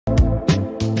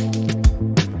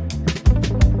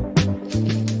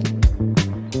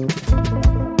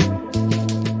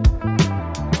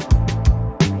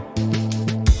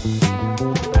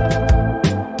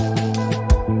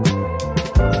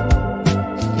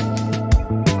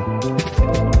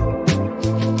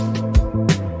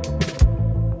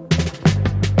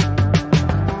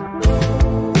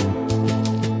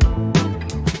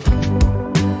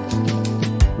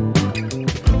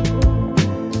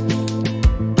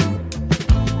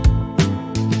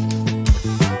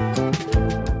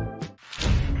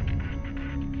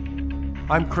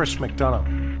I'm Chris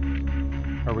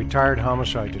McDonough, a retired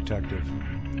homicide detective.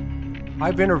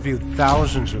 I've interviewed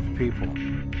thousands of people,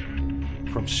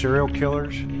 from serial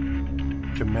killers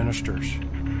to ministers.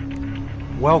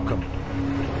 Welcome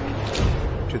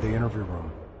to the interview room.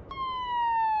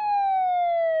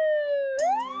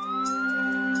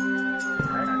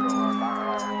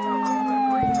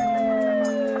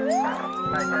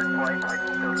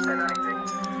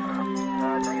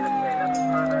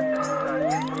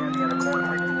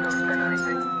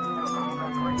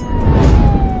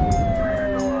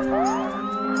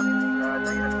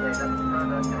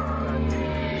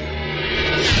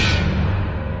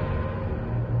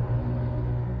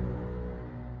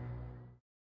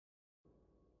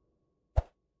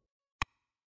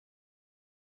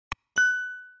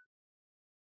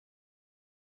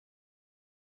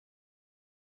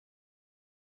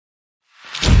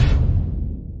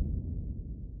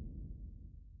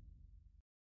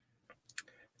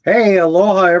 Hey,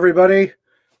 aloha, everybody.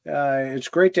 It's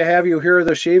great to have you here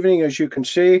this evening. As you can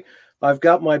see, I've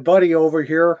got my buddy over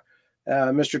here,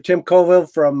 Mr. Tim Covil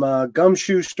from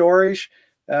Gumshoe Stories.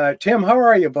 Tim, how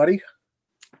are you, buddy?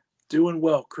 Doing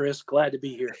well, Chris. Glad to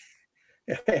be here.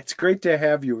 It's great to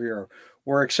have you here.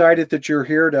 We're excited that you're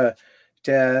here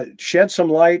to shed some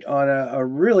light on a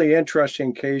really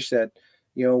interesting case that,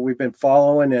 we've been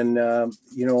following. And,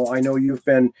 I know you've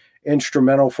been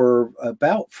instrumental for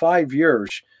about 5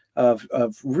 years of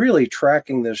really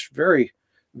tracking this very,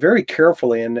 very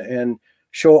carefully. And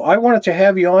so I wanted to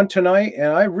have you on tonight, and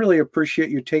I really appreciate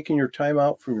you taking your time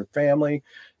out from your family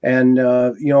and,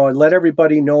 let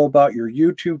everybody know about your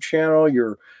YouTube channel.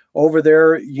 You're over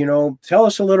there, tell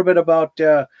us a little bit about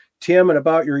Tim and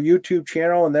about your YouTube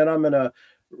channel, and then I'm going to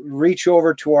reach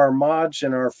over to our mods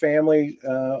and our family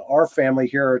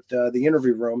here at the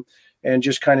interview room and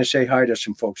just kind of say hi to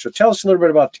some folks. So tell us a little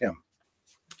bit about Tim.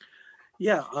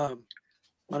 Yeah,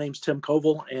 my name's Tim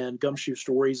Covil, and Gumshoe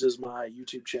Stories is my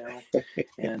YouTube channel,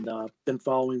 and been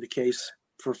following the case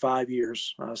for 5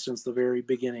 years, since the very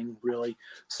beginning, really,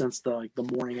 since the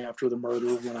morning after the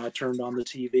murder, when I turned on the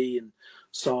TV and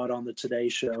saw it on the Today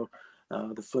Show,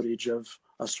 the footage of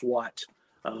a SWAT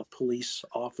police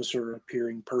officer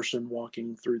appearing person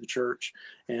walking through the church,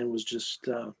 and was just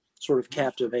sort of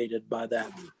captivated by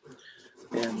that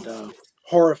and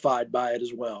horrified by it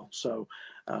as well. So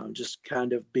just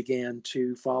kind of began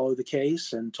to follow the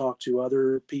case and talk to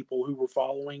other people who were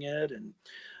following it, and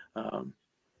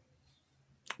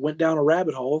went down a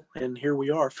rabbit hole, and here we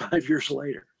are 5 years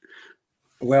later.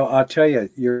 Well, I'll tell you,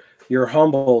 you're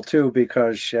humble too,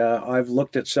 because I've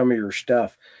looked at some of your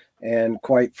stuff, and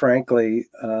quite frankly,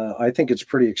 I think it's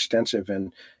pretty extensive,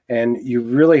 and you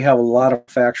really have a lot of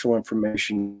factual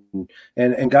information.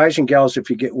 And guys and gals,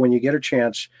 when you get a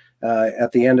chance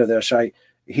at the end of this,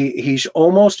 he's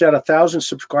almost at 1,000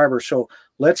 subscribers. So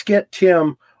let's get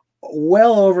Tim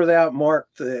well over that mark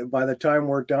by the time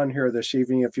we're done here this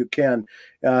evening, if you can.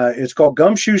 It's called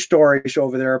Gumshoe Stories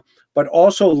over there, but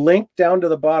also linked down to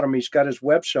the bottom. He's got his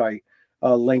website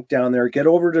linked down there. Get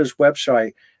over to his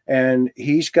website, and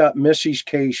he's got Missy's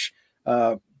case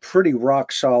pretty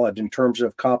rock solid in terms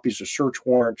of copies of search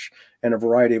warrants and a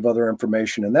variety of other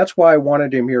information. And that's why I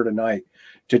wanted him here tonight,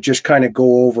 to just kind of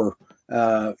go over,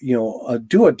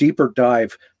 do a deeper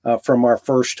dive from our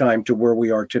first time to where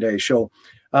we are today. So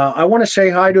I want to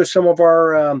say hi to some of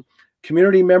our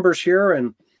community members here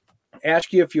and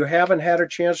ask you, if you haven't had a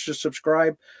chance to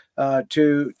subscribe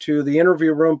to the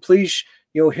interview room, please,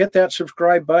 hit that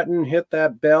subscribe button, hit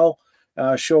that bell,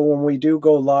 so when we do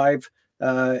go live,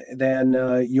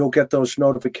 then you'll get those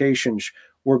notifications.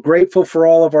 We're grateful for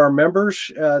all of our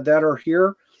members that are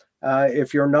here.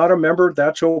 If you're not a member,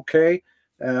 that's okay.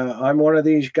 I'm one of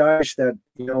these guys that,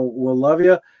 will love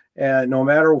you no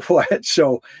matter what.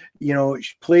 So,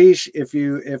 please, if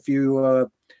you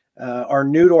are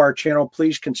new to our channel,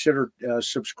 please consider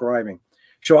subscribing.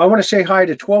 So I want to say hi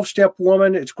to 12-Step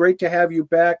Woman. It's great to have you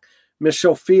back. Miss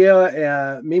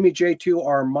Sophia, Mimi J2,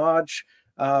 our mods.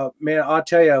 Man, I'll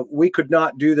tell you, we could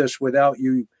not do this without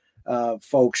you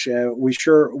folks.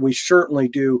 We certainly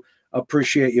do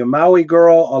appreciate you. Maui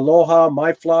Girl, aloha,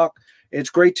 my flock. It's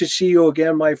great to see you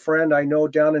again, my friend. I know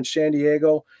down in San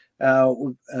Diego,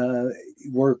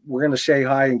 we're going to say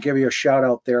hi and give you a shout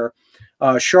out there.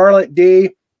 Charlotte D.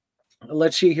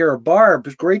 Let's see here. Barb,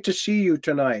 it's great to see you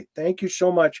tonight. Thank you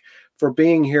so much for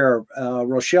being here.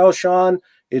 Rochelle Sean,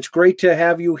 it's great to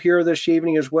have you here this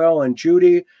evening as well. And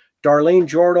Judy, Darlene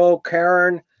Jordo,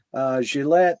 Karen,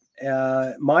 Gillette,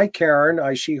 my Karen,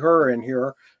 I see her in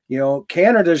here.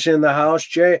 Canada's in the house.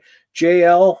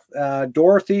 JL,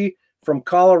 Dorothy from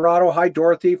Colorado. Hi,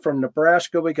 Dorothy from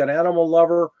Nebraska. We got Animal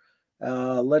Lover,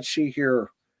 Let's see here.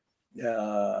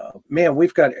 Man,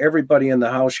 we've got everybody in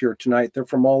the house here tonight. They're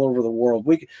from all over the world.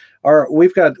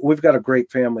 We've got a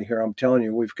great family here. I'm telling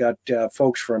you, we've got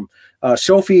folks from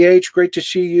Sophie H. Great to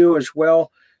see you as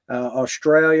well.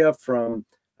 Australia, from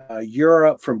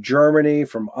Europe, from Germany,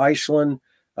 from Iceland,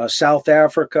 South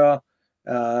Africa.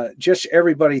 Just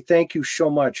everybody. Thank you so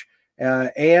much.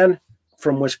 Anne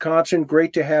from Wisconsin.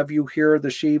 Great to have you here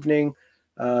this evening.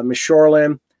 Miss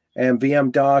Shorlin and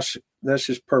VM Das. This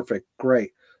is perfect.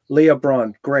 Great. Leah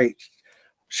Braun, great.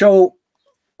 So,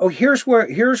 here's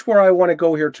where I want to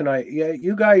go here tonight. Yeah,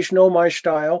 you guys know my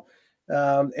style,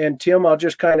 and Tim, I'll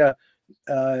just kind of,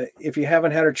 if you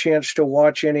haven't had a chance to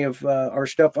watch any of our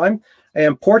stuff,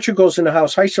 and Portugal's in the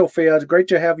house. Hi, Sophia. It's great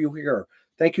to have you here.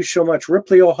 Thank you so much.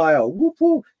 Ripley, Ohio. Whoop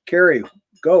whoop. Carrie,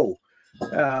 go.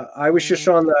 I was just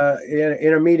on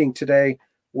in a meeting today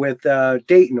with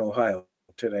Dayton, Ohio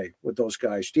today with those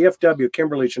guys. DFW,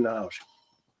 Kimberly's in the house.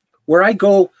 Where I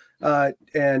go,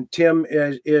 and Tim,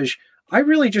 is I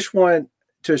really just want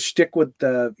to stick with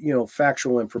the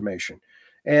factual information.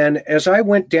 And as I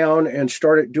went down and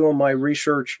started doing my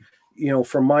research,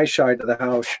 from my side of the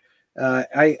house,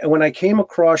 when I came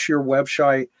across your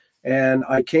website and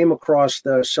I came across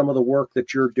some of the work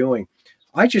that you're doing,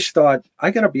 I just thought, I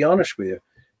got to be honest with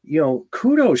you,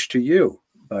 kudos to you,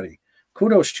 buddy.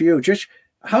 Kudos to you. Just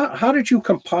how did you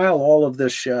compile all of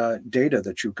this data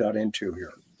that you got into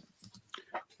here?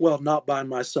 Well, not by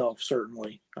myself,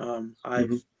 certainly.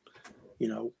 I've,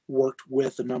 worked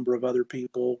with a number of other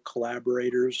people,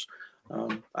 collaborators.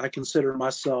 I consider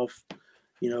myself,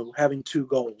 having two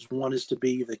goals. One is to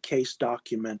be the case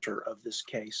documenter of this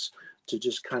case, to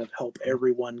just kind of help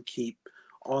everyone keep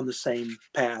on the same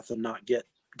path and not get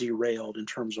derailed in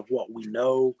terms of what we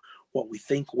know, what we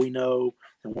think we know,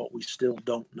 and what we still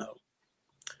don't know.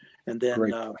 And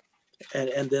then,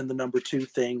 and then the number two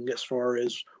thing, as far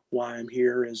as why I'm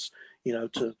here, is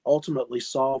to ultimately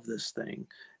solve this thing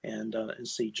and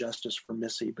see justice for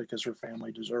Missy, because her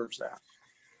family deserves that.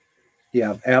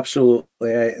 Yeah, absolutely.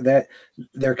 That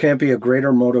there can't be a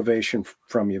greater motivation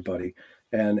from you, buddy,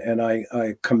 and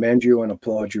I commend you and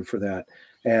applaud you for that.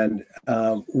 And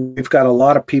we've got a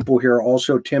lot of people here,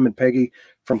 also Tim and Peggy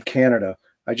from Canada.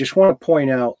 I just want to point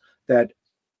out that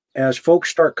as folks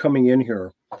start coming in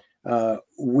here,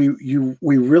 we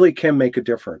really can make a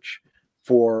difference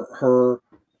for her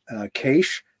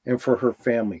case and for her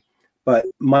family. But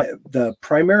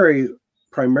primarily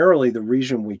the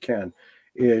reason we can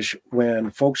is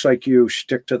when folks like you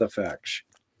stick to the facts.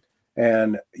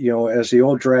 And, as the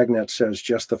old Dragnet says,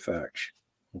 just the facts.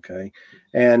 Okay.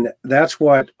 And that's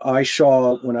what I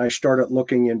saw when I started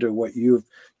looking into what you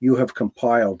have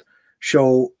compiled.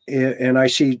 So, and I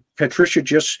see Patricia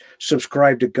just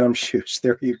subscribed to Gumshoes.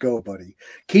 There you go, buddy.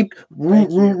 Keep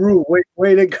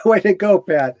way to go,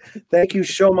 Pat. Thank you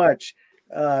so much.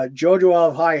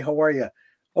 Jojo, hi, how are you?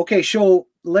 Okay, so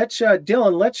let's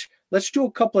Dillan, let's do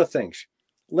a couple of things.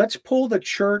 Let's pull the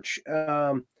church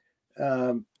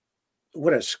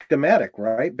what a schematic,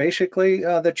 right? Basically,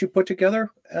 that you put together,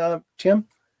 Tim,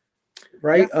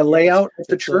 right? Yeah, a layout of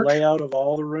the church. A layout of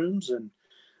all the rooms, and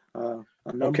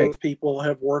a number of people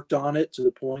have worked on it to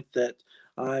the point that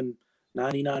I'm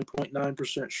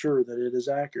 99.9% sure that it is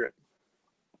accurate.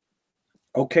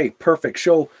 Okay, perfect.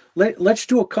 So let's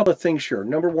do a couple of things here.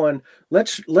 Number one,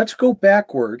 let's go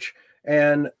backwards,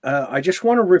 and I just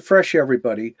want to refresh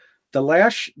everybody. The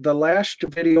last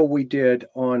video we did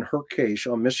on her case,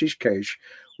 on Missy's case,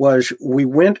 was we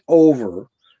went over,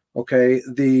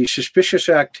 the suspicious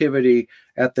activity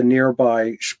at the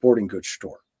nearby sporting goods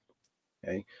store.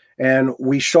 Okay. And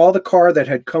we saw the car that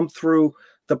had come through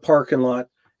the parking lot.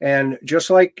 And just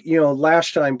like,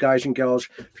 last time, guys and gals,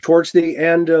 towards the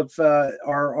end of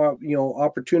our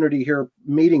opportunity here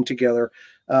meeting together,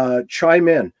 chime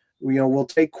in. We'll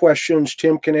take questions.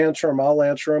 Tim can answer them. I'll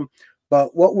answer them.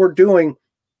 But what we're doing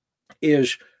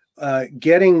is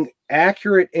getting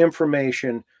accurate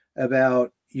information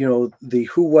about, the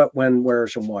who, what, when,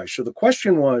 where's, and why. So the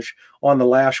question was on the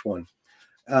last one,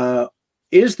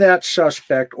 is that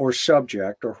suspect or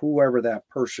subject or whoever that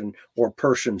person or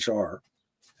persons are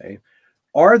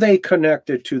they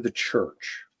connected to the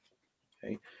church?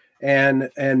 Okay.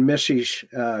 And Missy's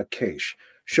case.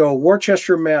 So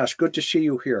Worcester, Mass, good to see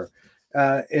you here.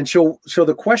 And so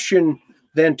the question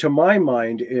then to my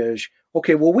mind is,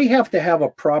 okay, well, we have to have a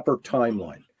proper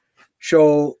timeline.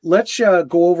 So let's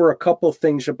go over a couple of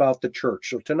things about the church.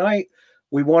 So tonight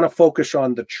we want to focus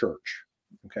on the church.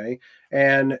 Okay.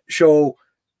 And so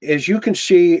as you can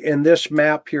see in this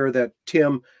map here that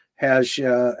Tim has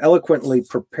eloquently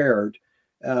prepared,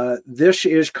 this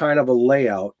is kind of a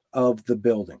layout of the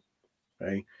building.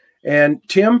 Okay. And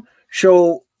Tim,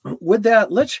 so with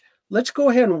that, let's go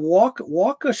ahead and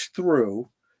walk us through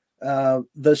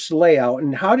this layout,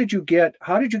 and how did you get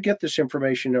this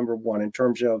information, number one, in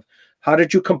terms of how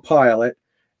did you compile it,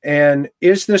 and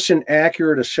is this an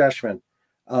accurate assessment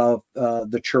of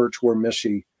the church where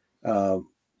Missy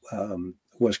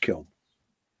was killed?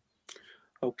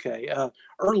 Okay.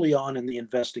 Early on in the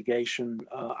investigation,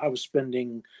 I was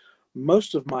spending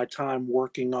most of my time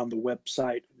working on the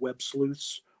website Web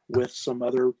Sleuths with some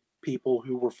other people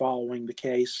who were following the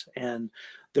case, and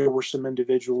there were some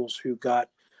individuals who got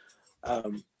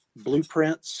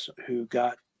blueprints, who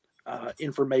got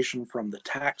information from the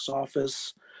tax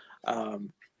office,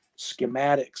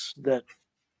 schematics that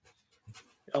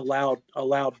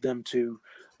allowed them to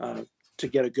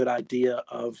get a good idea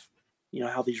of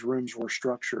how these rooms were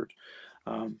structured.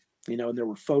 And there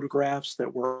were photographs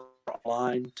that were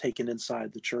online taken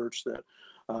inside the church that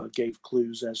gave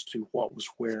clues as to what was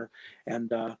where, and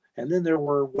then there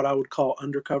were what I would call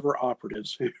undercover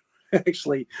operatives who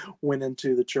actually went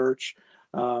into the church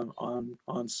on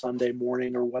Sunday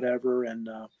morning or whatever, and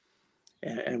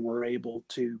were able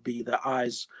to be the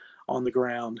eyes on the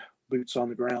ground, boots on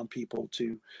the ground people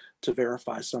to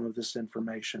verify some of this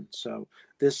information. So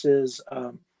this is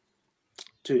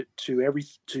to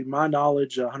my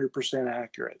knowledge 100%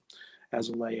 accurate as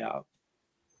a layout.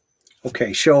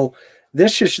 Okay, so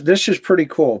this is pretty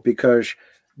cool, because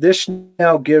this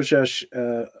now gives us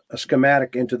a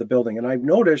schematic into the building, and I've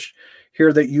noticed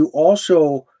here that you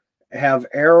also have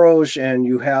arrows and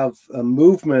you have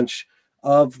movements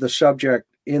of the subject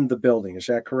in the building. Is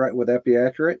that correct? Would that be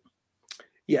accurate?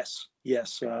 Yes.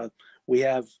 We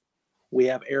have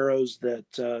arrows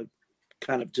that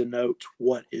kind of denote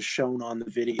what is shown on the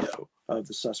video of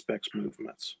the suspect's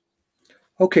movements.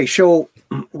 Okay, so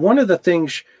one of the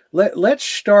things, let's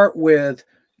start with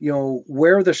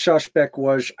where the suspect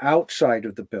was outside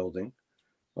of the building.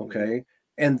 Okay,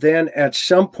 and then at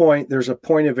some point there's a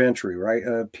point of entry, right?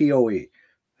 A POE.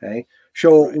 Okay,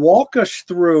 so Right. Walk us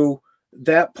through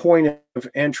that point of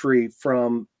entry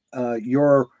from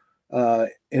your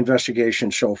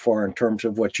investigation so far in terms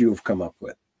of what you've come up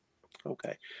with.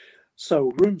 Okay.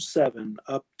 So room 7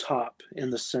 up top in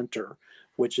the center,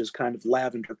 which is kind of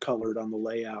lavender colored on the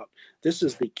layout, this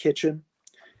is the kitchen,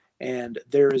 and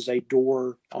there is a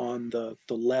door on the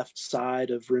left side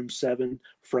of room 7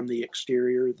 from the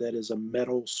exterior that is a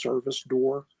metal service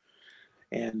door,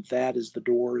 and that is the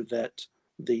door that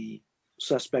the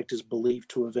suspect is believed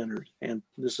to have entered, and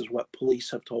this is what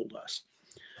police have told us.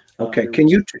 Okay, can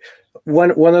you,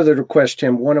 one other request,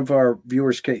 Tim, one of our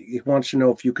viewers wants to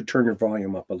know if you could turn your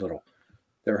volume up a little.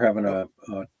 They're having a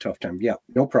tough time. Yeah,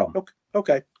 no problem.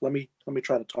 Okay. Let me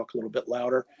try to talk a little bit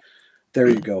louder. There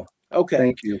you go. Okay.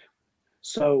 Thank you.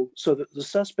 So the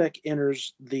suspect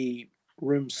enters the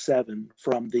room 7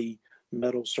 from the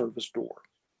metal service door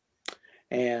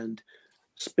and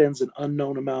spends an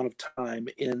unknown amount of time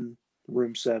in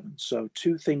room 7. So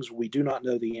two things we do not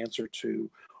know the answer to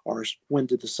are: when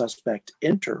did the suspect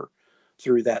enter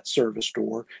through that service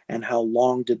door, and how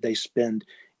long did they spend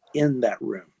in that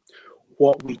room?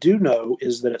 What we do know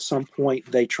is that at some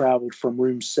point they traveled from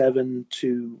room 7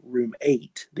 to room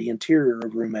 8, the interior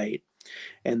of room 8,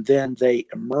 and then they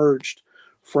emerged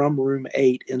from room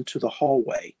 8 into the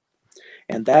hallway.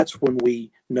 And that's when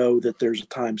we know that there's a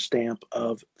timestamp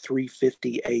of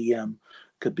 3:50 a.m.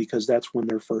 because that's when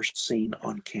they're first seen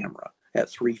on camera, at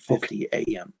 3:50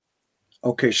 a.m.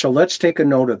 Okay, so let's take a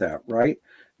note of that, right?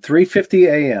 3:50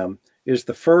 a.m. is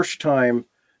the first time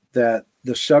that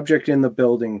the subject in the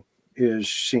building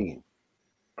is seen,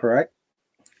 correct?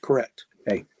 Correct.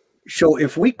 Okay, so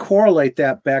if we correlate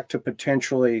that back to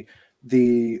potentially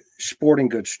the sporting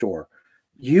goods store,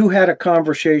 you had a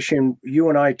conversation, you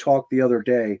and I talked the other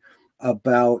day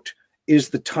about, is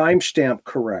the timestamp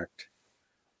correct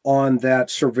on that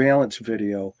surveillance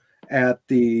video at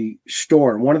the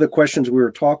store? And one of the questions we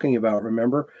were talking about,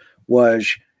 remember,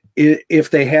 was if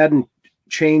they hadn't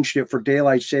changed it for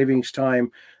daylight savings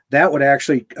time, that would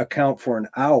actually account for an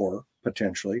hour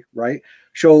potentially, right?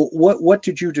 So what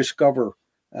did you discover,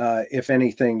 if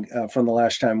anything, from the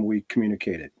last time we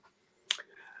communicated?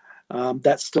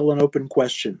 That's still an open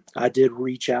question. I did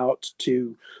reach out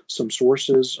to some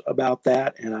sources about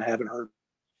that, and I haven't heard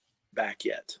back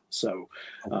yet. So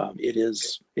it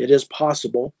is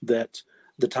possible that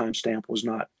the timestamp was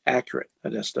not accurate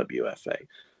at SWFA.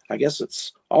 I guess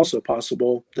it's also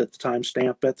possible that the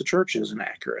timestamp at the church isn't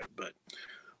accurate, but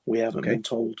we haven't been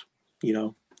told. We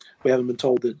haven't been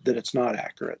told that it's not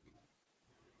accurate.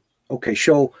 Okay,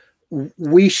 so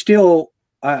we still,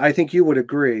 I think you would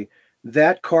agree,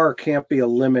 that car can't be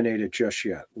eliminated just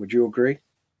yet. Would you agree?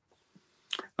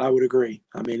 I would agree.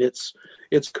 I mean, it's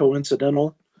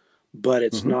coincidental, but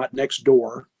it's Mm-hmm. not next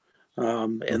door,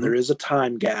 and Mm-hmm. there is a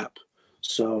time gap.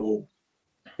 So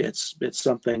it's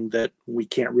something that we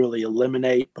can't really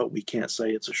eliminate, but we can't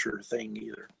say it's a sure thing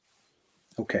either.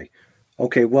 Okay.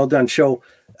 Okay. Well done. So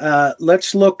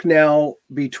let's look now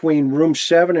between room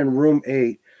 7 and room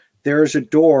 8. There's a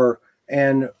door,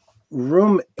 and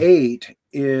room 8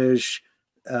 is,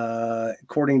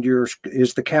 according to yours,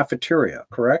 is the cafeteria,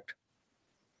 correct?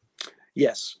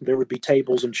 Yes, there would be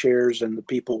tables and chairs, and the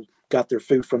people got their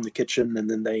food from the kitchen, and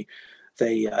then they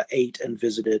ate and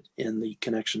visited in the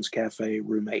Connections Cafe,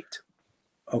 room 8.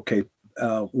 Okay.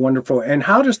 Wonderful. And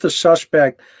how does the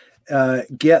suspect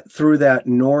get through that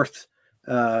north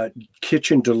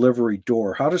kitchen delivery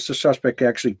door? How does the suspect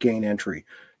actually gain entry?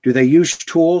 Do they use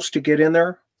tools to get in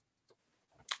there?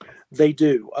 They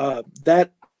do.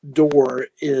 That door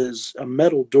is a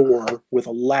metal door with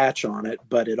a latch on it,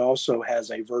 but it also has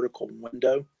a vertical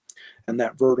window, and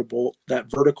that vertical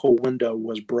window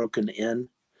was broken in.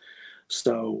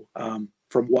 So,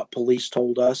 from what police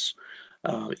told us,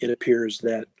 it appears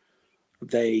that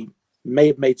they may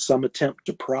have made some attempt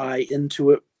to pry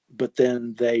into it, but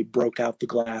then they broke out the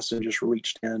glass and just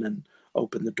reached in and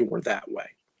opened the door that way.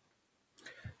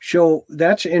 So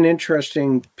that's an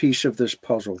interesting piece of this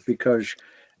puzzle, because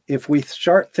if we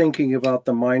start thinking about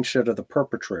the mindset of the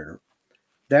perpetrator,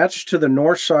 that's to the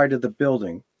north side of the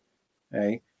building,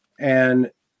 okay?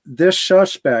 And this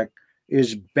suspect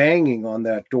is banging on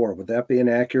that door. Would that be an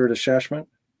accurate assessment?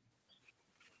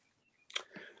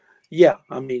 Yeah,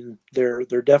 I mean they're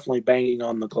definitely banging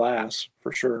on the glass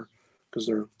for sure because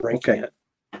they're breaking Okay.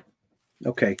 it.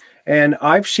 Okay. And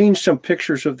I've seen some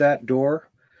pictures of that door,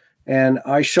 and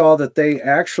I saw that they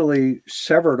actually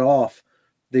severed off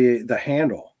the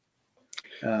handle.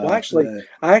 Well, I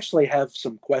actually have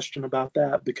some question about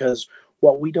that because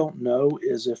what we don't know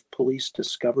is if police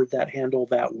discovered that handle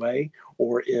that way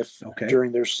or if Okay.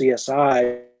 during their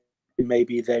CSI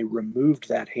maybe they removed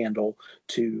that handle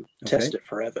to Okay. test it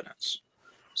for evidence.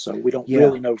 So we don't Yeah.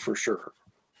 really know for sure.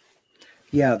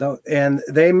 Yeah. And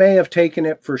they may have taken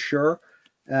it for sure,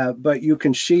 but you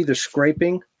can see the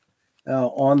scraping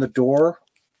on the door,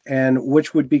 and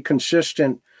which would be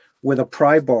consistent with a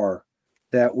pry bar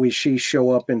that we see show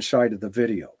up inside of the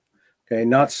video. Okay.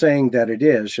 Not saying that it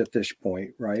is at this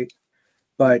point, right?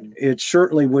 But it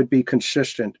certainly would be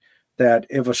consistent that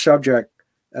if a subject,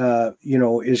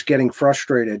 is getting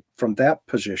frustrated from that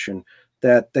position,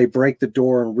 that they break the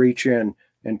door and reach in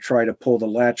and try to pull the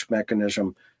latch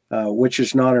mechanism, which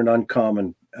is not an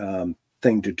uncommon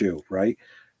thing to do, right?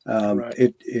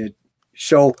 Right.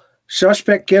 So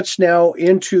suspect gets now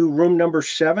into room number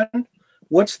 7.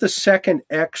 What's the second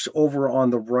X over on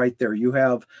the right there? You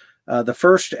have the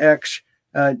first X.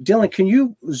 Dillan, can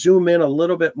you zoom in a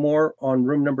little bit more on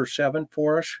room number 7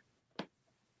 for us?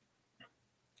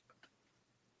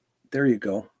 There you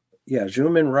go. Yeah,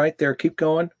 zoom in right there. Keep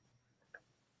going.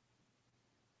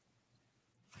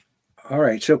 All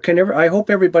right. So I hope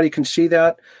everybody can see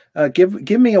that.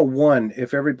 Give me a 1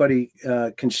 if everybody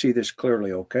can see this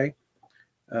clearly, okay?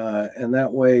 And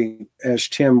that way, as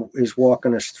Tim is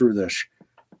walking us through this,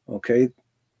 okay?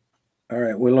 All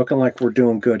right, we're looking like we're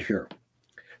doing good here.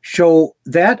 So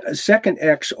that second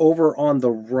X over on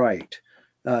the right,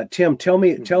 Tim,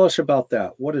 tell us about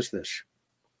that. What is this?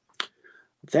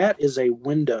 That is a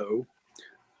window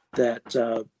that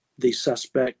the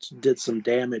suspect did some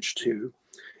damage to.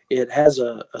 It has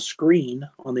a screen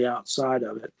on the outside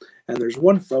of it, and there's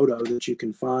one photo that you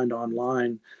can find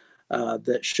online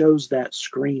that shows that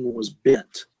screen was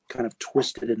bent, kind of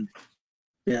twisted and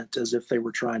bent as if they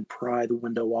were trying to pry the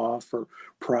window off or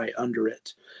pry under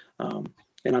it.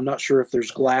 And I'm not sure if there's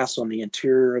glass on the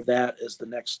interior of that as the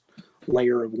next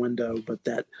layer of window, but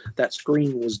that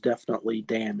screen was definitely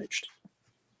damaged.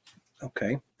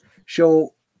 Okay.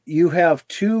 So you have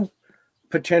 2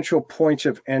 potential points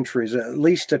of entries, at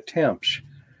least attempts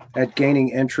at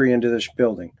gaining entry into this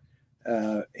building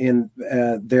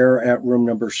there at room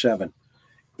number 7.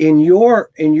 In your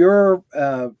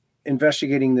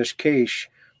investigating this case,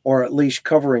 or at least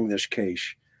covering this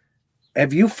case,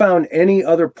 have you found any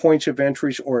other points of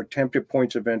entries or attempted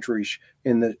points of entries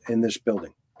in this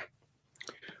building?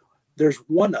 There's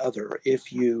one other.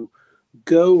 If you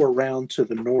go around to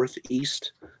the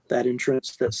northeast, that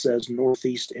entrance that says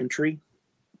northeast entry,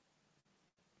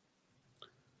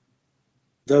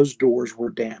 those doors were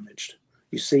damaged.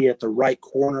 You see at the right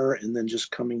corner and then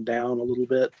just coming down a little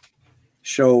bit.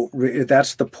 So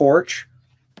that's the porch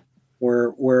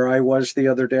where I was the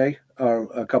other day,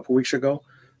 a couple weeks ago.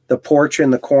 The porch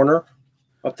in the corner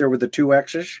up there with the 2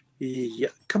 X's. Yeah,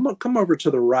 come over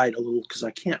to the right a little because I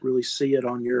can't really see it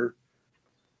on your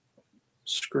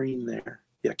screen there.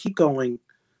 Yeah, keep going.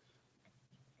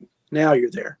 Now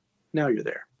you're there. Now you're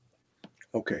there.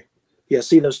 Okay. Yeah,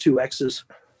 see those two X's?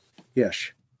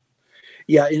 Yes.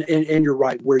 Yeah, and you're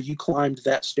right. Where you climbed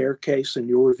that staircase in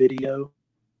your video,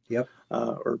 Yep.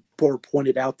 Or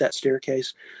pointed out that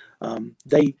staircase,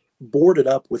 they boarded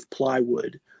up with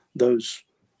plywood those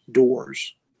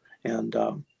doors, and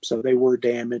so they were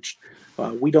damaged.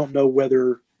 We don't know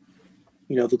whether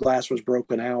the glass was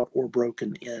broken out or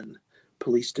broken in.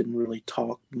 Police didn't really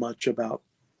talk much about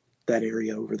that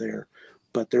area over there,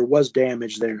 but there was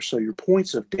damage there. So your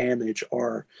points of damage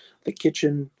are the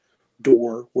kitchen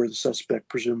door where the suspect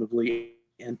presumably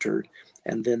entered,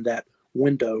 and then that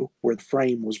window where the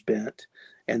frame was bent,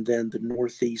 and then the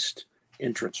northeast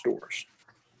entrance doors.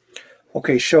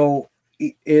 Okay, so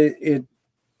it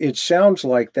sounds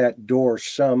like that door,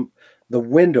 the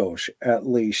windows at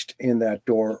least in that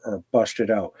door are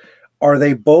busted out. Are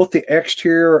they both the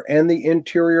exterior and the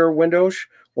interior windows,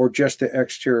 or just the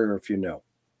exterior, if you know?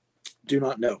 Do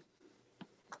not know.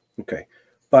 Okay.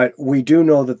 But we do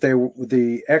know that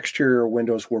the exterior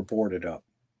windows were boarded up.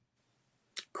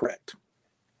 Correct.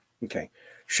 Okay.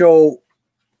 So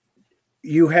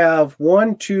you have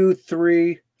 1, 2,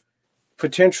 3,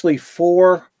 potentially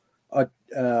 4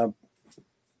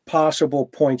 possible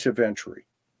points of entry.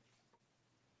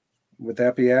 Would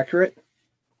that be accurate?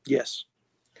 Yes.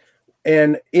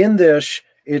 And in this,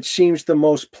 it seems the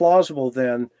most plausible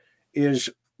then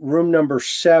is room number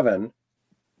 7.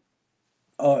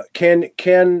 Can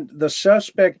the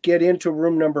suspect get into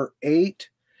room number 8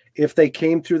 if they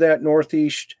came through that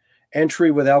northeast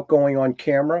entry without going on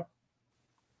camera?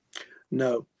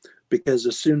 No, because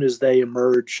as soon as they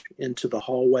emerge into the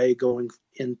hallway going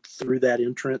in through that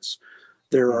entrance,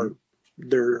 there are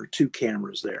 2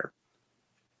 cameras there.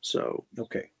 So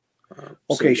okay,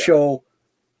 okay. So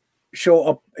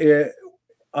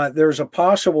there's a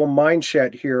possible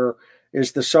mindset here: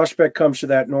 is the suspect comes to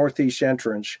that northeast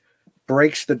entrance,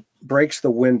 breaks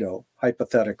the window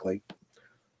hypothetically,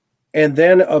 and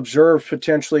then observes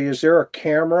potentially, is there a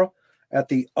camera at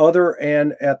the other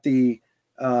end, at the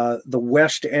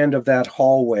west end of that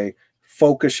hallway,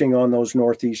 focusing on those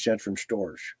northeast entrance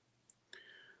doors?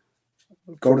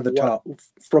 Go to the top.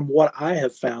 From what I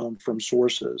have found from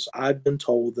sources, I've been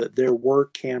told that there were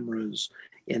cameras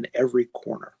in every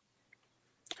corner.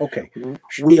 Okay.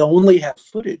 We only have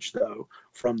footage, though,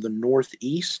 from the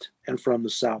northeast and from the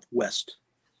southwest.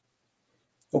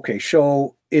 Okay,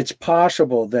 so it's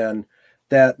possible then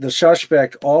that the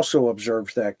suspect also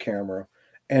observes that camera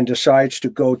and decides to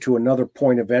go to another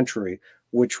point of entry,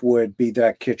 which would be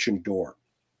that kitchen door.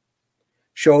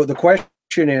 So the question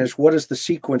is, what is the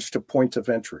sequence to points of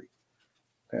entry?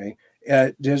 Okay,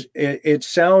 it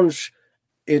sounds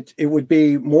it would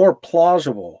be more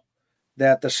plausible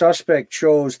that the suspect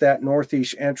chose that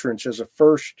northeast entrance as a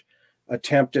first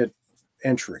attempted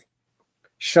entry.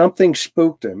 Something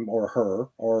spooked him or her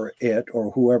or it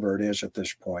or whoever it is at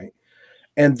this point.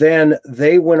 And then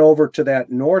they went over to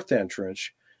that north entrance,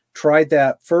 tried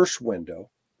that first window,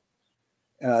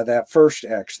 that first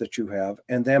X that you have,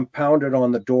 and then pounded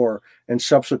on the door and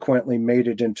subsequently made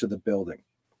it into the building.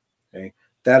 Okay.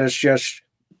 That is just,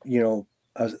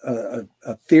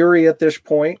 a theory at this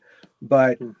point,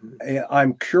 but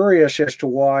I'm curious as to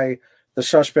why the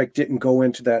suspect didn't go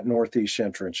into that northeast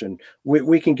entrance. And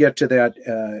we can get to that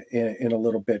in a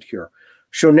little bit here.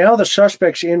 So now the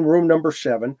suspect's in room number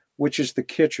 7, which is the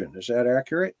kitchen. Is that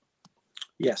accurate?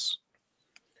 Yes.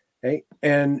 Okay.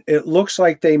 And it looks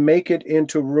like they make it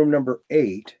into room number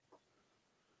 8.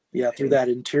 Yeah, through that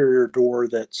interior door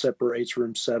that separates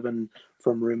room 7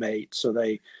 from room 8. So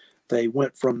they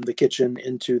went from the kitchen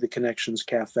into the Connections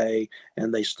Cafe,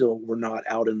 and they still were not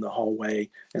out in the hallway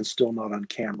and still not on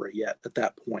camera yet at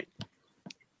that point.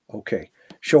 Okay.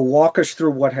 So walk us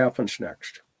through what happens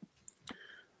next.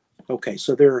 Okay,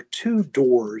 so there are 2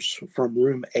 doors from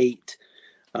room 8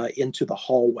 into the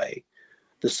hallway.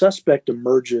 The suspect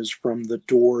emerges from the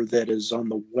door that is on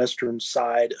the western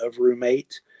side of room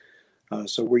 8.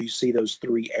 So where you see those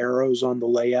 3 arrows on the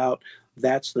layout,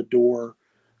 that's the door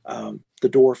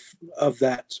of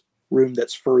that room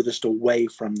that's furthest away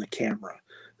from the camera,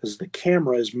 because the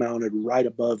camera is mounted right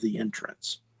above the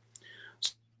entrance.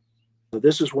 So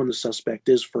this is when the suspect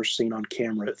is first seen on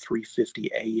camera at 3:50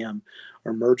 a.m.,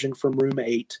 emerging from room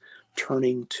 8,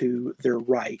 turning to their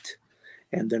right,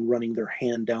 and then running their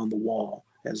hand down the wall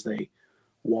as they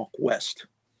walk west.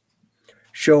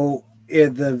 So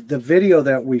the video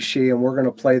that we see, and we're going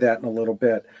to play that in a little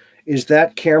bit, is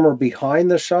that camera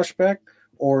behind the suspect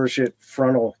or is it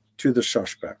frontal to the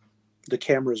suspect? the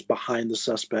camera is behind the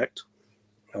suspect.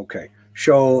 Okay.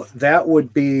 So that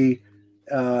would be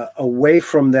away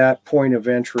from that point of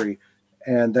entry,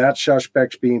 and that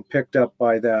suspect's being picked up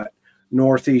by that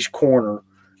northeast corner.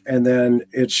 And then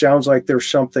it sounds like there's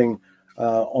something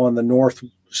on the north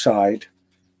side,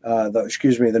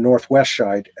 the northwest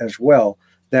side as well,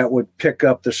 that would pick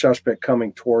up the suspect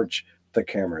coming towards the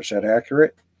camera. Is that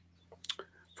accurate?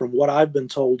 From what I've been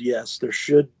told, yes, there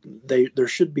should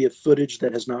be a footage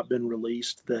that has not been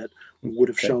released that would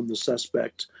have shown the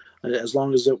suspect, as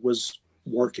long as it was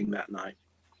working that night.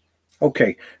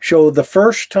 Okay, so the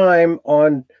first time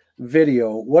on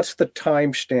video, what's the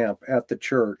timestamp at the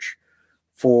church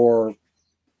for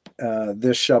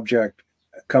this subject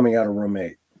coming out of room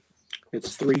 8?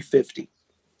 It's 3:50.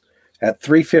 At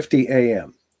 3:50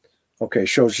 a.m. Okay,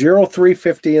 so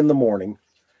 03:50 in the morning.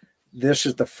 This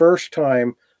is the first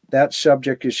time that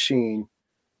subject is seen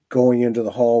going into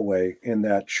the hallway in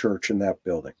that church, in that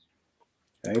building.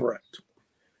 Okay? Correct.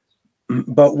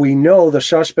 But we know the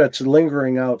suspect's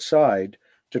lingering outside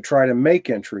to try to make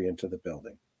entry into the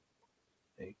building.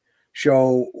 Okay?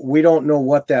 So we don't know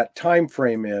what that time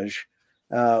frame is,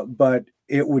 but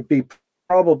it would be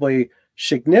probably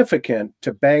significant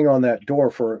to bang on that door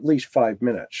for at least 5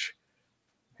 minutes.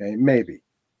 Okay, maybe.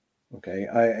 Okay,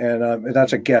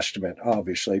 that's a guesstimate,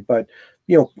 obviously, but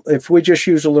if we just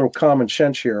use a little common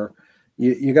sense here,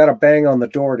 you got to bang on the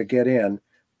door to get in,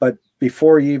 but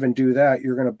before you even do that,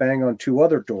 you're going to bang on 2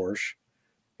 other doors,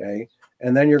 okay,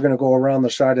 and then you're going to go around the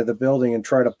side of the building and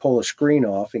try to pull a screen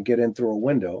off and get in through a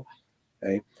window,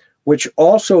 okay, which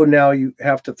also now you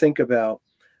have to think about,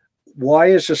 why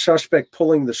is the suspect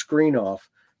pulling the screen off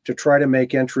to try to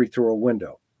make entry through a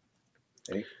window?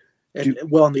 Okay. And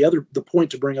the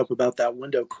point to bring up about that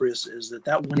window, Chris, is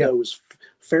that window is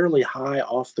fairly high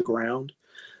off the ground.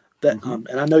 That and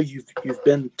I know you've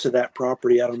been to that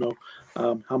property. I don't know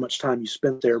how much time you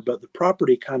spent there, but the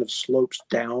property kind of slopes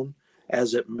down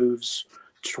as it moves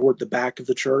toward the back of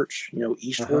the church,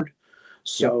 eastward.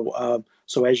 So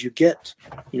so as you get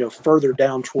further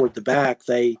down toward the back,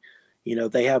 they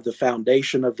have the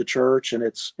foundation of the church, and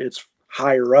it's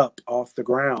higher up off the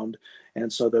ground.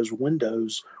 And so those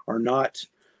windows are not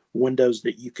windows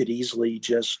that you could easily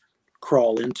just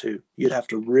crawl into. You'd have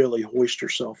to really hoist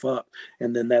yourself up.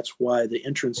 And then that's why the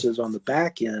entrances on the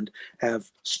back end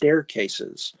have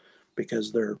staircases,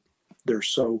 because they're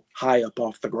so high up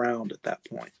off the ground at that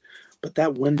point. But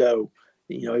that window,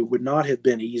 it would not have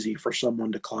been easy for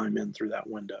someone to climb in through that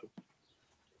window.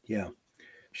 Yeah.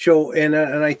 So, and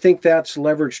I think that's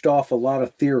leveraged off a lot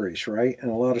of theories, right?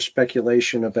 And a lot of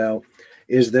speculation about,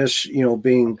 is this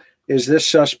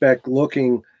suspect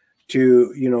looking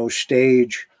to,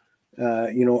 stage,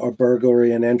 a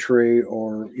burglary and entry,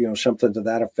 or, something to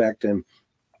that effect. And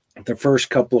the first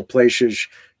couple of places,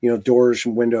 doors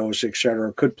and windows, et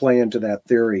cetera, could play into that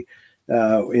theory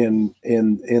in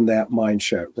that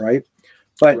mindset, right?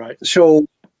 But so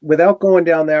without going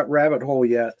down that rabbit hole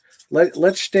yet,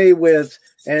 let's stay with,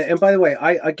 and by the way,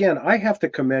 I have to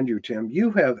commend you, Tim.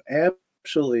 You have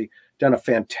absolutely done a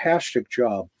fantastic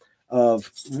job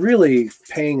of really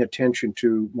paying attention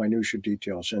to minutiae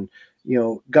details. And,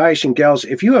 guys and gals,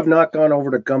 if you have not gone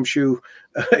over to Gumshoe,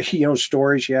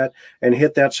 Stories yet and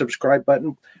hit that subscribe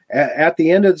button, at the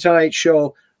end of tonight's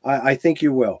show, I think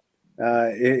you will.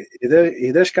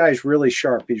 This guy's really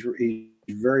sharp. He's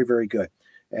very, very good.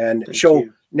 And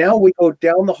now we go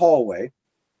down the hallway,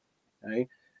 okay,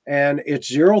 and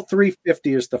it's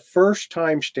 03:50 is the first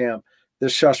timestamp the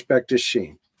suspect is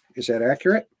seen. Is that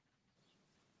accurate?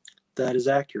 That is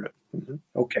accurate.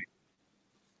 Okay.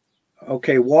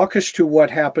 Okay, walk us to what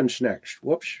happens next.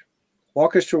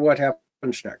 Walk us through what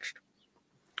happens next.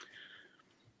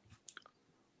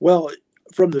 Well,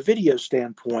 from the video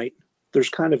standpoint, there's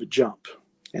kind of a jump,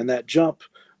 and that jump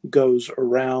goes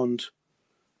around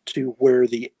to where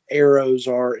the arrows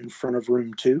are in front of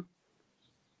room 2.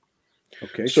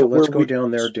 Okay, so let's go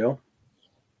down there, Dill.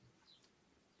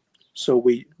 So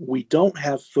we don't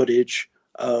have footage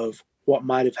of what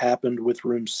might have happened with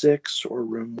room 6 or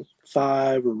room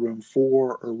 5 or room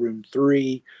 4 or room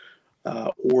 3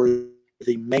 or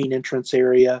the main entrance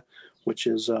area, which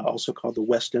is also called the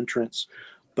west entrance.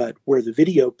 But where the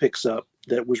video picks up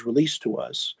that was released to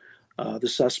us, the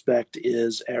suspect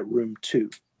is at room 2.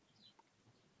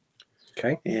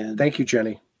 Okay. And thank you,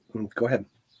 Jenny. Go ahead.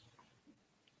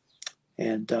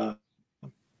 And the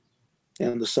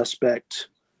suspect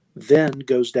then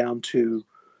goes down to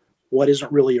what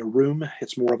isn't really a room.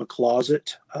 It's more of a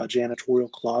closet, a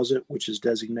janitorial closet, which is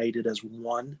designated as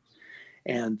 1.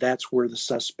 And that's where the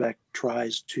suspect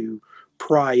tries to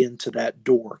pry into that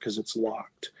door because it's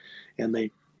locked. And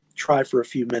they try for a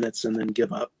few minutes and then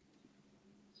give up.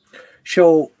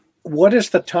 So what is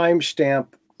the timestamp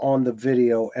on the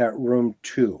video at room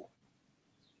 2,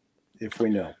 if we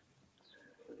know?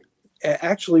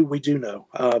 Actually, we do know,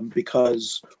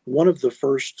 because one of the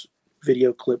first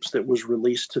video clips that was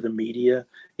released to the media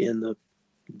in the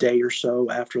day or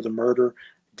so after the murder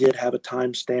did have a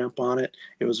timestamp on it.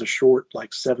 It was a short,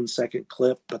 like 7-second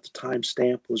clip, but the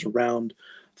timestamp was around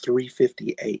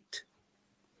 3:58.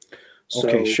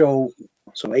 Okay,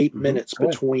 So 8 minutes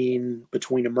between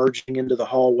emerging into the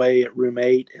hallway at room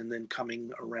 8 and then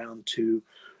coming around to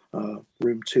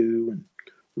room 2 and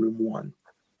room 1.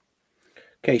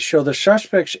 Okay, so the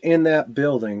suspects in that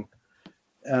building,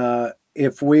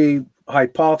 if we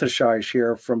hypothesize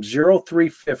here, from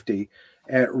 0350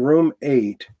 at room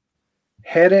 8,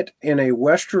 headed in a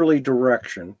westerly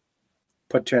direction,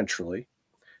 potentially,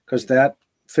 because that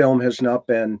film has not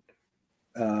been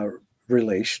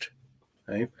released.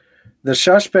 Okay? The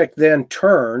suspect then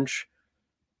turns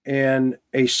in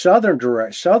a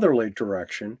southerly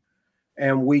direction,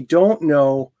 and we don't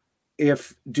know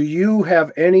do you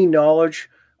have any knowledge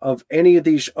of any of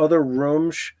these other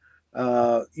rooms,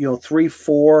 3,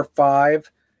 4,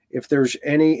 5, if there's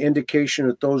any indication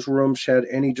that those rooms had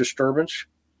any disturbance?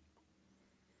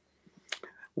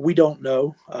 We don't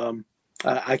know.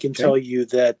 I can tell you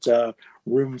that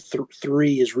room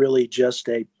 3 is really just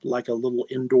like a little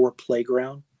indoor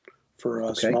playground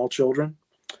for small children.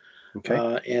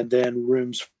 Okay. And then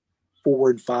rooms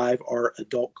 4 and 5 are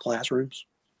adult classrooms.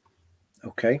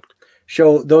 Okay.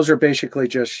 So those are basically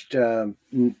just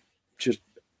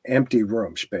empty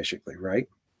rooms, basically, right?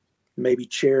 Maybe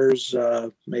chairs,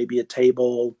 maybe a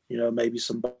table, maybe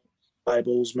some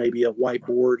Bibles, maybe a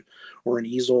whiteboard or an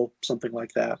easel, something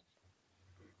like that.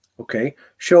 Okay.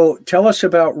 So tell us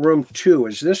about room 2.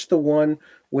 Is this the one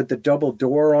with the double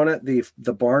door on it,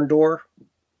 the barn door?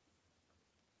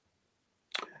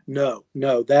 No,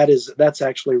 that's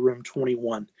actually room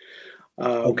 21.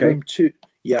 Okay.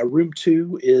 Room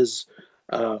 2 is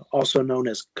also known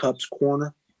as Cub's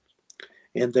Corner,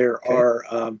 and there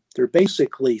are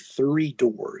basically 3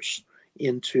 doors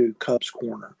into Cub's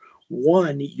Corner.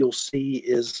 One you'll see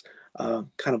is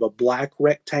kind of a black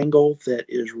rectangle that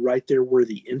is right there where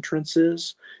the entrance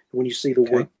is. When you see the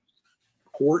word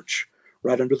porch,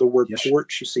 right under the word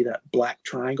porch, you see that black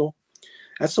triangle.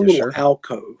 That's a little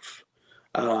alcove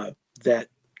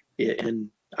and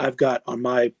I've got on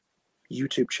my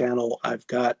YouTube channel, I've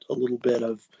got a little bit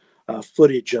of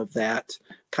footage of that,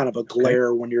 kind of a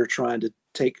glare when you're trying to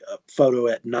take a photo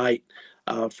at night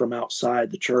from outside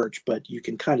the church, but you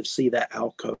can kind of see that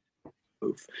alcove,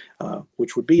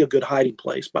 which would be a good hiding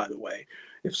place, by the way,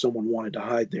 if someone wanted to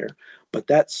hide there. But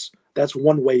that's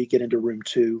one way to get into room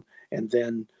 2, and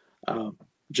then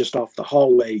just off the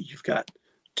hallway, you've got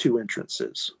 2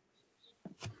 entrances.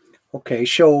 Okay,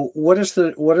 so what does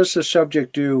the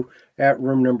subject do at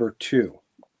room number 2,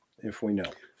 if we know?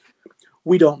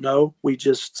 We don't know. We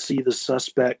just see the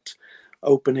suspect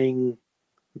opening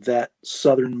that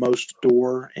southernmost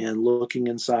door and looking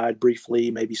inside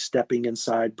briefly, maybe stepping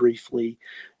inside briefly,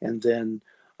 and then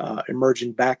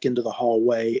emerging back into the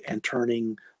hallway and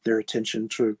turning their attention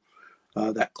to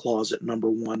that closet number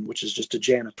 1, which is just a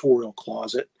janitorial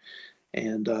closet,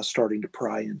 and starting to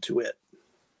pry into it.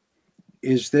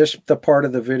 Is this the part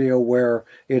of the video where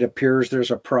it appears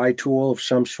there's a pry tool of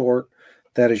some sort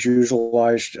that is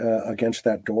utilized against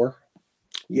that door?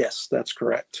 Yes, that's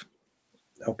correct.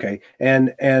 Okay,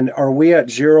 and are we at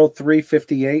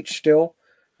 0358 still,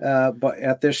 but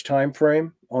at this time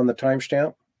frame on the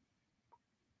timestamp?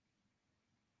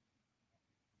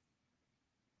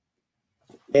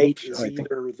 It's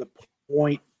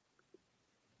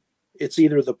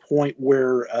either the point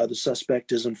where the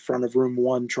suspect is in front of room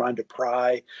 1 trying to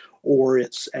pry, or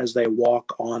it's as they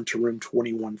walk on to room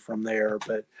 21 from there,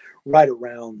 but right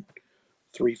around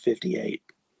 3:58.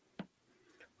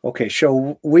 Okay,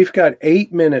 so we've got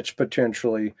 8 minutes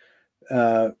potentially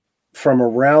from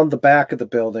around the back of the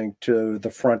building to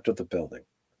the front of the building.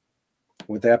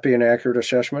 Would that be an accurate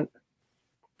assessment?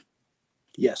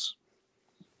 Yes.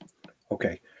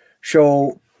 Okay,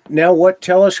 so now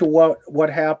tell us what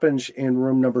happens in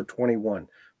room number 21.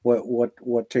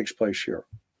 What takes place here?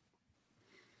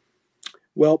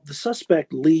 Well, the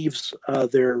suspect leaves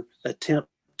their attempt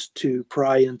to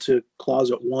pry into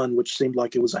closet 1, which seemed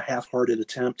like it was a half-hearted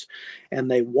attempt,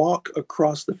 and they walk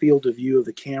across the field of view of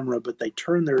the camera, but they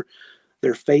turn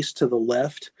their face to the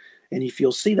left, and if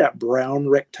you'll see that brown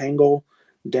rectangle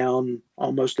down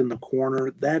almost in the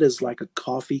corner, that is like a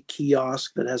coffee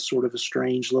kiosk that has sort of a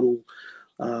strange little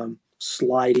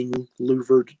sliding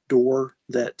louvered door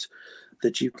that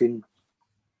you can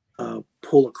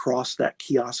pull across that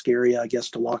kiosk area, I guess,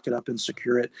 to lock it up and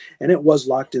secure it. And it was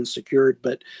locked and secured,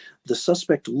 but the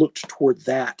suspect looked toward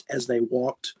that as they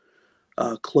walked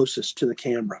closest to the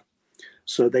camera.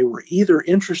 So they were either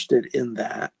interested in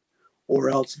that, or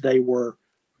else they were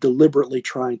deliberately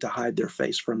trying to hide their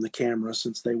face from the camera,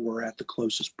 since they were at the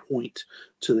closest point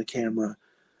to the camera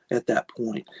at that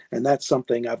point. And that's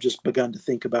something I've just begun to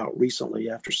think about recently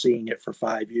after seeing it for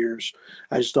 5 years.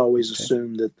 I just always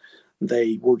assumed that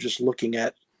they were just looking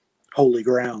at holy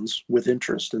grounds with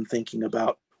interest and thinking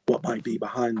about what might be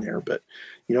behind there. But,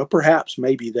 you know, perhaps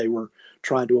maybe they were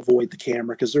trying to avoid the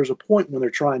camera, because there's a point when they're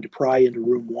trying to pry into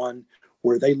room 1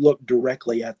 where they look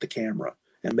directly at the camera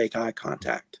and make eye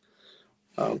contact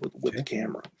with the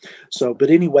camera. So, but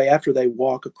anyway, after they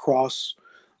walk across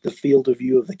the field of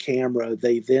view of the camera,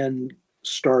 they then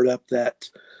start up that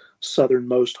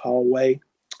southernmost hallway,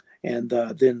 and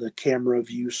then the camera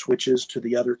view switches to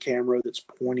the other camera that's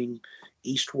pointing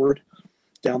eastward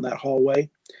down that hallway.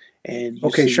 And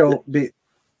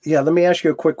yeah, let me ask you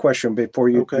a quick question before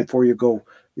you go.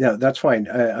 Yeah, that's fine.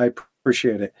 I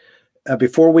appreciate it.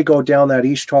 Before we go down that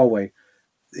east hallway,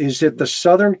 is it the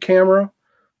southern camera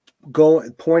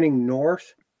pointing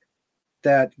north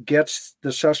that gets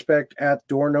the suspect at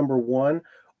door number 1,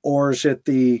 or is it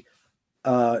the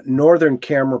northern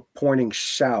camera pointing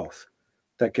south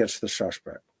that gets the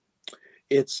suspect?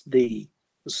 It's the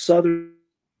southern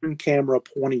camera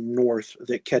pointing north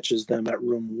that catches them at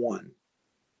room 1.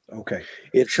 Okay.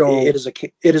 It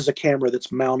is a camera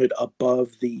that's mounted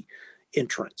above the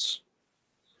entrance.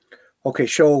 Okay,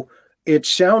 so it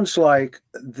sounds like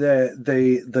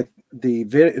the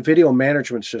video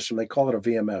management system, they call it a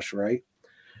VMS, right?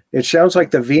 It sounds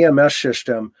like the VMS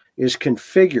system is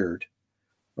configured,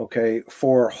 okay,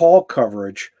 for hall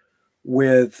coverage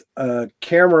with a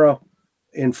camera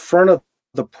in front of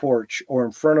the porch or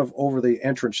in front of over the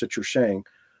entrance that you're saying,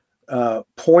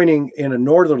 pointing in a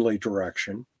northerly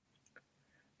direction.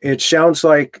 It sounds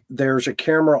like there's a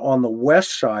camera on the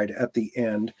west side at the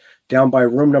end, down by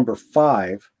room number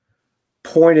 5,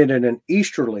 pointed in an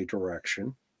easterly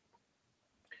direction.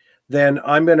 Then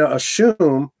I'm going to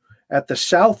assume at the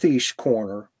southeast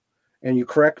corner, and you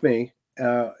correct me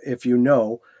if you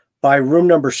know, by room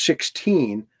number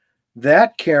 16,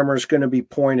 that camera is going to be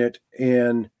pointed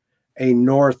in a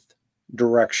north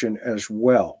direction as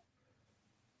well.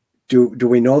 Do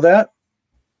we know that?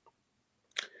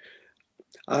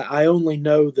 I only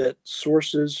know that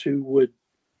sources who would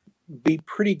be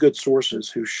pretty good sources,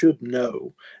 who should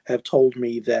know, have told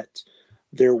me that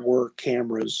there were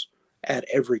cameras at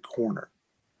every corner.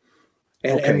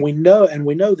 And we know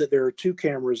that there are 2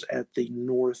 cameras at the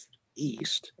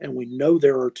northeast, and we know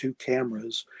there are 2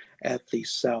 cameras at the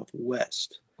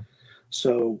southwest.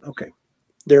 So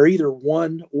there are either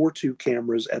 1 or 2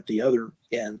 cameras at the other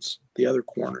ends, the other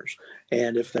corners.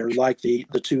 And if they're like the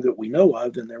 2 that we know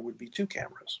of, then there would be 2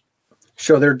 cameras.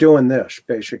 So they're doing this,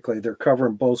 basically. They're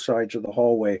covering both sides of the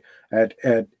hallway at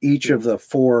each of the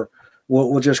 4,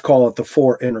 we'll just call it the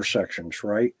 4 intersections,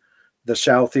 right? The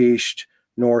southeast,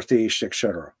 northeast,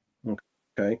 etc.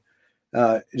 Okay.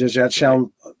 Does that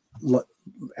sound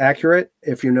accurate,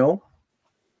 if you know?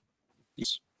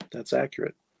 Yes, that's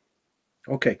accurate.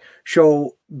 Okay.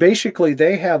 So basically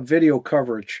they have video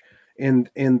coverage in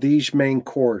these main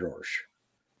corridors.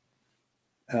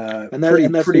 And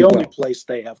that's the only place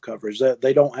they have coverage.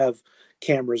 They don't have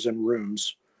cameras in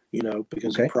rooms, you know,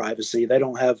 because of privacy. They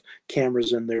don't have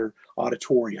cameras in their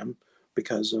auditorium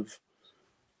because of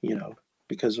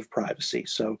privacy.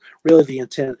 So really the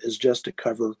intent is just to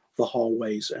cover the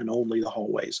hallways and only the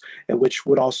hallways, and which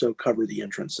would also cover the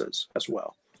entrances as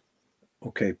well.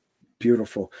 Okay,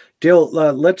 beautiful. Dill,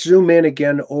 let's zoom in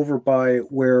again over by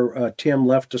where Tim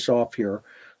left us off here.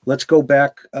 Let's go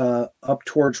back up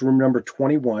towards room number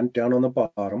 21, down on the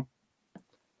bottom.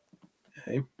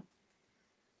 Okay.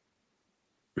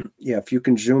 Yeah, if you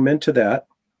can zoom into that.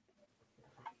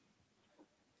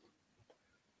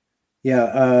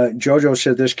 Yeah, Jojo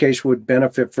said this case would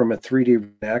benefit from a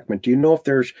 3D reenactment. Do you know if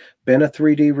there's been a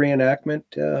 3D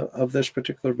reenactment of this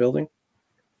particular building?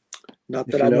 Not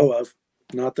that I know of.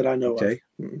 Not that I know of.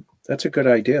 Mm-hmm. That's a good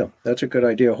idea. That's a good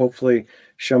idea. Hopefully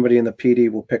somebody in the PD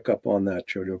will pick up on that,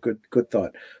 Jojo. Good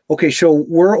thought. Okay, so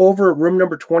we're over at room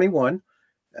number 21.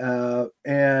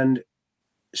 And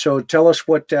so tell us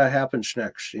what happens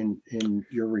next in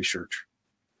your research.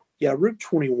 Yeah, room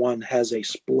 21 has a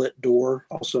split door,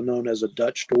 also known as a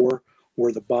Dutch door,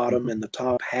 where the bottom and the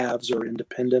top halves are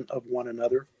independent of one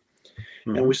another.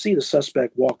 And we see the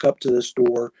suspect walk up to this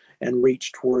door and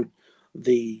reach toward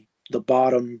the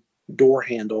bottom door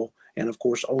handle, and of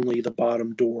course only the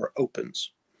bottom door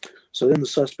opens. So then the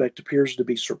suspect appears to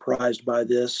be surprised by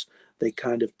this. They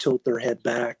kind of tilt their head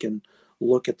back and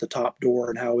look at the top door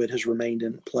and how it has remained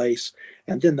in place.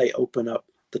 And then they open up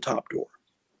the top door.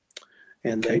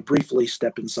 And they briefly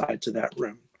step inside to that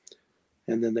room.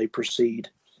 And then they proceed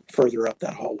further up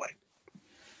that hallway.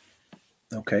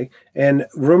 Okay. And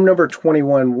room number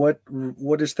 21,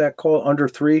 what is that called? Under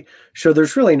 3? So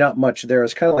there's really not much there.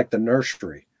 It's kind of like the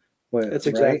nursery. That's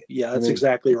exactly, yeah, that's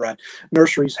exactly right.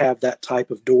 Nurseries have that type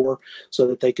of door so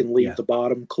that they can leave the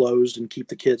bottom closed and keep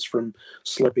the kids from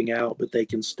slipping out, but they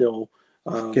can still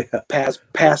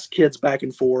pass kids back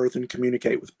and forth and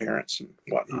communicate with parents and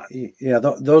whatnot. Yeah,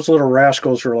 those little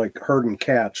rascals are like herding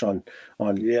cats on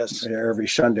every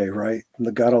Sunday, right?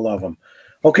 You gotta love them.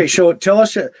 Okay, so tell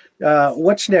us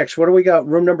what's next. What do we got?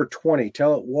 Room number 20.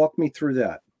 Walk me through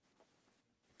that.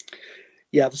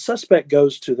 Yeah, the suspect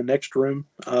goes to the next room,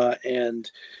 and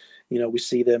we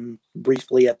see them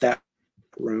briefly at that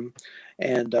room,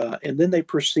 and then they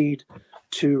proceed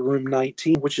to room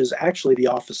 19, which is actually the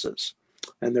offices.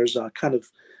 And there's a kind of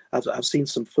I've seen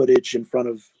some footage in front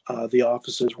of the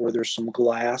offices where there's some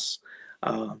glass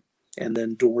and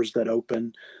then doors that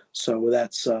open. So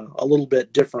that's a little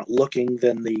bit different looking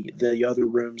than the other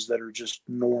rooms that are just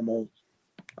normal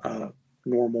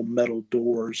metal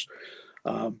doors.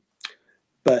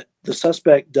 But the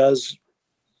suspect does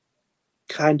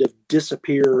kind of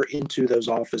disappear into those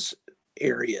office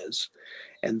areas.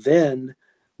 And then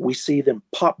we see them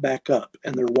pop back up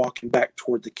and they're walking back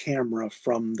toward the camera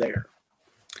from there.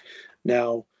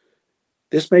 Now,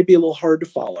 this may be a little hard to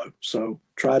follow, so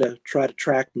try to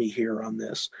track me here on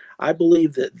this. I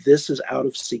believe that this is out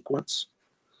of sequence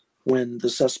when the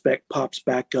suspect pops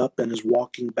back up and is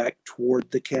walking back toward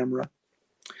the camera,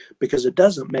 because it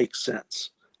doesn't make sense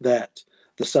that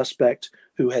the suspect,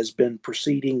 who has been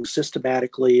proceeding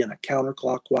systematically in a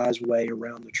counterclockwise way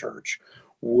around the church,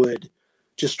 would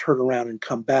just turn around and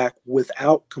come back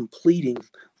without completing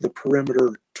the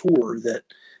perimeter tour that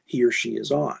he or she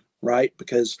is on, right?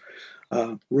 Because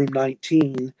room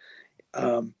 19,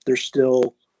 they're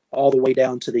still all the way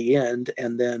down to the end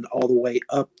and then all the way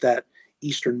up that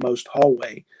easternmost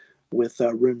hallway with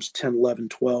rooms 10, 11,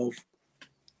 12,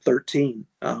 13.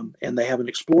 And they haven't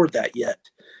explored that yet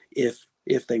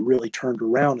if they really turned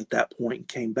around at that point and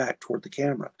came back toward the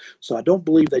camera. So I don't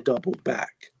believe they doubled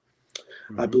back.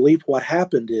 I believe what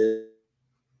happened is...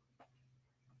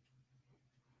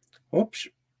 Oops.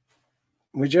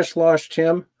 We just lost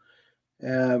Tim.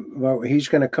 Well, he's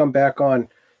going to come back on.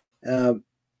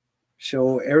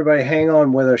 So everybody hang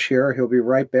on with us here. He'll be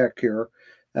right back here.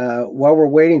 While we're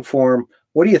waiting for him,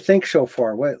 what do you think so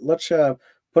far? Let's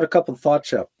put a couple of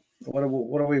thoughts up. What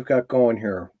do we got going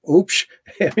here? Oops.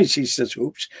 He says,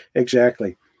 oops.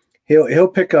 Exactly. He'll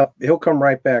pick up. He'll come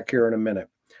right back here in a minute.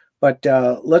 But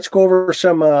let's go over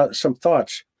some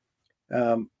thoughts.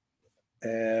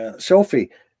 Sophie,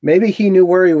 maybe he knew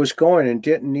where he was going and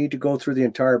didn't need to go through the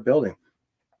entire building.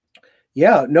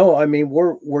 Yeah, no, I mean,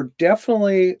 we're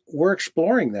definitely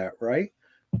exploring that, right?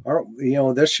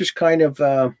 This is kind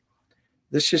of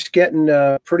this is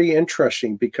getting pretty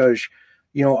interesting because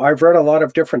I've read a lot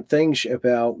of different things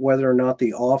about whether or not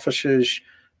the offices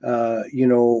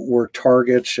were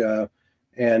targets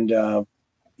and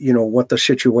what the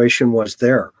situation was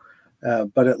there.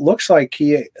 But it looks like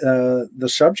the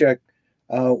subject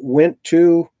went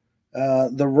to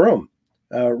the room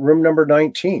number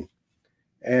 19.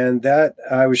 And that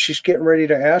I was just getting ready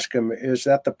to ask him, is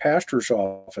that the pastor's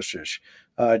offices?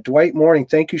 Dwight, morning.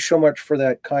 Thank you so much for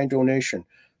that kind donation.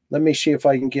 Let me see if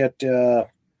I can get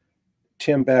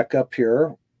Tim back up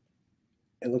here.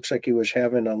 It looks like he was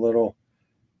having a little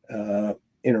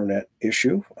internet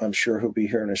issue. I'm sure he'll be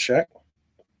here in a sec.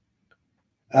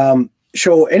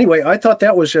 So anyway, I thought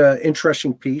that was an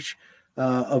interesting piece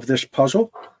of this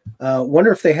puzzle.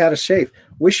 Wonder if they had a safe.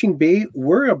 Wishing B,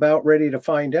 we're about ready to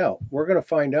find out. We're going to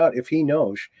find out if he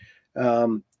knows.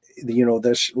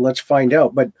 This. Let's find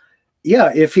out. But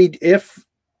yeah, if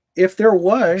there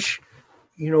was,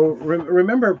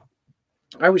 remember,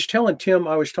 I was talking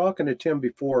to Tim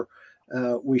before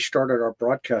we started our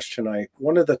broadcast tonight.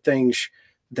 One of the things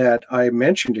that I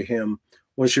mentioned to him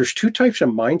was there's two types of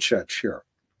mindsets here,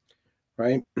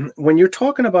 right? When you're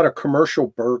talking about a commercial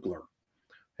burglar,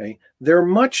 okay, they're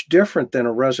much different than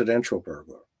a residential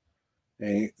burglar.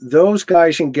 Okay? Those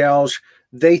guys and gals,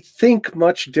 they think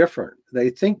much different. They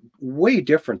think way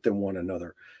different than one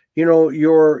another.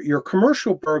 Your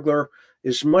commercial burglar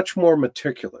is much more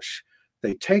meticulous.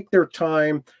 They take their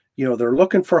time. They're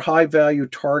looking for high value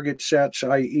target sets,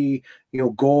 i.e.,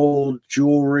 gold,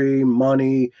 jewelry,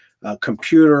 money,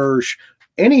 computers,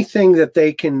 anything that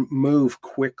they can move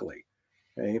quickly.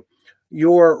 Okay.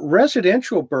 your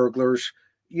residential burglars,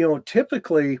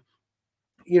 typically,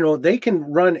 they can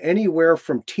run anywhere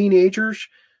from teenagers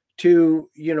to,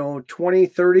 20,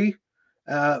 30.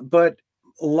 But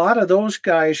a lot of those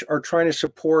guys are trying to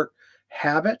support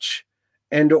habits,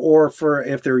 and or for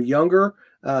if they're younger,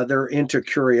 they're into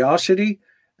curiosity.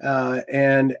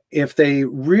 And if they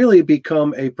really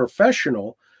become a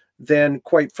professional, then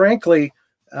quite frankly,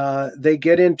 they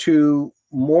get into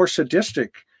more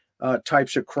sadistic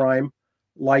types of crime,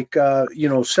 like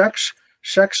sexual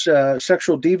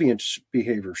deviance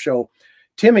behavior. So,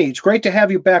 Timmy, it's great to have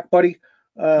you back, buddy.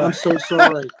 I'm so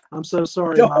sorry. I'm so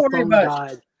sorry. Don't My worry phone about it.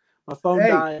 died. My phone Hey.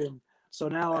 died, and so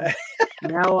now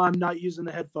I'm not using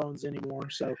the headphones anymore.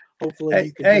 So hopefully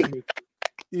you can Hey, hear me.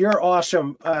 You're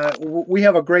awesome. We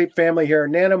have a great family here.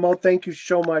 Nanamo, thank you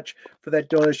so much for that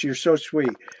donation. You're so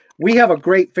sweet. We have a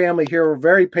great family here. We're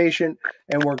very patient,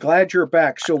 and we're glad you're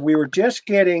back. So we were just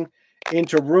getting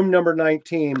into room number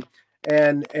 19,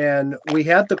 and we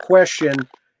had the question,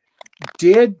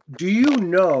 do you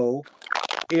know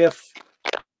if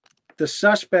the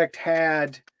suspect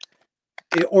had,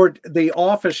 or did the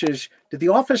offices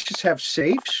have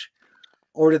safes,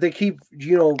 or did they keep,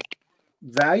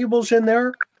 valuables in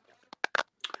there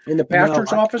in the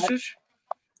pastor's offices?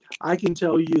 I can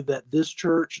tell you that this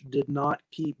church did not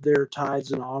keep their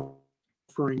tithes and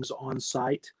offerings on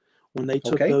site. When they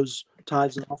took those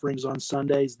tithes and offerings on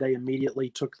Sundays, they immediately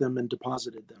took them and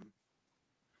deposited them.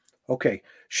 Okay.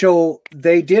 So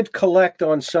they did collect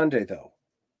on Sunday, though.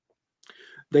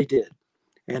 They did.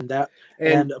 And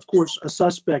of course, a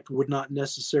suspect would not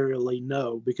necessarily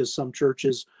know, because some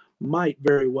churches might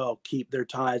very well keep their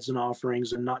tithes and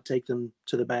offerings and not take them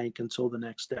to the bank until the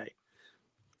next day.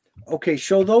 Okay,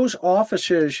 so those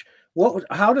offices,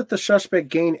 how did the suspect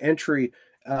gain entry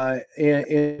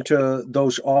into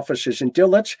those offices? And Dill,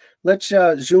 let's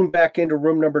zoom back into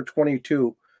room number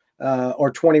 22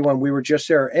 or 21. We were just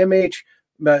there. MH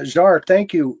Czar,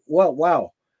 thank you.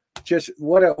 Wow. Just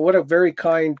what a very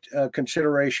kind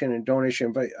consideration and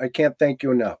donation, but I can't thank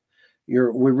you enough. We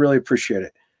really appreciate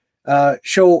it.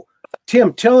 So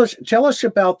Tim, tell us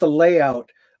about the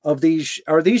layout of these.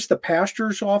 Are these the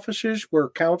pastor's offices where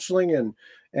counseling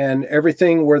and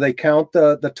everything, where they count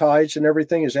the tithes and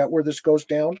everything? Is that where this goes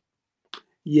down?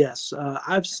 Yes.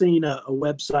 I've seen a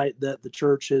website that the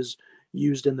church has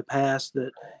used in the past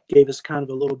that gave us kind of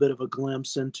a little bit of a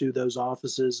glimpse into those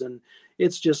offices. And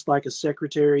it's just like a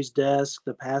secretary's desk,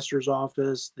 the pastor's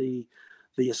office, the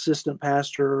assistant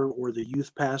pastor or the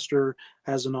youth pastor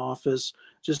has an office,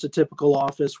 just a typical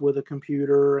office with a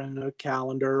computer and a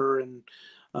calendar. And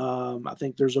I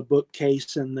think there's a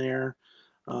bookcase in there.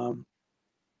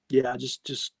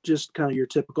 Just kind of your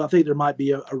typical. I think there might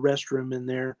be a restroom in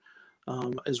there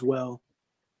as well.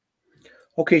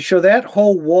 Okay, so that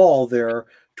whole wall there,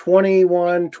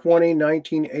 21, 20,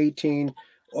 19, 18,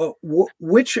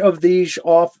 which of these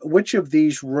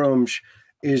rooms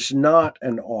is not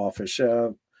an office?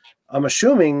 I'm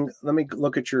assuming, let me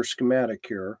look at your schematic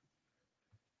here.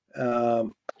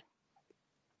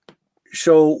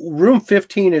 So room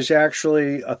 15 is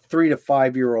actually a 3 to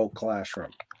 5 year old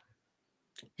classroom.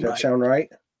 Does that sound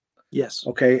right? Yes.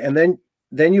 Okay, and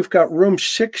then you've got room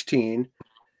 16,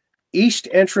 east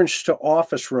entrance to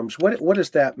office rooms. What does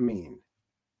that mean?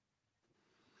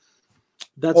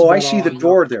 I see the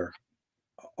door there.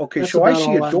 Okay, so I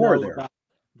see a door there.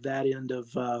 That end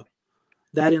of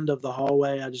the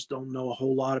hallway, I just don't know a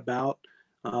whole lot about,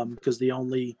 because the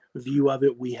only view of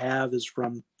it we have is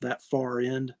from that far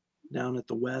end down at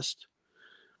the west.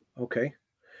 Okay.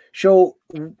 So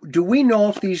do we know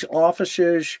if these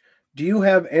offices, do you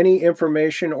have any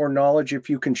information or knowledge, if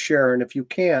you can share? And if you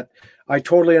can't, I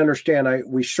totally understand.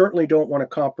 We certainly don't want to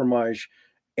compromise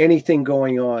anything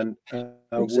going on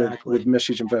with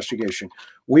Missy's investigation.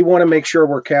 We want to make sure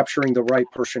we're capturing the right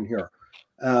person here,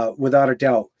 without a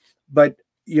doubt. But,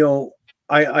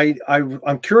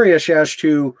 I'm curious as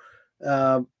to,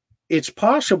 it's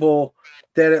possible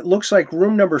that it looks like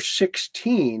room number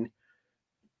 16,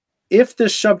 if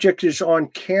this subject is on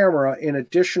camera in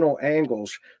additional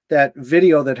angles, that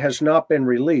video that has not been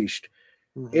released,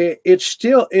 it's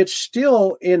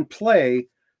still in play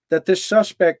that this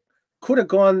suspect could have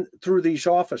gone through these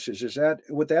offices.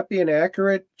 Would that be an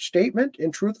accurate statement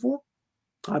and truthful?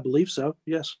 I believe so.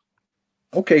 Yes.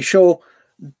 Okay, so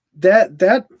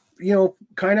that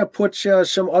kind of puts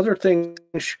some other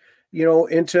things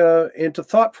into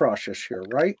thought process here,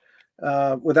 right?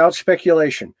 Without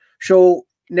speculation. So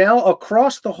now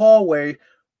across the hallway,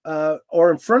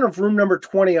 or in front of room number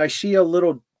 20, I see a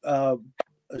little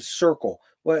circle.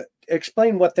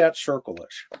 Explain what that circle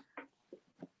is.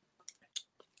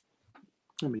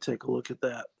 Let me take a look at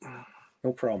that.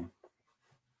 No problem.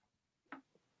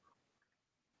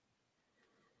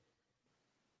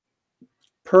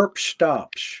 Perp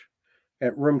stops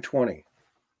at room 20.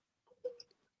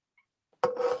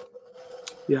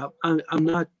 Yeah, I'm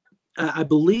not. I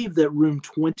believe that room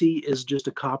 20 is just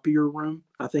a copier room.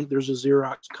 I think there's a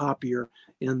Xerox copier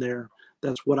in there.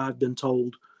 That's what I've been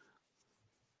told.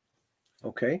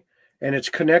 Okay. And it's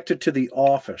connected to the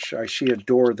office. I see a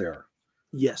door there.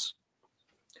 Yes.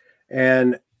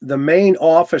 And the main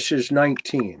office is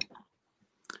 19.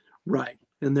 Right.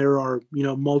 And there are,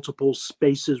 multiple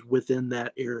spaces within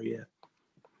that area.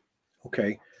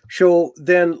 Okay. So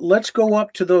then let's go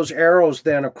up to those arrows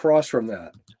then across from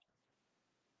that.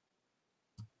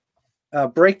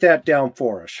 Break that down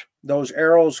for us. Those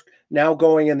arrows now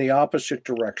going in the opposite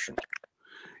direction.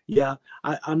 Yeah.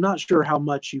 I'm not sure how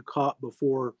much you caught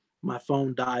before my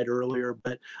phone died earlier,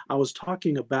 but I was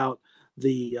talking about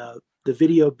the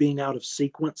video being out of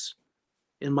sequence,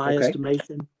 in my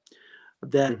estimation.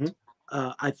 That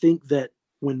I think that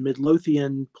when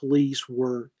Midlothian police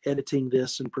were editing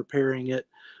this and preparing it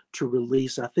to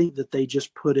release, I think that they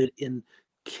just put it in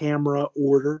camera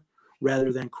order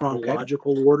rather than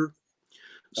chronological order.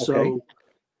 So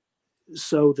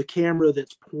the camera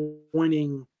that's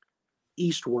pointing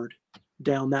eastward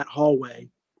down that hallway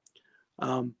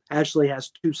actually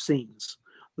has two scenes.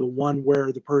 The one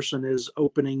where the person is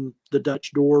opening the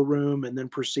Dutch door room and then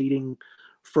proceeding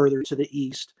further to the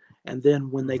east, and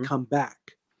then when they come back.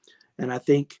 And I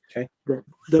think that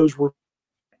those were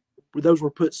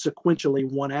put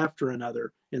sequentially one after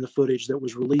another in the footage that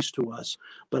was released to us.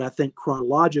 But I think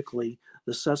chronologically,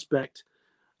 the suspect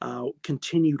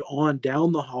continued on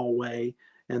down the hallway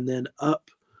and then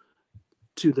up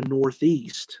to the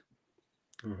northeast.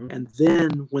 And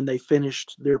then when they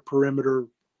finished their perimeter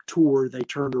tour, they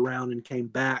turned around and came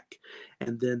back.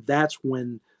 And then that's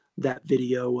when that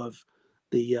video of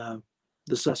the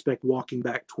suspect walking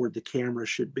back toward the camera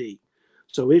should be.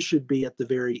 So it should be at the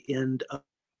very end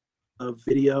of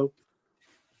video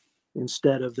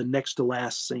instead of the next to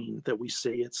last scene that we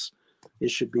see. It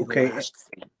should be the last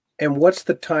scene. And what's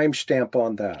the timestamp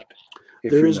on that?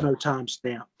 There is no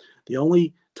timestamp. The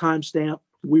only timestamp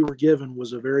we were given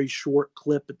was a very short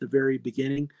clip at the very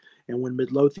beginning. And when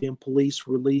Midlothian police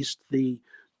released the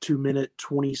 2-minute,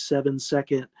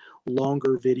 27-second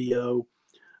longer video,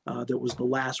 that was the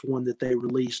last one that they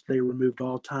released, they removed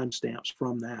all timestamps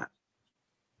from that.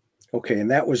 Okay,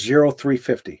 and that was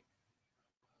 0350.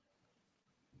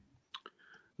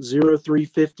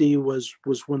 0350 was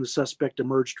when the suspect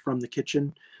emerged from the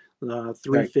kitchen.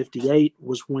 358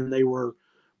 was when they were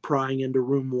prying into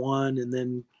room 1 and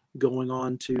then going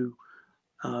on to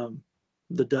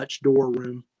the Dutch door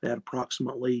room at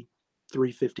approximately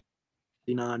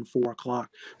 3:59, 4 o'clock.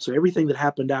 So everything that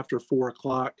happened after 4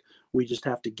 o'clock, we just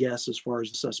have to guess as far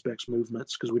as the suspect's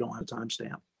movements because we don't have a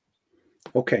timestamp.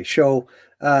 Okay, so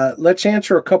let's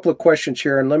answer a couple of questions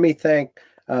here, and let me thank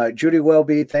Judy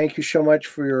Welby. Thank you so much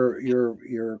for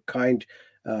your kind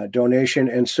donation,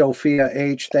 and Sophia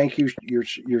H. Thank you.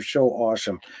 You're so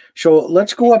awesome. So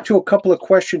let's go up to a couple of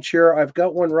questions here. I've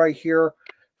got one right here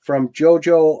from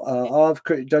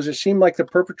Jojo. Does it seem like the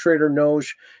perpetrator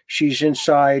knows she's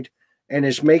inside and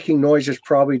is making noises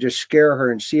probably to scare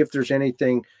her and see if there's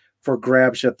anything for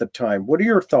grabs at the time? What are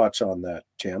your thoughts on that,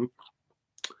 Tim?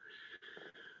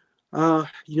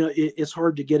 It's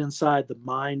hard to get inside the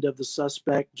mind of the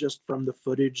suspect just from the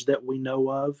footage that we know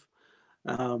of.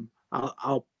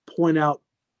 I'll point out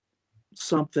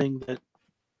something that,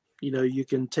 you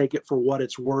can take it for what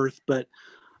it's worth, but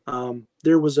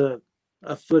there was a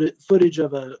footage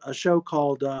of a show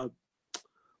called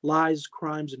Lies,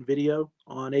 Crimes, and Video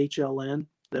on HLN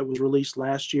that was released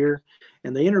last year.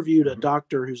 And they interviewed a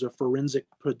doctor who's a forensic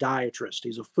podiatrist.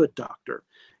 He's a foot doctor.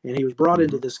 And he was brought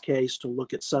into this case to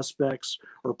look at suspects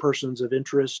or persons of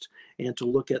interest and to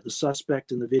look at the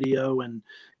suspect in the video and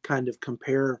kind of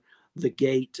compare the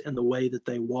gait and the way that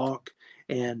they walk.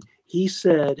 And he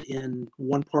said in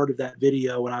one part of that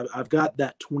video, and I've got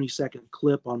that 20-second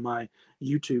clip on my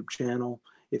YouTube channel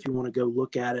if you want to go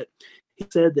look at it. He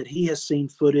said that he has seen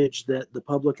footage that the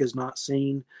public has not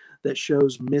seen that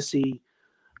shows Missy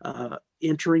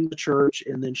entering the church,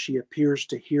 and then she appears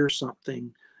to hear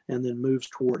something and then moves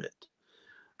toward it.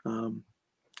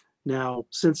 Now,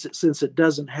 since it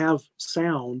doesn't have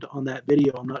sound on that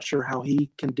video, I'm not sure how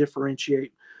he can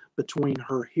differentiate between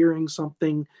her hearing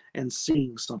something and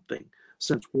seeing something,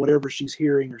 since whatever she's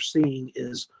hearing or seeing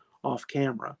is off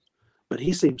camera. But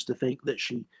he seems to think that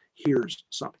she hears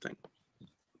something.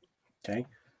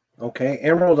 Okay.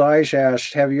 Emerald Eyes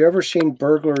asked, have you ever seen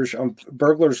burglars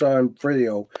on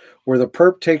video where the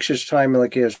perp takes his time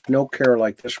like he has no care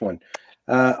like this one?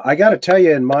 I got to tell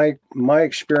you, in my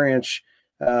experience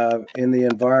in the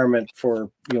environment for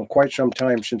quite some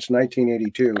time, since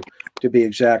 1982 to be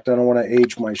exact. I don't want to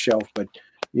age myself, but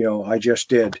I just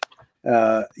did.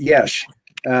 Yes,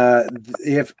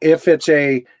 if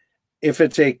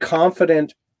it's a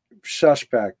confident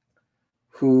suspect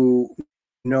who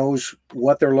knows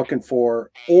what they're looking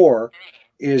for or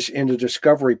is in the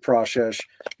discovery process,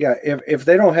 yeah, if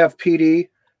they don't have PD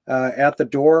at the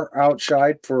door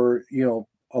outside for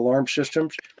alarm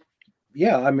systems,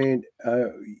 yeah, I mean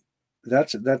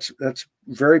that's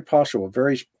very possible,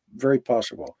 very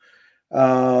possible.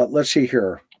 Let's see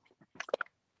here.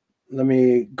 Let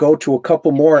me go to a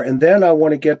couple more, and then I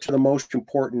want to get to the most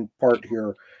important part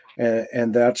here,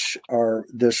 and that's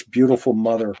this beautiful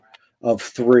mother of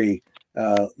three,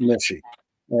 Missy.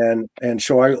 And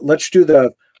so let's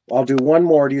do I'll do one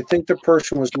more. Do you think the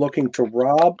person was looking to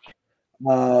rob?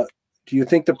 Do you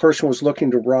think the person was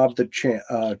looking to rob the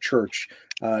church,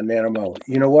 Nanamo?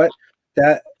 You know what?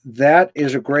 That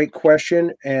is a great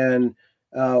question, and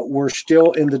we're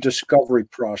still in the discovery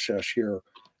process here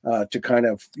to kind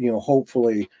of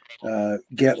hopefully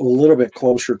get a little bit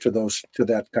closer to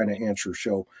that kind of answer.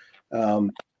 So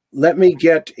let me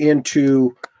get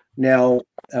into now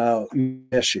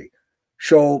Missy.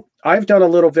 So I've done a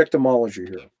little victimology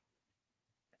here,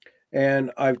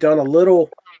 and I've done a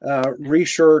little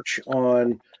research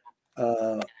on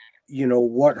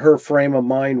what her frame of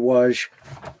mind was,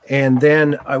 and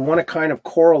then I want to kind of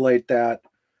correlate that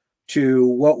to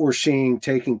what we're seeing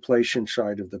taking place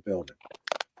inside of the building.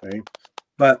 Okay,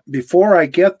 but before I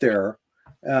get there,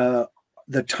 the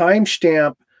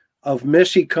timestamp of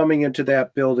Missy coming into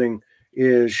that building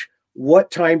is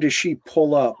what time does she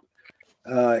pull up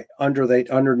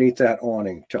underneath that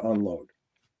awning to unload?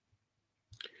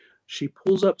 She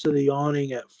pulls up to the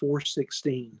awning at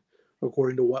 4:16,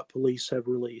 according to what police have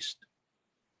released.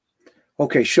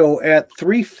 Okay, so at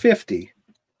 3:50,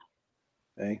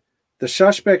 okay, the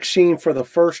suspect seen for the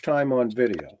first time on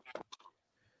video.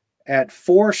 At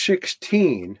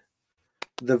 4:16,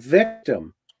 the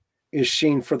victim is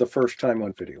seen for the first time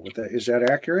on video. Is that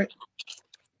accurate?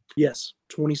 Yes,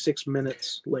 26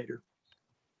 minutes later.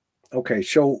 Okay,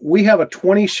 so we have a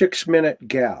 26-minute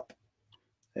gap.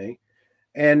 Okay,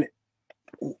 and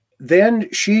then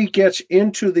she gets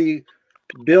into the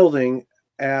building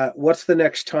at what's the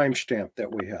next timestamp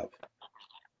that we have?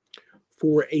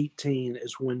 4:18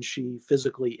 is when she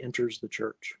physically enters the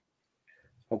church.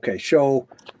 Okay, so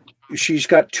she's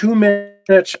got 2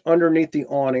 minutes underneath the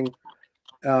awning.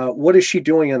 What is she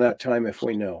doing in that time, if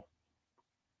we know?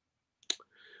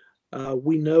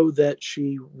 We know that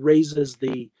she raises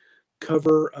the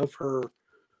cover of her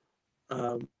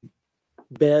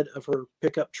bed of her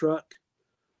pickup truck.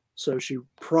 So she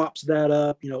props that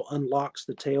up, unlocks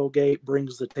the tailgate,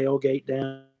 brings the tailgate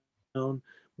down,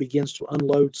 begins to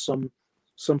unload some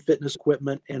fitness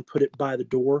equipment and put it by the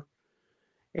door.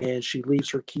 And she leaves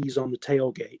her keys on the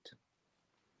tailgate.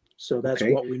 So that's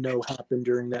what we know happened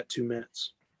during that 2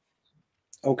 minutes.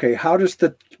 Okay, how does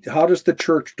the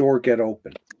church door get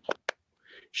open?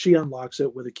 She unlocks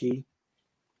it with a key.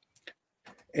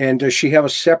 And does she have a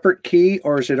separate key,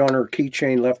 or is it on her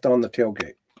keychain left on the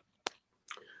tailgate?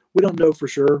 We don't know for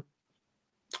sure.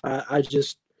 I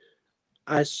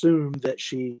assume that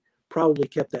she probably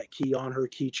kept that key on her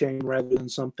keychain rather than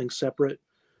something separate,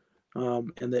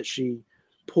 and that she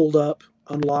pulled up,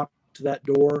 unlocked that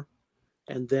door,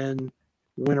 and then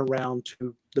went around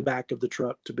to the back of the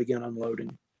truck to begin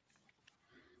unloading.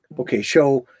 Okay,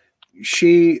 so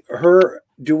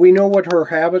do we know what her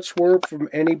habits were from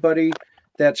anybody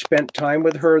that spent time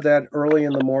with her that early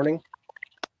in the morning?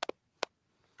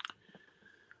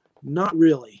 Not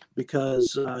really,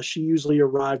 because she usually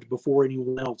arrived before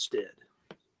anyone else did.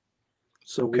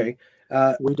 So we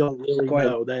don't really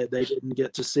know. They didn't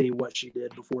get to see what she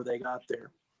did before they got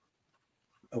there.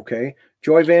 Okay.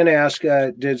 Joy Van asked,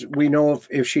 did we know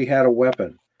if she had a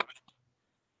weapon?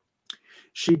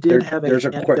 She did have a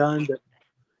handgun.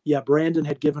 Brandon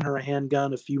had given her a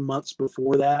handgun a few months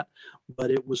before that,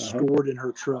 but it was stored in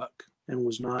her truck and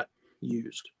was not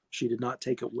used. She did not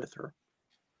take it with her.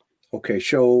 Okay,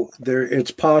 so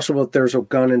it's possible that there's a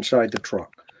gun inside the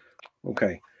truck.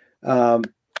 Okay,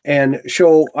 and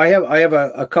so I have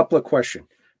a couple of questions,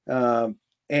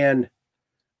 and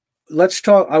let's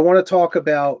talk. I want to talk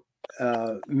about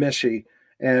Missy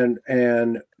and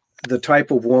the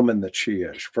type of woman that she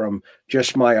is from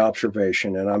just my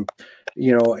observation, and I'm,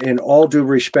 in all due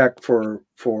respect for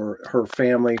her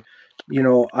family,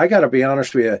 I got to be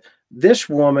honest with you. This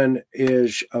woman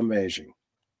is amazing.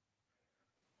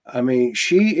 I mean,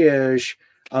 she is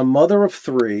a mother of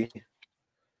three.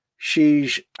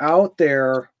 she's out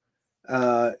there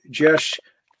just,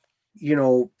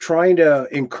 trying to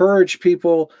encourage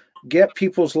people, get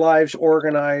people's lives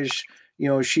organized.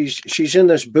 She's in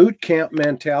this boot camp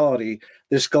mentality,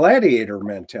 this gladiator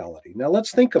mentality. Now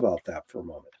let's think about that for a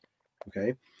moment.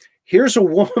 Okay. Here's a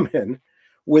woman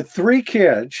with 3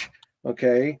 kids.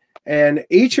 Okay. And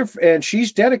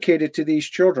she's dedicated to these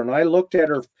children. I looked at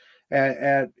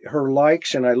her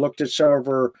likes, and I looked at some of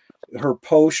her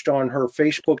post on her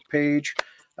Facebook page.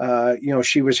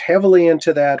 She was heavily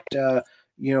into that,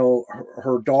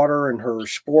 her daughter and her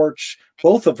sports,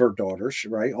 both of her daughters,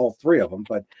 right? All 3 of them,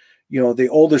 but, the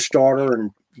oldest daughter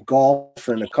and golf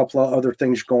and a couple of other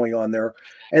things going on there.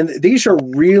 And these are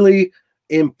really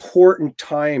important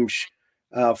times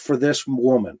for this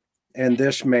woman and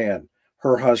this man,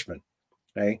 her husband.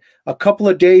 Okay. A couple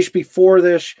of days before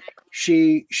this,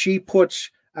 she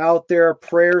puts out there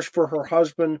prayers for her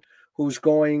husband who's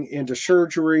going into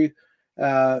surgery.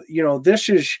 This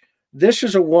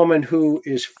is a woman who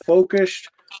is focused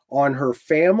on her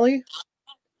family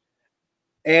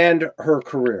and her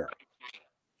career.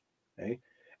 Okay.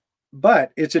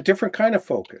 But it's a different kind of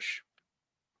focus.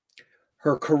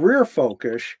 Her career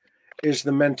focus is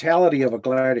the mentality of a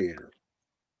gladiator.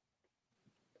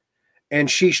 And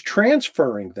she's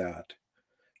transferring that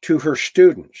to her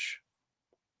students.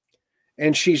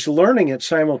 And she's learning it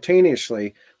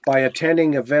simultaneously by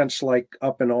attending events like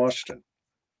up in Austin,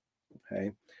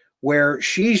 okay, where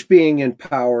she's being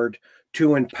empowered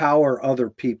to empower other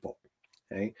people.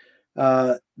 Okay.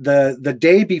 The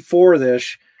day before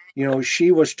this,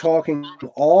 she was talking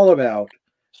all about,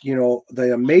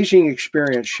 the amazing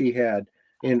experience she had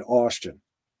in Austin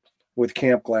with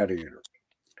Camp Gladiator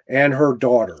and her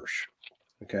daughters.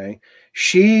 Okay.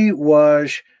 She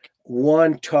was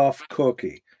one tough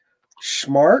cookie,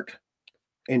 smart,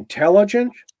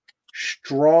 intelligent,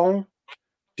 strong,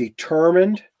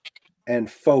 determined,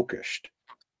 and focused.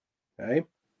 Okay.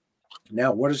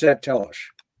 Now, what does that tell us?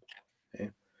 Okay.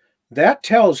 That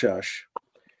tells us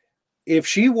if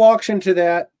she walks into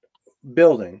that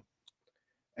building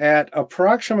at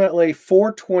approximately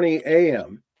 4:20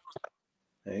 a.m.,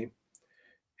 okay,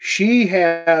 she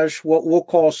has what we'll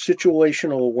call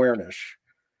situational awareness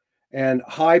and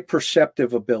high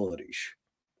perceptive abilities.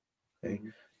 Okay. Mm-hmm.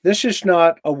 This is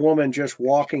not a woman just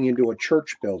walking into a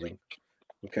church building,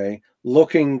 okay,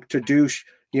 looking to do,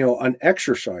 an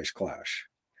exercise class.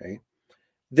 Okay.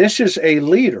 This is a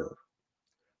leader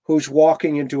who's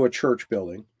walking into a church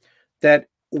building. That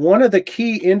one of the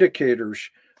key indicators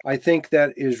I think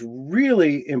that is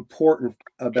really important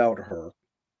about her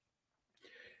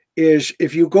is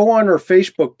if you go on her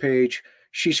Facebook page,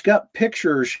 she's got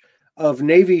pictures of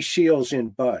Navy SEALs in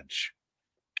buds.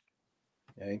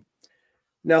 Okay.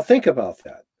 Now think about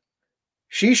that.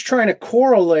 She's trying to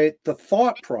correlate the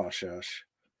thought process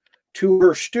to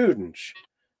her students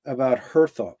about her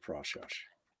thought process.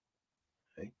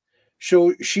 Okay.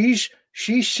 So she's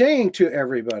saying to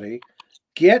everybody,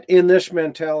 get in this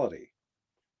mentality.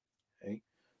 Okay.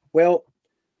 Well,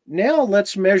 now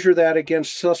let's measure that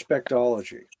against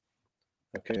suspectology.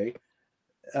 Okay.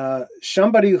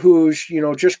 Somebody who's,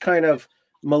 just kind of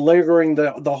malingering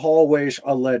the hallways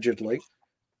allegedly.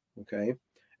 Okay.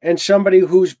 And somebody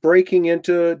who's breaking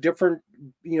into different,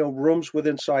 rooms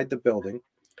inside the building.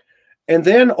 And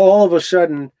then all of a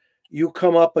sudden you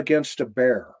come up against a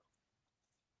bear.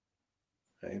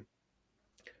 Okay.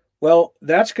 Well,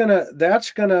 that's gonna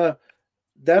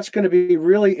be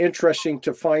really interesting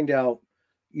to find out,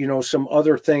 some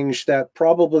other things that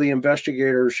probably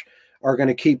investigators are going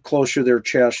to keep close to their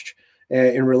chest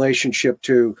in relationship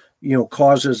to,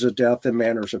 causes of death and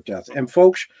manners of death. And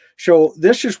folks, so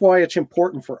this is why it's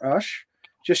important for us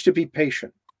just to be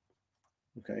patient.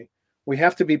 Okay. We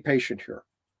have to be patient here.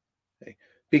 Okay?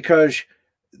 Because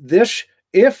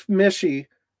if Missy,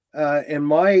 and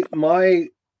my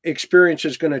experience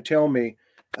is going to tell me,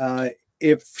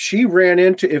 if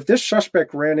this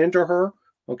suspect ran into her,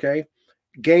 okay,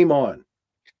 game on.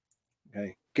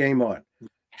 Okay. Game on.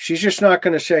 She's just not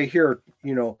going to say, here,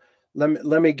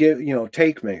 let me give,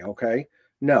 take me. Okay.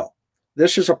 No,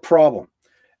 this is a problem.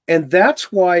 And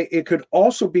that's why it could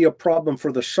also be a problem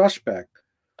for the suspect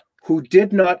who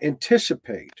did not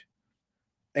anticipate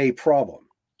a problem.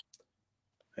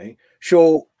 Okay.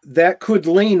 So that could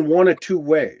lean one of two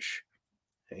ways.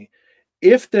 Okay.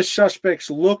 If the suspect's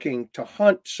looking to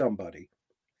hunt somebody,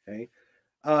 okay,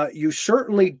 you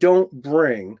certainly don't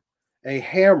bring a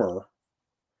hammer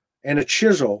and a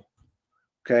chisel,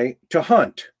 okay, to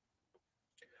hunt.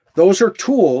 Those are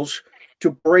tools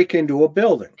to break into a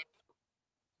building.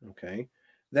 Okay,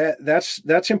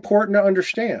 that's important to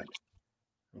understand.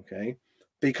 Okay,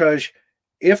 because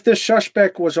if the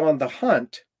suspect was on the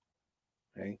hunt,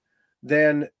 okay,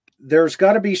 then there's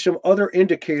got to be some other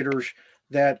indicators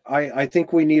that I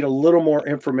think we need a little more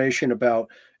information about.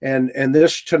 And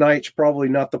this tonight's probably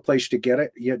not the place to get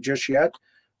it just yet.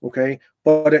 Okay.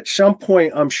 But at some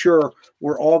point, I'm sure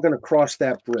we're all going to cross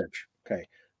that bridge. Okay.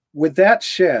 With that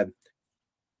said,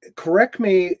 correct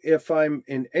me if I'm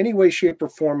in any way, shape, or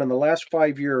form in the last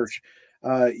 5 years,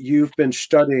 you've been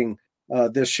studying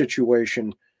this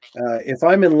situation. If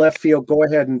I'm in left field, go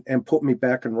ahead and put me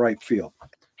back in right field.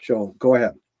 So go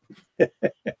ahead.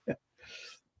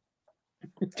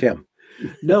 Tim.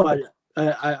 No,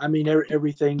 I mean,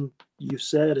 everything you've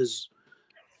said is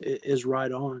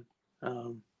right on.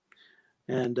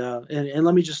 And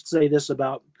let me just say this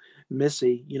about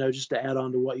Missy, just to add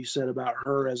on to what you said about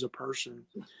her as a person.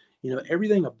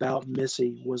 Everything about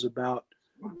Missy was about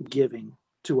giving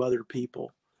to other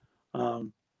people.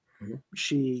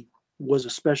 She was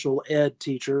a special ed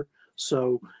teacher,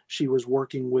 so she was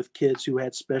working with kids who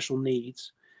had special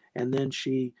needs. And then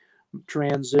she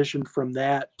transitioned from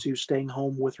that to staying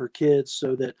home with her kids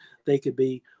so that they could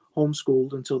be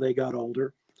homeschooled until they got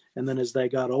older. And then as they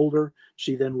got older,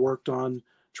 she then worked on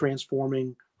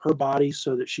transforming her body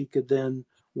so that she could then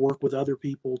work with other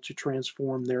people to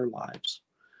transform their lives.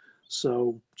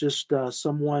 So just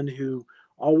someone who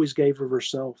always gave of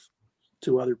herself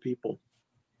to other people.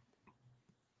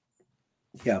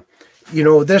 Yeah,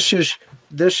 this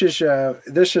is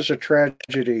a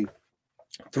tragedy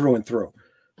through and through,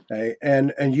 okay?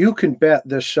 And you can bet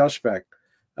this suspect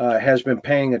has been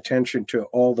paying attention to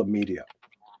all the media.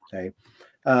 Okay,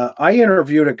 I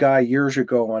interviewed a guy years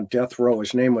ago on death row.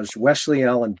 His name was Wesley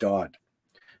Allen Dodd.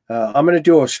 I'm going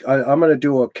to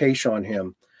do a case on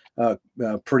him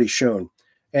pretty soon,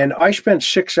 and I spent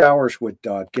 6 hours with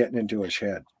Dodd getting into his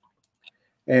head.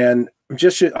 And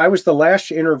I was the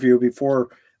last interview before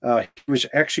he was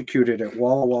executed at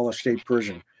Walla Walla State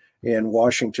Prison in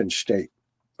Washington State.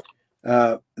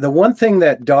 The one thing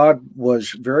that Dodd was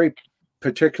very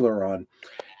particular on,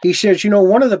 he says,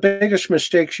 one of the biggest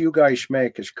mistakes you guys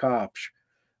make as cops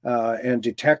and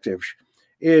detectives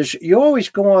is you always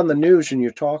go on the news and you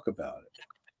talk about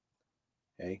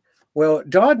it. Okay. Well,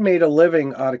 Dodd made a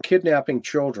living out of kidnapping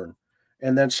children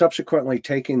and then subsequently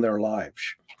taking their lives.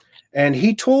 And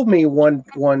he told me one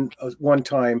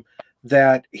time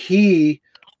that he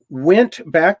went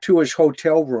back to his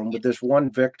hotel room with this one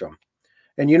victim.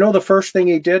 And the first thing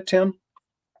he did, Tim?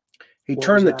 He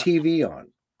turned the TV on.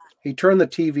 He turned the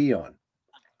TV on,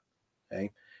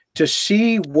 okay, to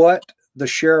see what the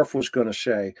sheriff was going to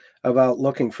say about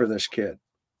looking for this kid.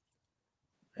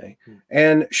 Okay.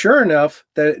 And sure enough,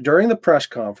 that during the press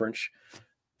conference,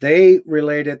 they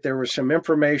related there was some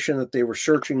information that they were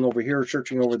searching over here,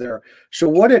 searching over there. So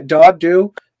what did Dodd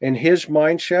do in his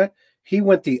mindset? He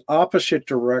went the opposite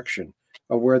direction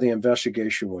of where the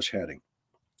investigation was heading.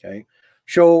 Okay.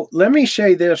 So let me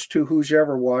say this to who's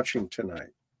ever watching tonight.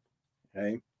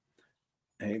 Okay.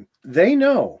 They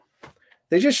know.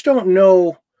 They just don't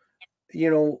know,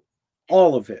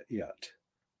 all of it yet.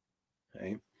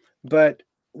 Okay. But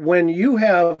when you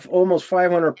have almost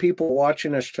 500 people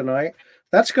watching us tonight,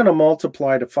 that's going to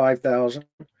multiply to 5,000,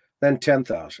 then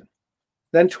 10,000,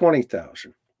 then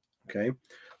 20,000. Okay.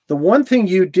 The one thing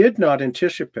you did not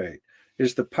anticipate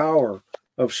is the power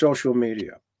of social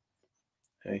media.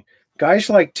 Okay. Guys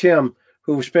like Tim,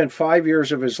 who spent 5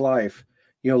 years of his life,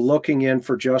 looking in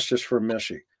for justice for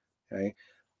Missy. Okay.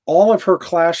 All of her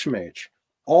classmates,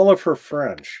 all of her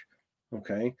friends,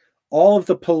 okay, all of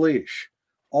the police,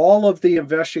 all of the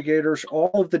investigators, all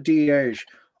of the DAs,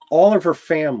 all of her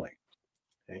family.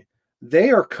 Okay, they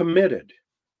are committed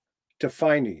to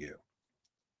finding you.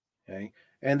 Okay,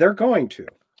 and they're going to.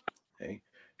 Okay,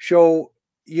 so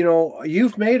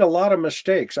you've made a lot of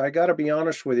mistakes. I got to be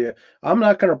honest with you. I'm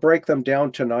not going to break them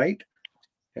down tonight.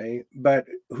 Okay, but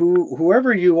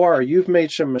whoever you are, you've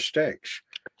made some mistakes.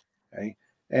 Okay,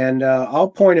 and I'll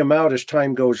point them out as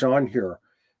time goes on here.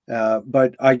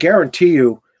 But I guarantee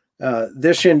you,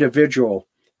 this individual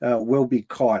will be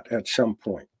caught at some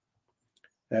point.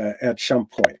 There's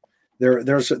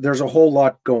a whole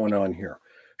lot going on here.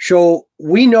 So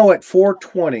we know at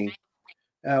 4:20,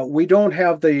 we don't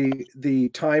have the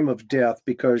time of death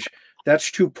because that's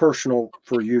too personal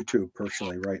for YouTube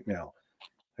personally right now.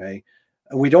 Okay,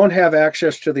 we don't have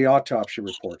access to the autopsy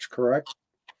reports, correct?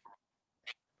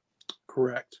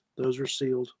 Correct. Those are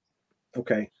sealed.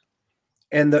 Okay.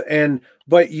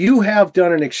 But you have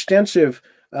done an extensive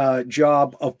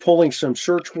job of pulling some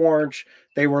search warrants.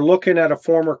 They were looking at a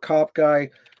former cop guy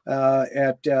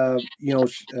at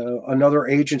another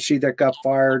agency that got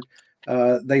fired.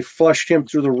 They flushed him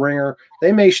through the ringer.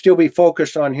 They may still be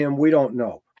focused on him. We don't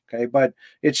know. Okay, but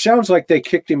it sounds like they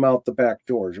kicked him out the back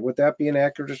doors. Would that be an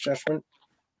accurate assessment?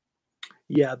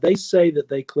 Yeah, they say that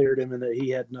they cleared him and that he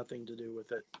had nothing to do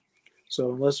with it.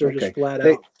 So unless they're just flat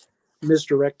out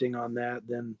misdirecting on that,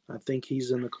 then I think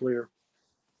he's in the clear.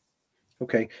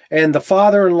 Okay. And the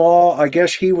father-in-law, I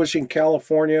guess he was in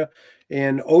California,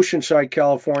 in Oceanside,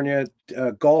 California,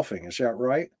 golfing. Is that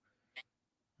right?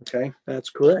 Okay. That's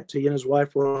correct. He and his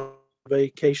wife were on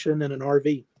vacation in an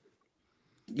RV.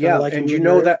 Yeah, like and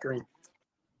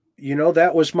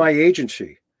that was my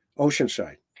agency,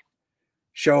 Oceanside.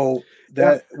 So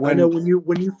that I know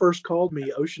when you first called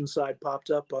me, Oceanside popped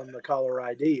up on the caller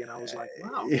ID, and I was like,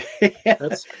 wow,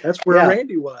 that's where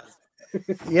Randy was.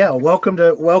 Yeah, welcome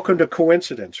to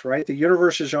coincidence, right? The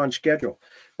universe is on schedule,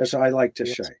 as I like to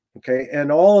say. Okay,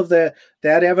 and all of that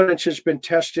evidence has been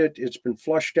tested. It's been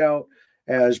flushed out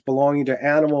as belonging to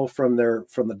animal from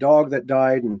the dog that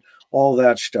died and all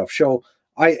that stuff. So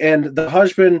and the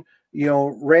husband,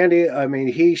 Randy, I mean,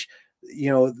 he's,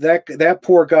 that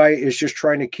poor guy is just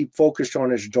trying to keep focused on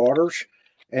his daughters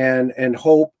and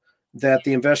hope that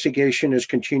the investigation is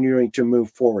continuing to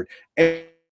move forward.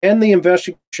 And the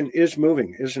investigation is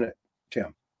moving, isn't it,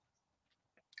 Tim?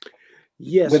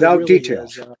 Yes, without really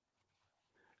details.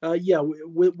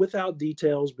 Without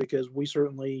details, because we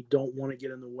certainly don't want to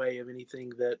get in the way of anything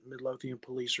that Midlothian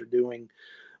police are doing.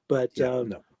 But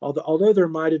although there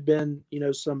might have been,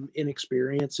 some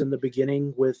inexperience in the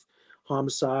beginning with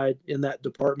homicide in that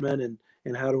department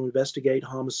and how to investigate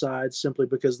homicides simply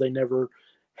because they never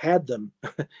had them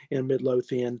in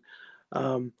Midlothian,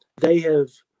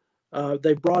 they've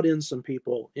brought in some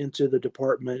people into the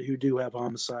department who do have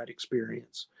homicide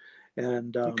experience.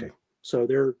 And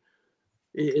so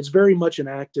it's very much an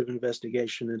active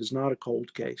investigation. It is not a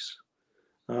cold case.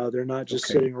 They're not just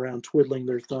sitting around twiddling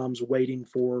their thumbs waiting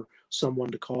for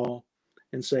someone to call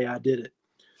and say, I did it.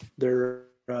 They're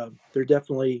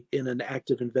definitely in an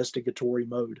active investigatory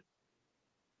mode.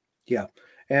 Yeah.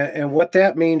 And what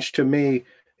that means to me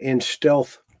in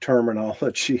stealth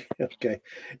terminology,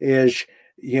 is,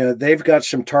 they've got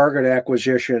some target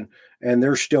acquisition and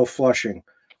they're still flushing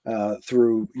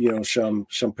through, some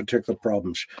particular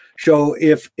problems. So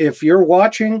if you're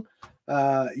watching,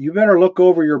 you better look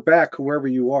over your back, whoever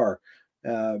you are,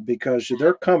 because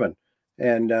they're coming.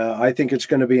 And I think it's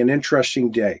going to be an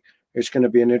interesting day. It's going to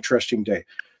be an interesting day.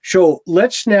 So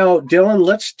let's now, Dillan,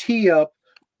 let's tee up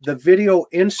the video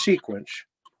in sequence.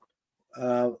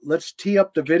 Let's tee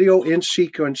up the video in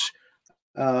sequence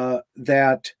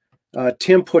that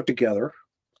Tim put together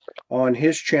on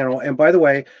his channel. And by the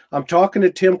way, I'm talking to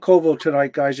Tim Covil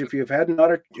tonight, guys. If you've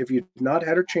not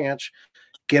had a chance,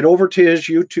 get over to his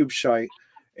YouTube site.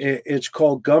 It's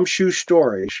called Gumshoe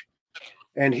Stories,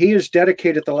 and he has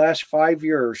dedicated the last 5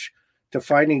 years to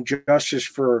finding justice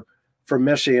for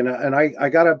Missy. And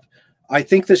I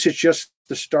think this is just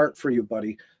the start for you,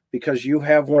 buddy, because you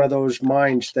have one of those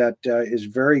minds that is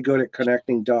very good at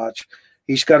connecting dots.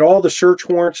 He's got all the search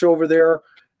warrants over there.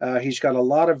 He's got a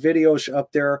lot of videos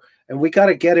up there, and we got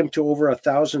to get him to over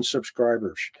 1,000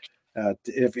 subscribers.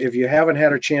 If you haven't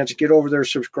had a chance, get over there,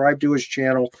 subscribe to his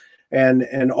channel,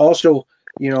 and also,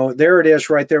 there it is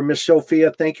right there, Miss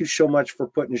Sophia. Thank you so much for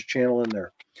putting his channel in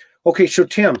there. Okay, so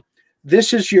Tim,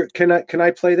 this is your. Can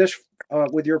I play this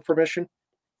with your permission?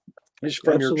 This is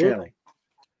from Absolutely. your channel.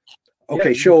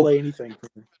 Okay, you can play anything.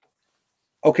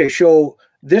 Okay, so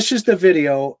this is the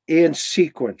video in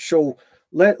sequence. So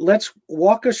let's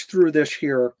walk us through this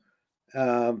here.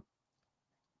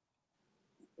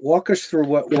 Walk us through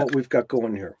what we've got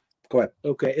going here. Go ahead.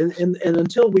 Okay, and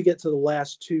until we get to the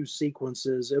last two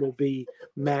sequences, it'll be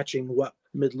matching what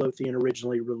Midlothian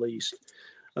originally released.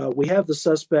 We have the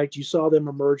suspect. You saw them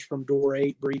emerge from door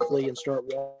 8 briefly and start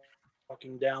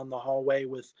walking down the hallway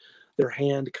with their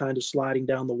hand kind of sliding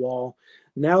down the wall.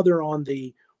 Now they're on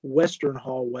the western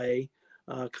hallway,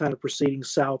 kind of proceeding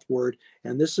southward,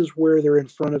 and this is where they're in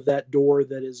front of that door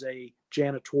that is a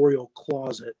janitorial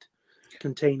closet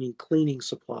containing cleaning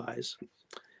supplies,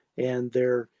 and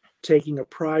they're taking a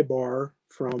pry bar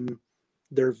from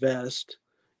their vest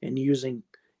and using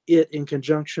it in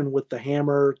conjunction with the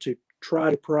hammer to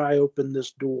try to pry open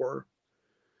this door.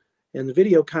 And the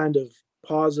video kind of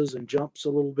pauses and jumps a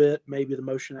little bit. Maybe the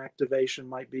motion activation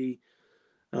might be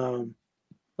a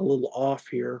little off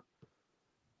here.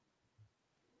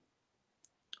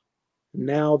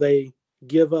 Now they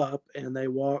give up and they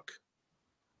walk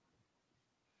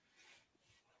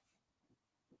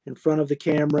in front of the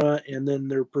camera, and then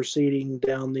they're proceeding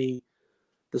down the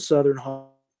southern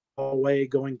hallway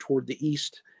going toward the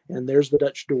east. And there's the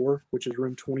Dutch door, which is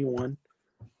room 21,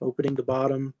 opening the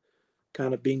bottom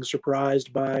kind of being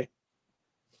surprised by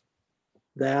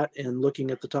that and looking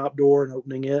at the top door and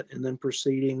opening it and then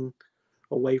proceeding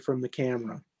away from the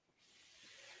camera.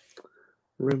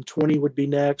 Room 20 would be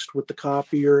next with the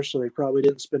copier, so they probably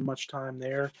didn't spend much time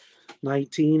there.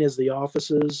 19 is the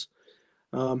offices.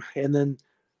 And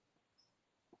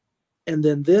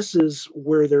then this is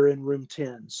where they're in room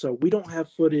 10. So we don't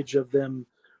have footage of them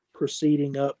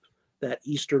proceeding up that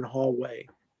eastern hallway.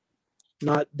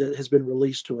 Not that has been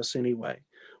released to us anyway.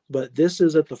 But this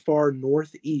is at the far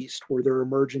northeast where they're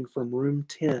emerging from room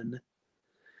 10.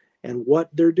 And what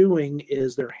they're doing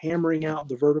is they're hammering out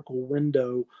the vertical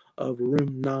window of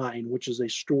room 9, which is a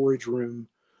storage room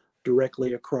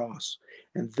directly across.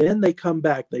 And then they come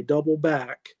back, they double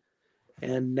back,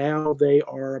 and now they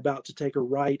are about to take a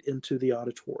right into the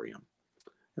auditorium.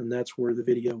 And that's where the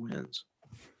video ends.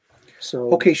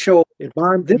 So, okay, so in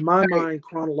my mind,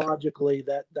 chronologically,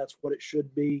 that's what it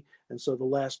should be. And so the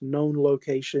last known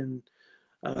location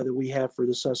that we have for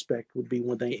the suspect would be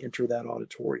when they enter that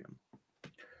auditorium.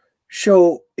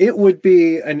 So it would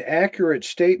be an accurate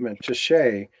statement to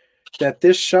say that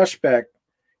this suspect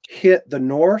hit the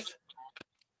north,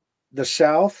 the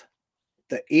south,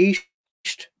 the east,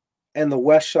 and the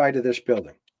west side of this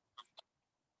building.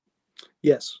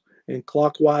 Yes, in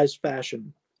clockwise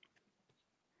fashion.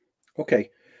 Okay.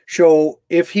 So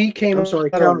if he came out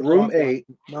of room 8,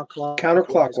 not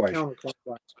counterclockwise.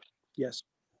 Counterclockwise. Yes.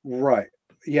 Right.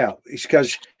 Yeah. It's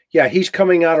because, he's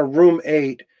coming out of room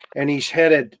 8 and he's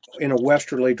headed in a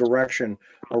westerly direction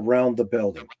around the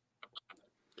building.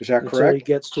 Is that correct? Until he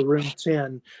gets to room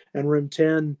 10, and room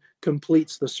 10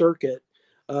 completes the circuit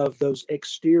of those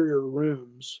exterior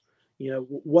rooms. You know,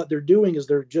 what they're doing is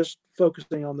they're just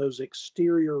focusing on those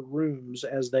exterior rooms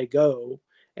as they go,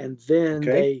 and then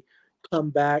they come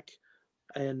back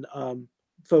and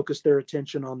focus their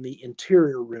attention on the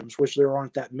interior rooms, which there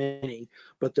aren't that many,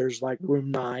 but there's like room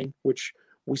 9, which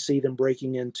we see them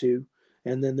breaking into.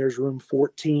 And then there's room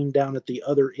 14 down at the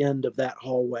other end of that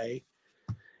hallway.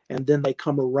 And then they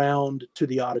come around to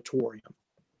the auditorium.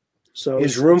 So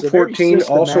is room 14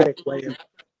 also?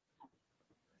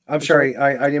 I'm sorry, sorry.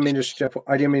 I didn't mean to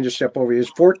step over you. Is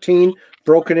 14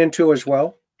 broken into as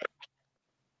well?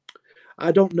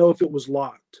 I don't know if it was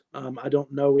locked. I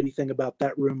don't know anything about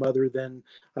that room other than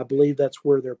I believe that's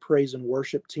where their praise and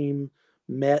worship team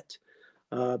met,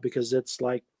 because it's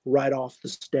like right off the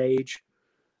stage.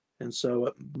 And so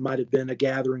it might have been a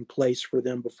gathering place for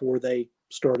them before they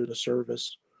started a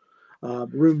service.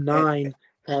 Room 9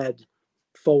 had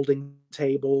folding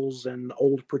tables and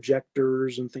old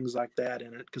projectors and things like that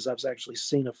in it, because I've actually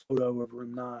seen a photo of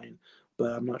room 9,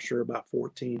 but I'm not sure about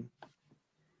 14.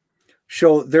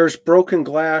 So there's broken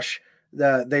glass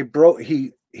that they broke.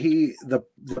 The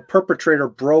perpetrator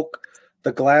broke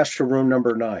the glass to room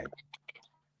number 9.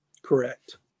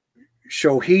 Correct.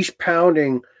 So he's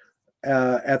pounding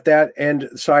at that end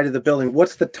side of the building.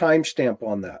 What's the timestamp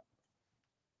on that?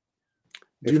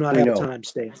 Do not have a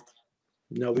timestamp.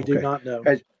 No, we do not know.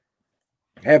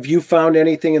 Have you found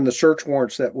anything in the search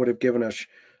warrants that would have given us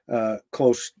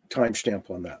close timestamp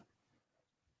on that?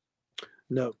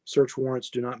 No, search warrants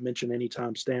do not mention any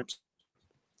timestamps.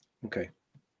 Okay.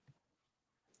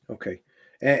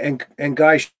 And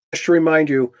guys, just to remind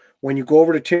you, when you go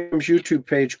over to Tim's YouTube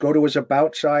page, go to his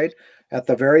About side. At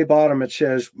the very bottom, it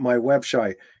says my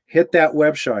website. Hit that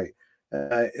website.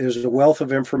 There's a wealth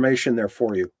of information there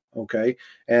for you. Okay.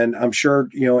 And I'm sure,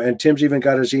 and Tim's even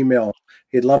got his email.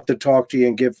 He'd love to talk to you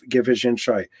and give his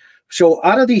insight. So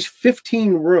out of these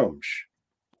 15 rooms,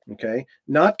 okay,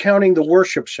 not counting the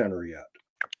worship center yet,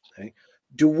 okay,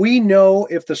 do we know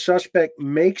if the suspect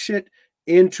makes it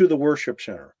into the worship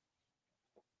center?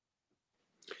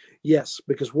 Yes,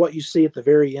 because what you see at the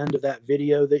very end of that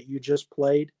video that you just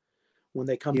played, when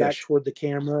they come back toward the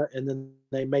camera and then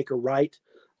they make a right,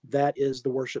 that is the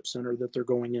worship center that they're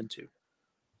going into.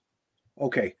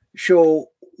 Okay, so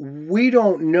we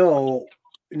don't know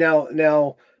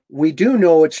now. We do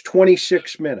know it's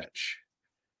 26 minutes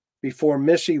before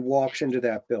Missy walks into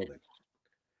that building.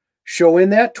 So in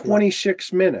that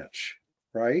 26 minutes,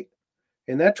 right?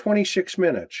 In that 26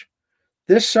 minutes,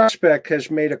 this suspect has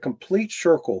made a complete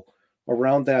circle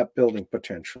around that building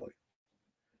potentially.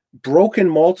 Broken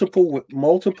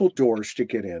multiple doors to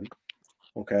get in,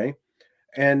 okay?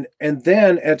 And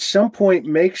then at some point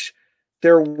makes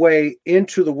their way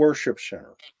into the worship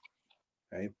center.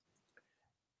 Okay.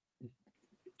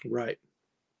 Right.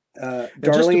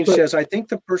 Darlene says, I think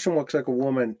the person looks like a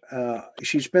woman.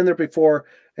 She's been there before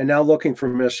and now looking for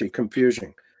Missy.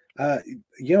 Confusing.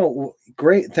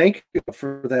 Great. Thank you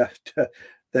for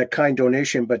that kind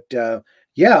donation. But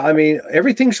Yeah, I mean,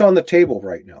 everything's on the table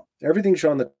right now. Everything's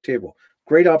on the table.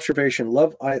 Great observation.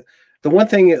 The one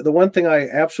thing I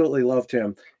absolutely love,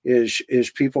 Tim, is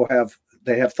people have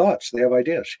thoughts, they have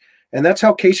ideas. And that's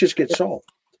how cases get solved.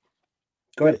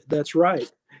 Go ahead. That's right.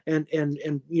 And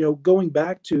going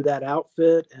back to that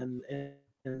outfit and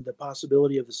the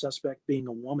possibility of the suspect being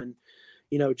a woman,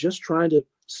 just trying to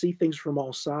see things from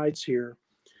all sides here.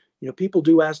 People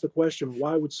do ask the question,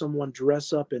 why would someone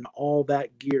dress up in all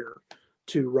that gear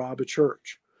to rob a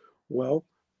church? Well,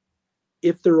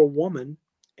 if they're a woman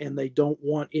and they don't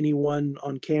want anyone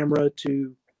on camera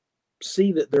to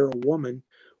see that they're a woman,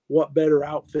 what better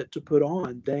outfit to put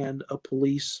on than a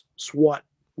police SWAT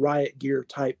riot gear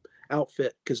type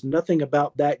outfit? Because nothing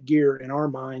about that gear in our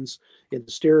minds, in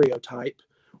the stereotype,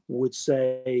 would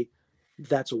say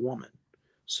that's a woman.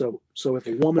 So if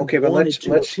a woman wanted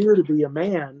to appear to be a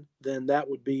man, then that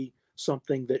would be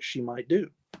something that she might do.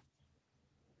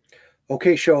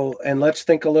 Okay, and let's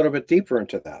think a little bit deeper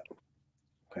into that.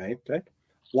 Okay.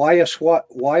 Why a SWAT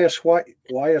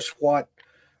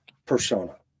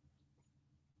persona?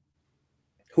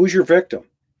 Who's your victim?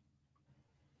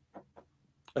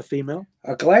 A female?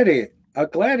 A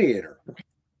gladiator.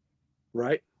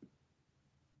 Right.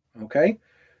 Okay.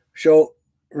 So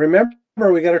remember,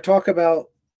 we got to talk about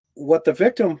what the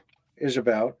victim is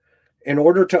about. In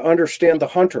order to understand the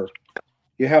hunter,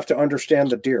 you have to understand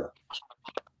the deer.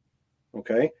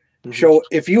 Okay. Mm-hmm. So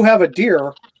if you have a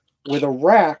deer with a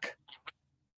rack,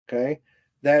 okay,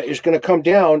 that is going to come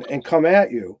down and come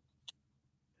at you,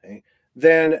 okay,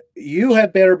 then you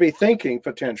had better be thinking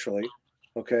potentially,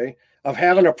 okay, of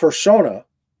having a persona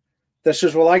that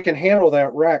says, well, I can handle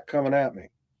that rack coming at me.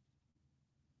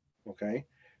 Okay.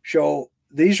 So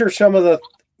these are some of the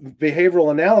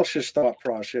behavioral analysis thought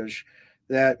process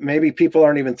that maybe people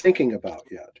aren't even thinking about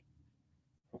yet.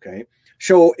 Okay.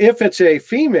 So if it's a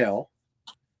female,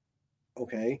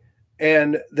 okay,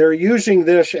 and they're using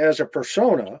this as a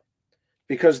persona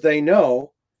because they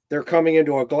know they're coming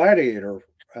into a gladiator,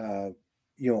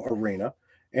 arena.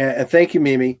 And thank you,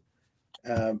 Mimi.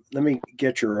 Let me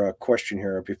get your question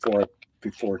here before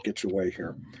it gets away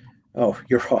here. Oh,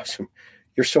 you're awesome.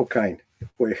 You're so kind.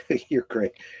 You're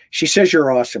great. She says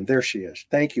you're awesome. There she is.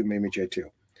 Thank you, Mimi J2.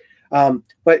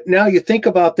 But now you think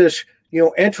about this,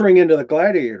 entering into the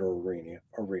gladiator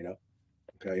arena.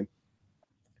 Okay.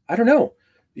 I don't know.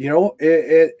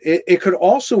 It could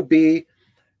also be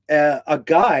a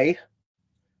guy,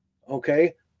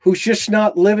 okay, who's just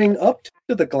not living up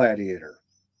to the gladiator.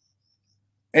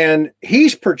 And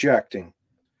he's projecting,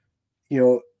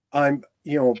 I'm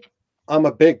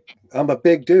a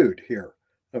big dude here.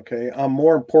 Okay. I'm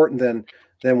more important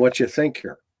than what you think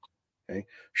here. Okay.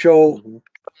 So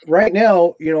right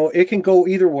now, it can go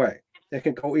either way.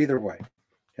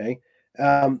 Okay.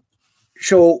 But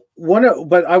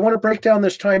I want to break down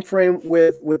this time frame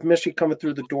with Missy coming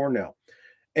through the door now,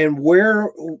 and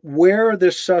where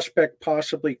this suspect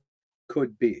possibly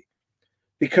could be,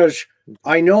 because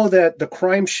I know that the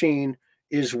crime scene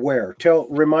is where.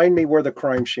 Remind me where the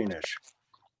crime scene is.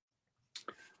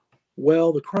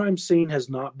 Well, the crime scene has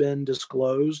not been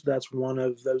disclosed. That's one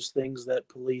of those things that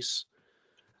police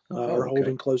are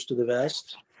holding close to the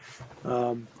vest.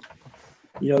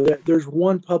 There's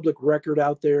one public record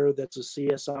out there that's a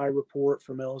CSI report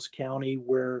from Ellis County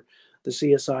where the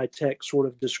CSI tech sort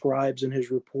of describes in his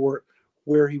report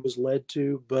where he was led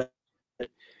to, but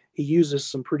he uses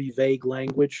some pretty vague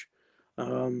language.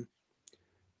 But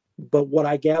what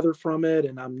I gather from it,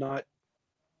 and I'm not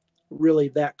really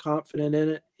that confident in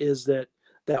it, is that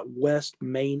west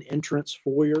main entrance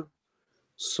foyer,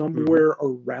 somewhere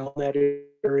around that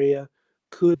area,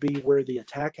 could be where the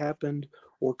attack happened,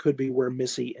 or could be where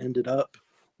Missy ended up,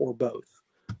 or both.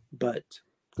 But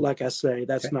like I say,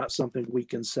 that's not something we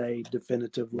can say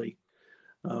definitively.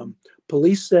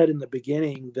 Police said in the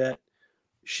beginning that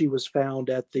she was found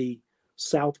at the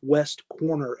southwest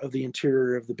corner of the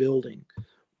interior of the building,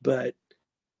 but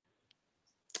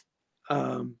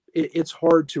it's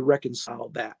hard to reconcile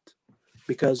that,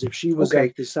 because if she was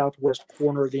at the southwest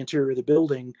corner of the interior of the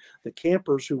building, the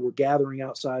campers who were gathering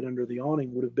outside under the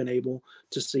awning would have been able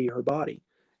to see her body.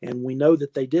 And we know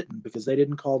that they didn't, because they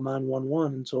didn't call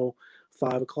 911 until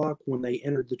 5 o'clock when they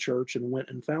entered the church and went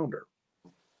and found her.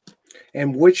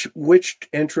 And which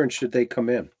entrance did they come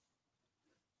in?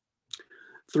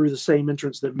 Through the same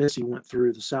entrance that Missy went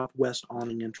through, the southwest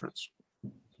awning entrance.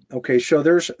 Okay, so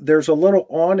there's a little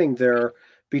awning there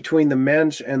between the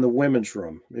men's and the women's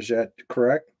room. Is that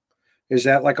correct? Is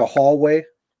that like a hallway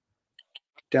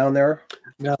down there?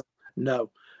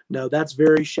 No, that's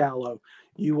very shallow.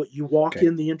 You walk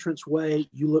in the entranceway,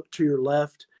 you look to your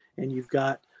left, and you've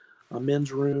got a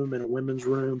men's room and a women's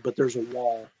room, but there's a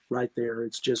wall right there.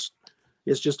 It's just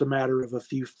a matter of a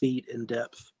few feet in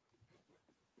depth.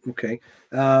 Okay.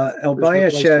 There's no Albaya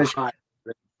place to says, hide.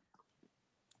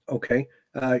 okay.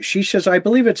 She says, I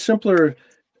believe it's simpler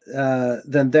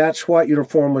than that SWAT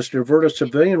uniform was to divert a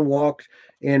civilian walked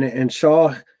in and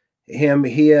saw him.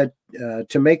 He had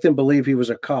to make them believe he was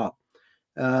a cop.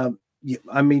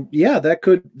 I mean, yeah, that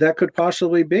could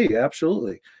possibly be.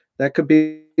 Absolutely. That could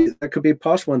be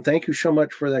possible. And thank you so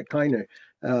much for that kind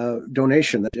of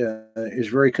donation. That is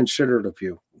very considerate of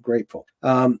you. Grateful.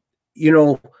 You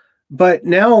know, but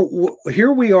now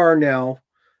here we are now,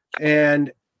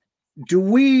 and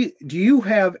do you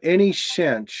have any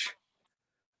sense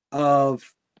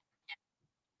of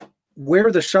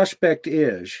where the suspect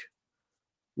is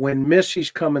when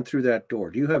Missy's coming through that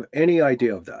door? Do you have any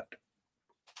idea of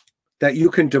that you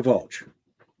can divulge?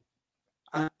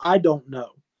 I don't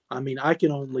know. I mean, I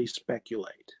can only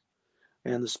speculate,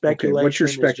 and the speculation Okay, what's your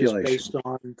is just speculation? based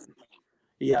on,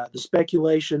 the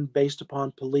speculation based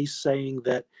upon police saying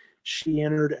that she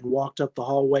entered and walked up the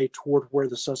hallway toward where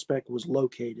the suspect was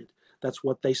located. That's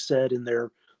what they said in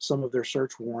some of their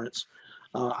search warrants.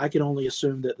 I can only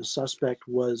assume that the suspect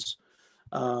was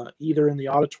either in the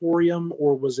auditorium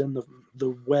or was in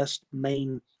the west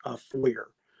main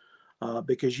foyer,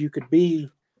 because you could be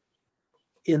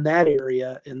in that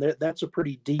area, and that's a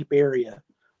pretty deep area,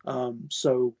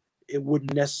 so it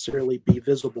wouldn't necessarily be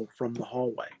visible from the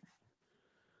hallway.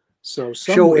 So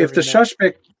if the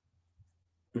suspect,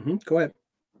 go ahead.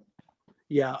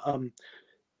 Yeah,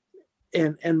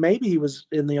 and maybe he was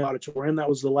in the auditorium. That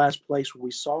was the last place where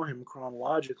we saw him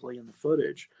chronologically in the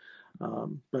footage.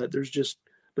 But there's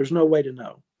no way to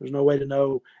know. There's no way to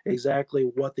know exactly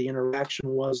what the interaction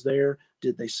was there.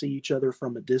 Did they see each other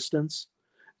from a distance?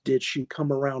 Did she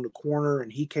come around a corner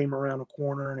and he came around a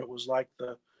corner, and it was like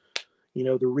the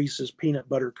Reese's peanut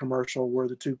butter commercial where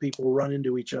the two people run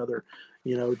into each other?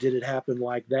 Did it happen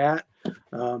like that?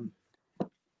 Or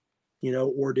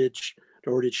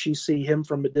did she see him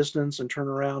from a distance and turn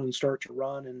around and start to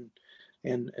run,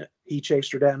 and he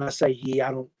chased her down? And I say he, I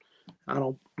don't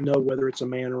know whether it's a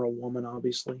man or a woman,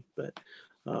 obviously, but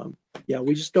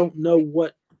we just don't know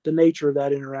what the nature of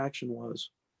that interaction was.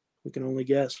 We can only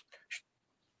guess.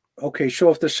 Okay, so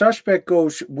if the suspect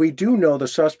goes, we do know the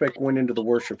suspect went into the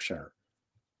worship center.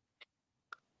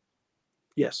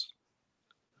 Yes.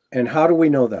 And how do we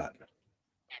know that?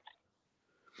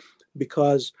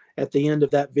 Because at the end of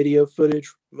that video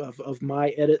footage of my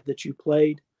edit that you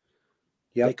played,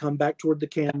 They come back toward the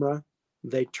camera,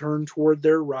 they turn toward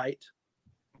their right,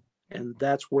 and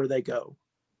that's where they go.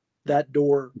 That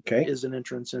door is an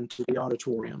entrance into the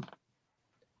auditorium.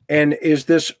 And is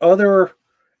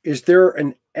there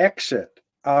an exit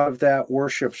out of that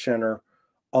worship center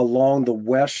along the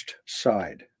west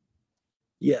side?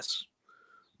 Yes.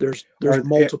 There's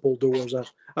multiple doors.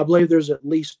 I believe there's at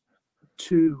least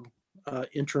 2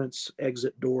 entrance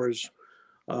exit doors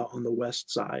on the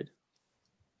west side.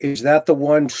 Is that the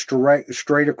one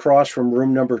straight across from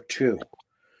room number 2?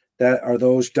 Are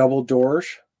those double doors?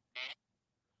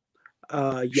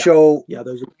 Yeah.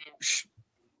 Those are...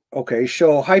 Okay,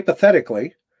 so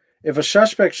hypothetically, if a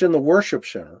suspect's in the worship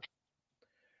center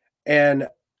and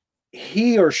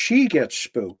he or she gets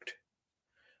spooked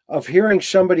of hearing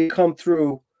somebody come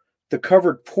through the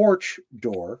covered porch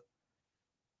door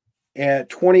at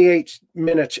 28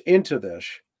 minutes into this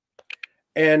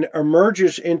and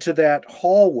emerges into that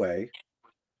hallway,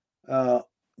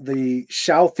 the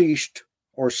southeast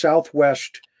or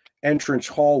southwest entrance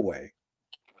hallway,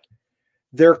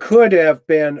 there could have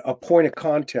been a point of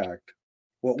contact,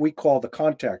 what we call the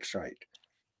contact site.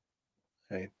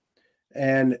 Okay.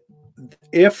 And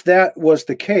if that was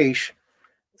the case,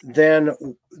 then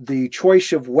the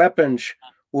choice of weapons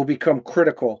will become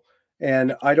critical.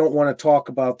 And I don't want to talk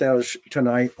about those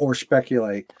tonight or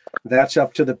speculate. That's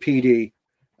up to the PD.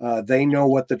 They know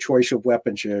what the choice of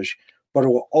weapons is, but it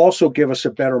will also give us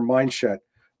a better mindset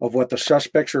of what the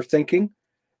suspects are thinking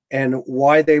and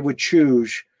why they would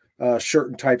choose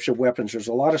certain types of weapons. There's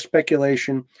a lot of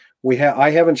speculation.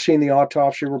 I haven't seen the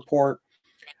autopsy report.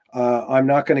 I'm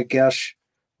not going to guess.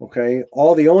 Okay.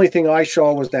 The only thing I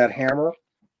saw was that hammer.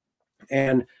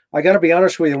 And I got to be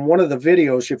honest with you, in one of the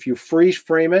videos, if you freeze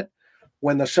frame it,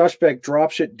 when the suspect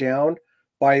drops it down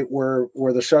by where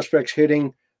the suspect's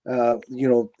hitting,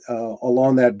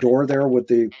 along that door there with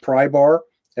the pry bar,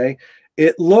 okay,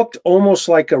 it looked almost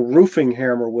like a roofing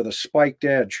hammer with a spiked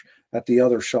edge at the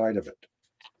other side of it.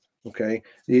 Okay,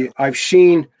 I've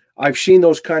seen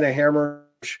those kind of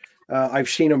hammers. I've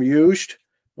seen them used.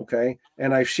 Okay,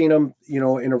 and I've seen them,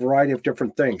 in a variety of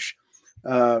different things.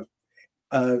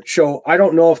 So I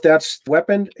don't know if that's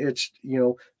weapon. It's,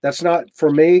 that's not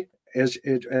for me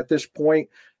at this point.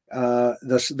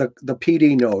 The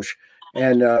PD knows,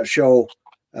 and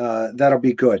that'll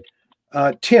be good.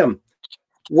 Tim,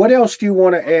 what else do you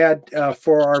want to add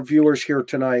for our viewers here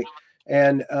tonight?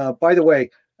 And by the way,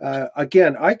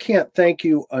 again, I can't thank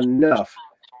you enough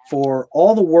for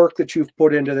all the work that you've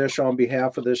put into this on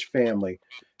behalf of this family.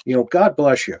 God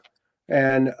bless you.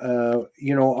 And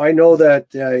I know that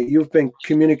you've been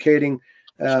communicating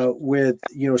with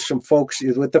some folks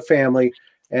with the family,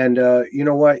 and you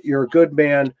know what, you're a good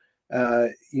man.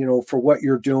 For what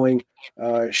you're doing.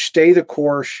 Stay the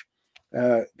course.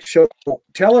 So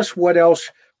tell us what else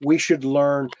we should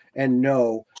learn and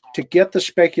know to get the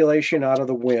speculation out of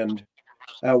the wind.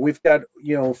 We've got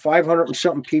 500 and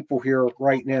something people here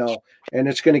right now, and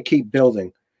it's going to keep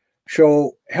building.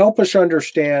 So help us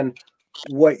understand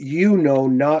what you know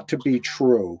not to be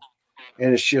true,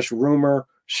 and it's just rumor,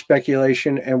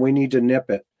 speculation, and we need to nip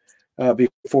it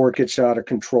before it gets out of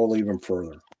control even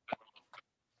further.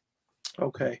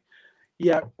 Okay.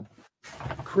 Yeah,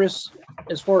 Chris,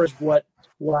 as far as what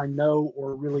I know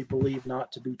or really believe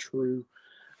not to be true,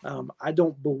 I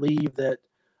don't believe that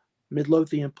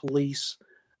Midlothian police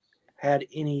had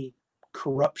any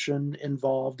corruption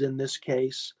involved in this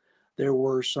case. There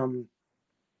were some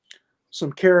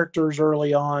characters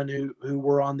early on who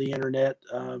were on the internet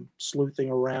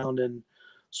sleuthing around and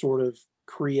sort of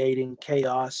creating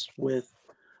chaos with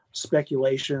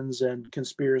speculations and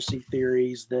conspiracy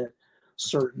theories that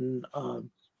certain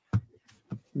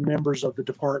members of the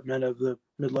department of the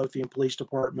Midlothian Police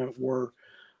Department were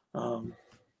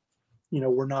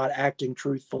not acting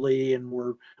truthfully and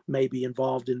were maybe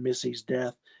involved in Missy's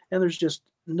death. And there's just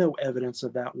no evidence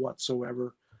of that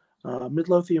whatsoever.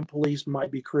 Midlothian police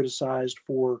might be criticized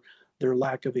for their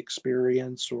lack of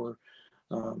experience or,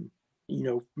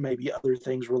 maybe other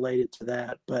things related to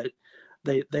that, but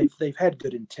they've had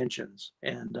good intentions,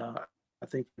 and I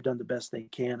think they've done the best they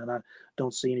can, and I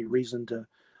don't see any reason to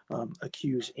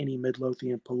accuse any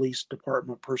Midlothian Police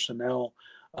Department personnel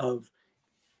of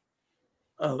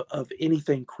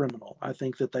anything criminal. I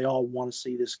think that they all want to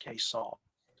see this case solved,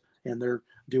 and they're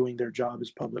doing their job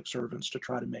as public servants to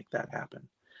try to make that happen.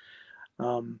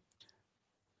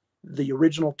 The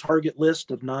original target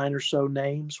list of 9 or so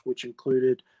names, which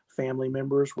included family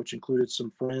members, which included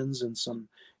some friends and some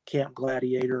Camp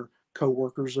Gladiator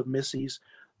co-workers of Missy's,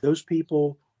 those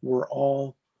people were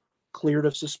all cleared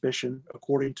of suspicion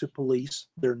according to police.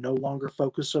 They're no longer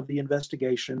focus of the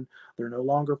investigation. They're no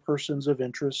longer persons of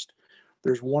interest.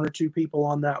 There's 1 or 2 people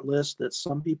on that list that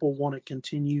some people want to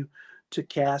continue to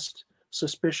cast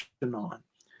suspicion on.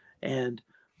 And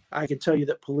I can tell you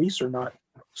that police are not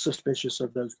suspicious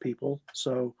of those people,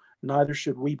 so neither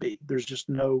should we be. There's just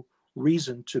no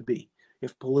reason to be.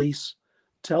 If police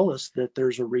tell us that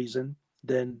there's a reason,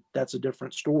 then that's a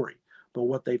different story. But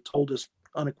what they've told us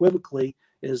unequivocally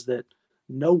is that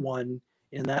no one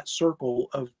in that circle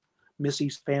of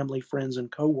Missy's family, friends,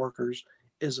 and coworkers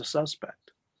is a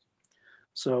suspect.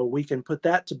 So we can put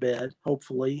that to bed,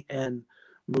 hopefully, and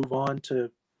move on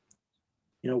to,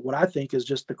 what I think is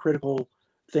just the critical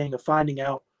thing of finding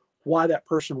out why that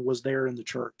person was there in the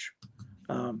church.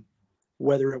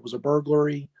 Whether it was a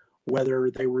burglary, whether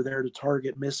they were there to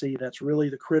target Missy, that's really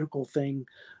the critical thing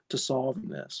to solving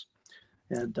this.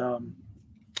 And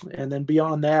then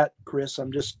beyond that, Chris,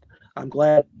 I'm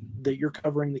glad that you're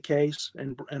covering the case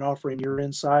and offering your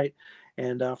insight.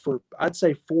 And for, I'd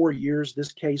say, 4 years,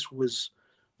 this case was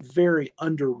very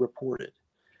underreported.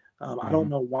 I don't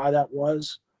know why that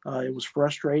was. It was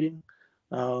frustrating.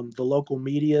 The local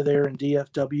media there in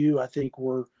DFW, I think,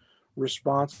 were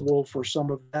responsible for some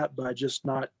of that by just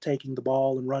not taking the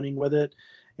ball and running with it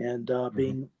and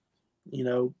being,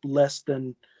 less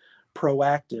than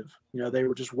proactive. They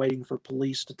were just waiting for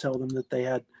police to tell them that they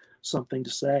had something to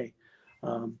say.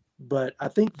 But I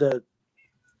think that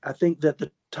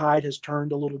the tide has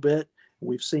turned a little bit.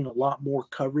 We've seen a lot more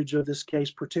coverage of this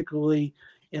case, particularly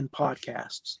in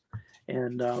podcasts,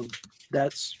 and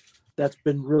that's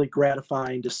been really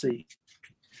gratifying to see.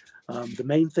 The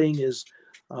main thing is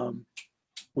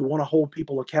we want to hold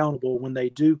people accountable when they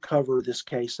do cover this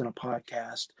case in a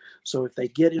podcast. So if they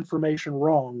get information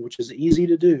wrong, which is easy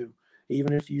to do,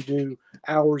 even if you do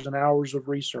hours and hours of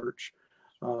research,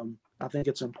 I think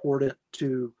it's important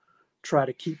to try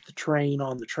to keep the train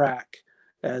on the track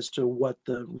as to what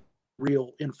the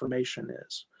real information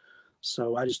is.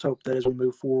 So I just hope that as we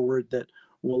move forward that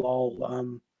we'll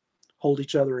all hold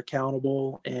each other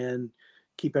accountable and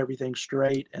keep everything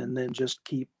straight, and then just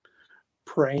keep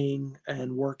praying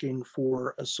and working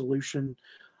for a solution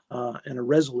and a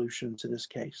resolution to this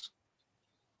case.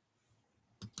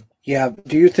 Yeah.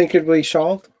 Do you think it will be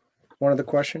solved? One of the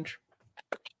questions.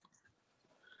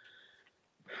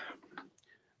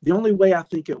 The only way I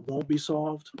think it won't be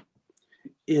solved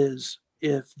is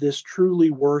if this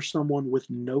truly were someone with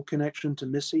no connection to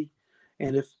Missy,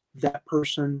 and if that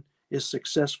person is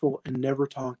successful in never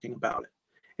talking about it,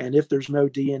 and if there's no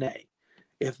DNA.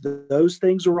 If those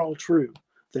things are all true,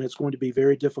 then it's going to be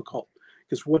very difficult,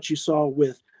 because what you saw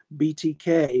with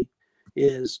BTK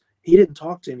is he didn't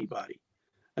talk to anybody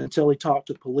until he talked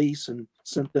to police and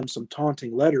sent them some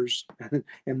taunting letters,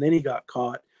 and then he got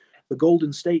caught. The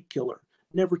Golden State Killer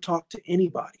never talked to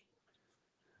anybody.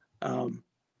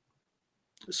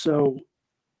 So,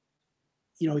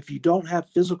 if you don't have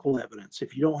physical evidence,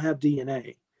 if you don't have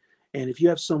DNA, and if you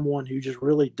have someone who just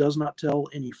really does not tell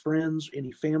any friends,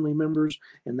 any family members,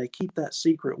 and they keep that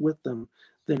secret with them,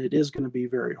 then it is going to be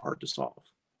very hard to solve.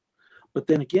 But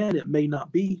then again, it may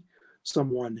not be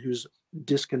someone who's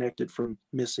disconnected from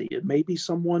Missy. It may be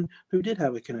someone who did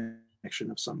have a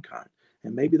connection of some kind.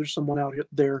 And maybe there's someone out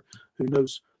there who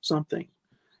knows something,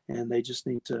 and they just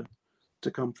need to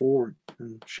come forward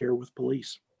and share with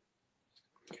police.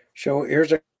 So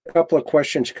here's a couple of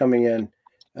questions coming in.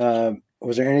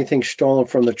 Was there anything stolen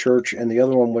from the church? And the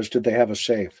other one was, did they have a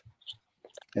safe?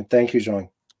 And thank you, Zong.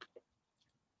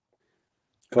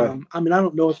 Go ahead. I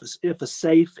don't know if a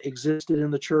safe existed in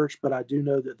the church, but I do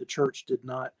know that the church did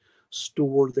not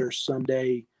store their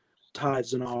Sunday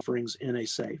tithes and offerings in a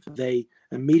safe. They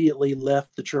immediately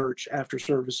left the church after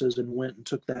services and went and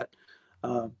took that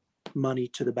money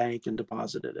to the bank and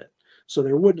deposited it. So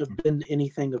there wouldn't have been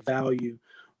anything of value,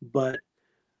 but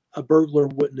a burglar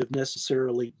wouldn't have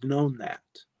necessarily known that.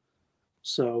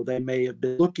 So they may have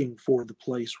been looking for the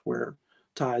place where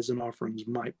tithes and offerings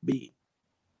might be.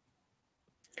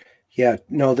 Yeah,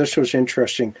 no, this was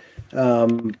interesting.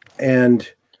 One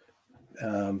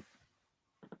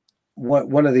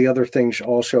of the other things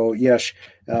also, yes,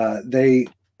 they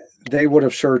would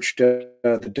have searched the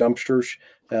dumpsters.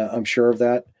 I'm sure of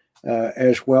that,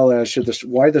 as well as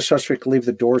why the suspect leave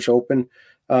the doors open.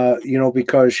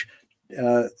 Because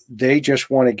they just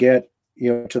want to get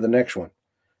to the next one.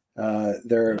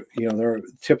 They're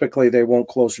typically they won't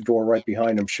close the door right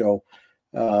behind them. So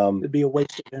it'd be a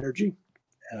waste of energy.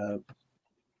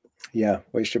 Yeah,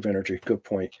 waste of energy. Good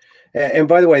point. And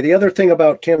by the way, the other thing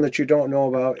about Tim that you don't know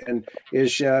about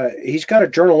is he's got a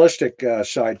journalistic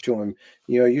side to him.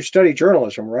 You study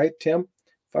journalism, right, Tim?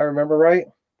 If I remember right.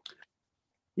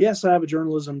 Yes, I have a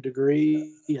journalism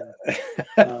degree.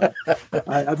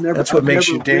 I've never. That's what makes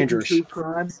you dangerous. True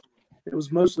crime. It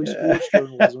was mostly sports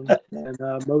journalism and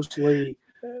mostly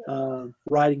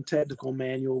writing technical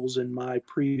manuals in my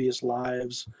previous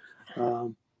lives.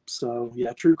 So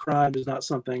yeah, true crime is not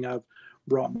something I've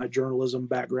brought my journalism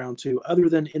background to, other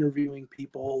than interviewing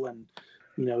people and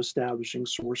establishing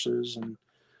sources and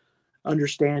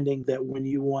understanding that when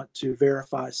you want to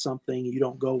verify something, you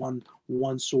don't go on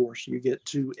one source. You get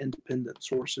two independent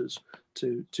sources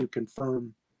to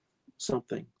confirm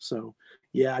something. So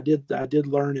yeah, I did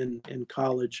learn in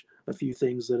college a few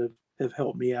things that have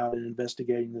helped me out in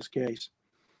investigating this case.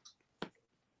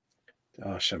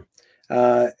 Awesome.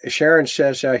 Sharon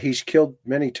says he's killed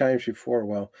many times before.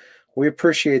 Well, we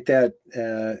appreciate that,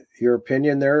 your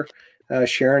opinion there,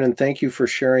 Sharon, and thank you for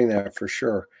sharing that for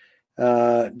sure.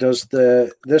 This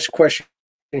question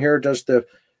here, does it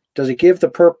give the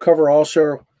perp cover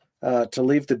also to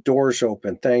leave the doors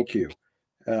open? Thank you.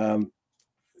 Yeah,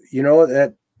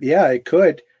 it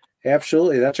could.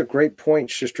 Absolutely. That's a great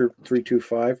point, Sister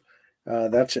 325.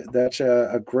 That's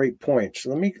a great point. So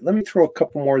let me throw a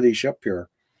couple more of these up here.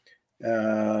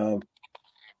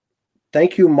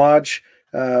 Thank you, Modge.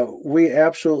 We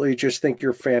absolutely just think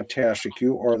you're fantastic.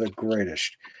 You are the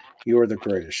greatest. You are the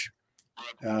greatest.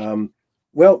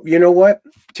 Well, you know what,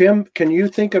 Tim, can you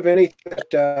think of anything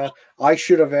that I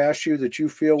should have asked you that you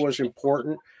feel was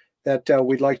important that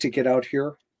we'd like to get out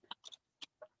here?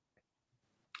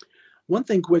 One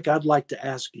thing quick I'd like to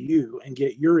ask you and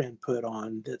get your input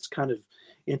on that's kind of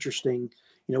interesting.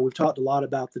 We've talked a lot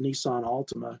about the Nissan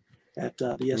Altima at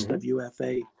the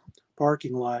SWFA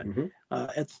parking lot.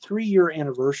 At the 3-year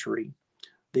anniversary,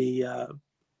 the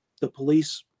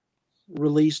police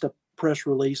released a press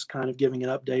release kind of giving an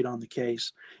update on the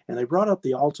case, and they brought up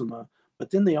the Altima,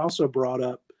 but then they also brought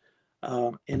up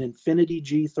an Infiniti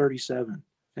G37,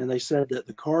 and they said that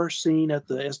the car seen at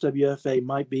the SWFA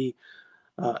might be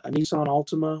a Nissan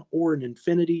Altima or an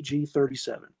Infiniti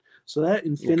G37. So that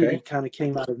Infiniti kind of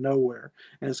came out of nowhere,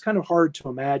 and it's kind of hard to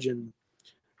imagine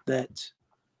that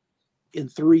in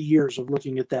 3 years of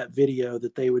looking at that video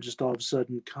that they would just all of a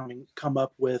sudden come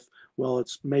up with, well,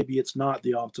 maybe it's not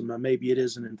the Altima, maybe it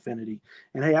is an Infiniti.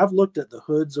 And hey, I've looked at the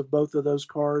hoods of both of those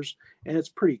cars, and it's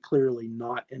pretty clearly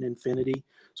not an Infiniti.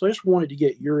 So I just wanted to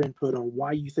get your input on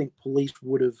why you think police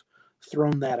would have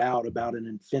thrown that out about an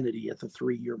Infiniti at the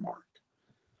 3-year mark.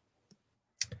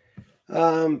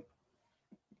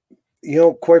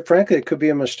 Quite frankly, it could be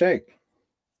a mistake.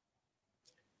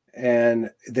 And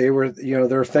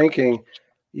they're thinking,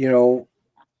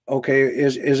 okay,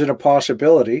 is it a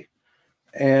possibility?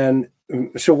 And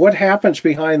so what happens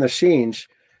behind the scenes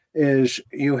is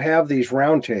you have these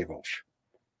roundtables,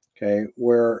 okay,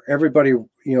 where everybody,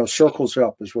 circles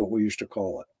up is what we used to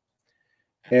call it.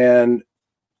 And,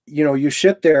 you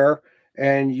sit there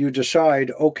and you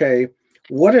decide, okay,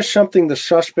 what is something the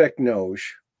suspect knows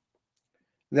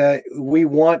that we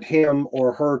want him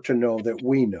or her to know that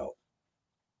we know?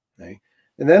 Okay.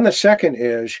 And then the second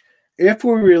is, if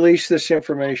we release this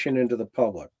information into the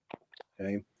public,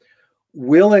 okay,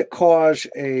 will it cause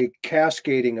a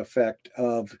cascading effect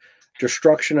of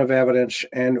destruction of evidence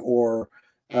and or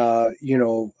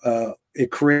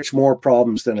it creates more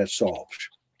problems than it solves?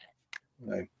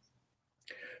 Okay.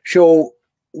 So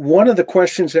one of the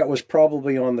questions that was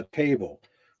probably on the table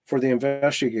for the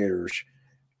investigators,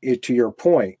 to your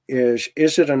point, is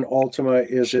it an Altima?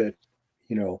 Is it,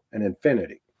 an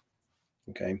Infiniti?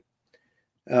 Okay.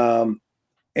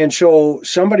 And so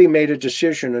somebody made a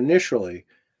decision initially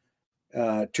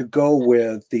to go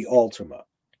with the Altima.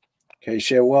 Okay.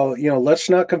 So, well, let's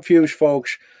not confuse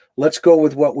folks. Let's go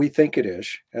with what we think it is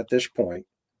at this point.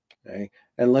 Okay.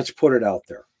 And let's put it out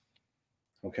there.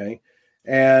 Okay.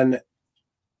 And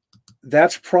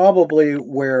that's probably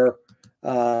where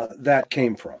that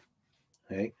came from.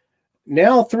 Okay.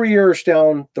 Now, 3 years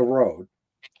down the road,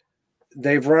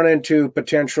 they've run into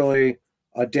potentially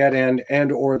a dead end,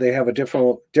 and or they have a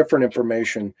different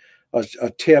information,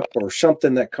 a tip or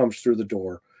something that comes through the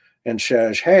door and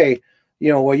says, hey,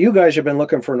 well, you guys have been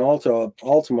looking for an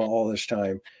Altima all this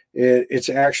time. It's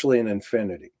actually an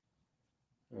Infiniti.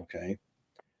 Okay.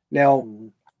 Now,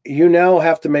 you now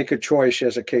have to make a choice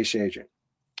as a case agent.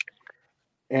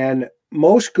 And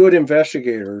most good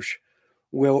investigators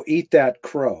will eat that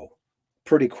crow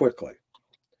pretty quickly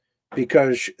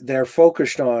because they're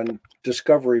focused on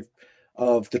discovery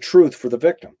of the truth for the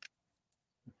victim.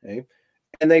 Okay.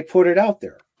 And they put it out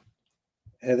there.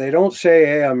 And they don't say,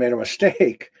 hey, I made a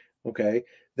mistake. Okay.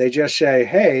 They just say,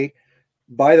 hey,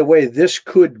 by the way, this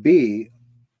could be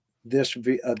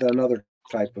another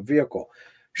type of vehicle.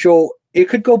 So it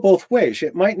could go both ways.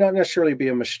 It might not necessarily be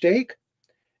a mistake.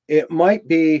 It might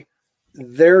be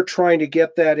they're trying to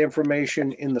get that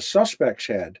information in the suspect's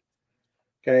head.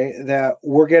 Okay. That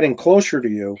we're getting closer to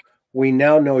you. We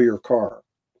now know your car.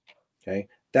 Okay,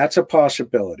 that's a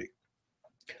possibility.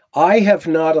 I have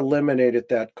not eliminated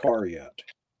that car yet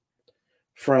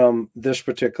from this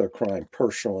particular crime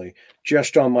personally,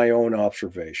 just on my own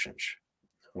observations.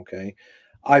 Okay,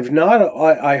 I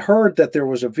heard that there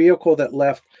was a vehicle that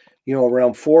left,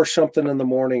 around 4 something in the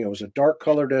morning. It was a dark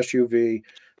colored SUV.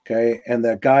 Okay, and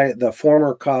the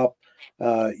former cop,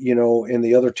 in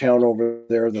the other town over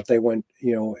there that they went,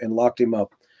 and locked him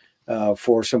up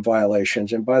for some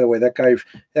violations. And by the way, that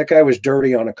guy was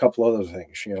dirty on a couple other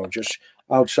things, just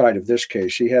outside of this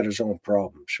case. He had his own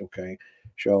problems. Okay.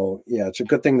 So yeah, it's a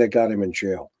good thing they got him in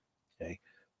jail. Okay.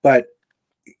 But,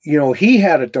 he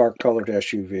had a dark colored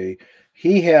SUV.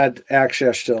 He had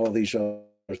access to all these other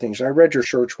things. I read your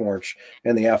search warrants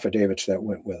and the affidavits that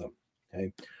went with them.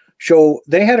 Okay. So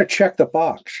they had to check the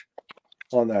box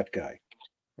on that guy.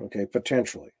 Okay.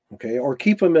 Potentially. Okay. Or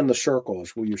keep him in the circle,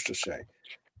 as we used to say.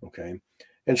 Okay.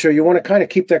 And so you want to kind of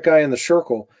keep that guy in the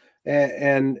circle.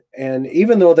 And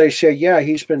even though they say, yeah,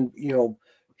 he's been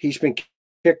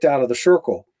kicked out of the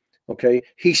circle. Okay.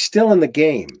 He's still in the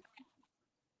game.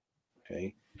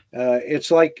 Okay. It's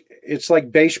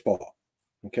like baseball.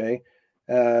 Okay.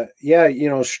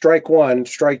 Strike 1,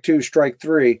 strike 2, strike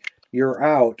 3, you're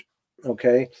out.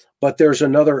 Okay. But there's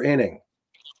another inning.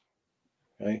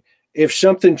 Okay. If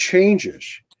something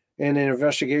changes in an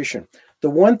investigation, the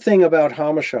one thing about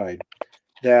homicide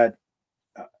that,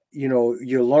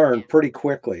 you learn pretty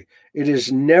quickly, it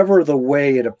is never the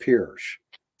way it appears,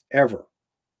 ever.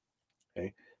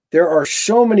 Okay? There are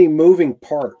so many moving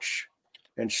parts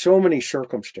and so many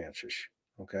circumstances,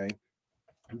 okay,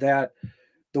 that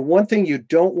the one thing you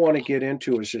don't want to get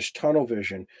into is this tunnel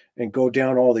vision and go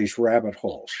down all these rabbit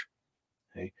holes.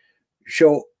 Okay?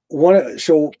 So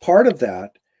part of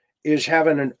that is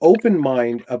having an open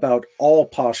mind about all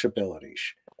possibilities.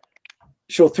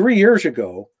 So 3 years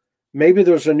ago, maybe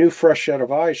there's a new fresh set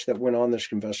of eyes that went on this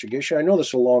investigation. I know this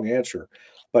is a long answer,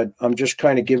 but I'm just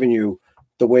kind of giving you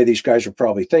the way these guys are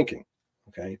probably thinking.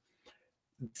 Okay.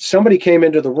 Somebody came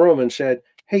into the room and said,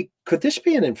 "Hey, could this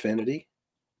be an infinity?"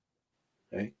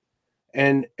 Okay.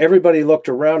 And everybody looked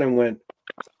around and went,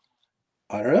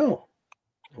 "I don't know."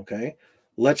 Okay.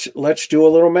 Let's do a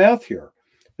little math here.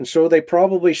 And so they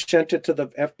probably sent it to the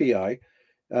FBI.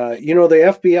 The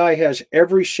FBI has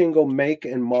every single make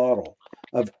and model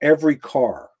of every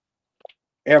car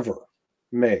ever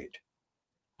made,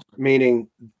 meaning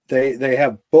they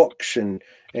have books and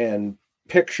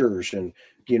pictures and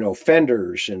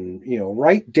fenders and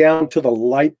right down to the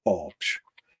light bulbs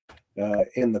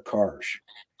in the cars.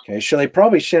 Okay, so they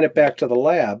probably sent it back to the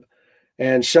lab,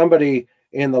 and somebody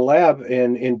in the lab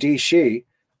in DC,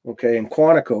 okay, in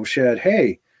Quantico said,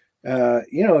 "Hey,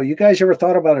 you guys ever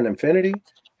thought about an infinity?"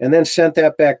 And then sent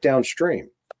that back downstream.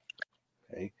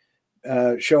 Okay,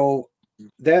 so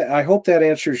that I hope that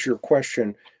answers your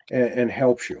question and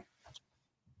helps you.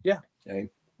 Yeah. Okay.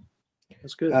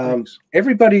 That's good. Thanks.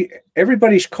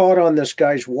 Everybody's caught on this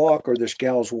guy's walk or this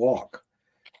gal's walk.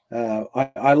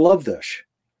 I love this.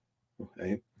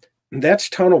 Okay. That's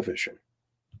tunnel vision.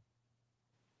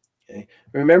 Okay.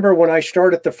 Remember when I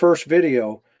started the first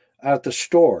video at the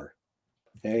store,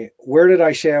 okay, where did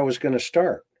I say I was going to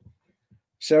start?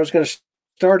 So I was going to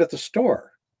start at the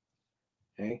store.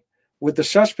 Okay. With the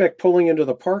suspect pulling into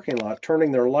the parking lot,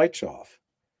 turning their lights off.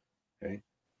 Okay.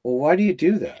 Well, why do you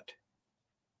do that?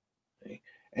 Okay.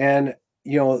 And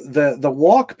the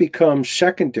walk becomes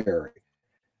secondary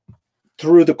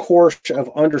through the course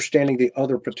of understanding the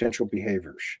other potential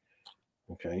behaviors.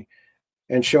 Okay.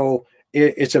 And so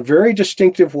it's a very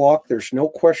distinctive walk. There's no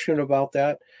question about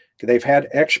that. They've had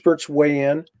experts weigh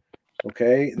in.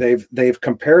 Okay. They've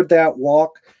compared that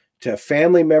walk to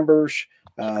family members.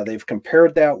 They've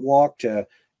compared that walk to,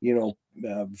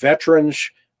 veterans.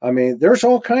 I mean, there's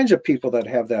all kinds of people that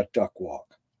have that duck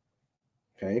walk.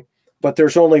 Okay. But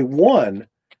there's only one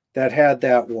that had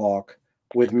that walk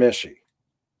with Missy.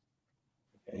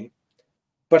 Okay.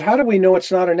 But how do we know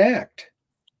it's not an act?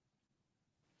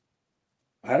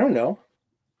 I don't know.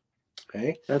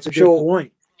 Okay. That's a good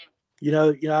point. I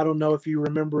don't know if you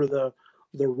remember the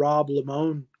Rob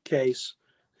Lamone case,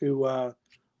 who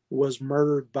was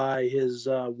murdered by his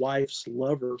wife's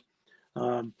lover.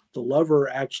 The lover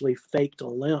actually faked a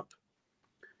limp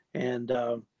and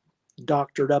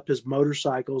doctored up his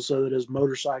motorcycle so that his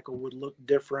motorcycle would look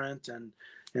different, and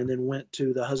then went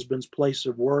to the husband's place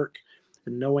of work,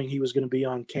 and knowing he was going to be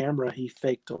on camera, he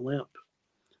faked a limp.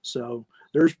 So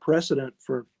there's precedent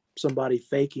for somebody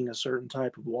faking a certain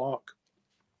type of walk.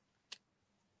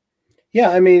 Yeah,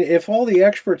 I mean, if all the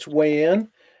experts weigh in,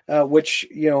 which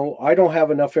I don't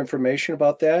have enough information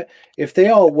about that. If they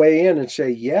all weigh in and say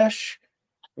yes,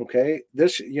 okay,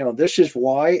 this is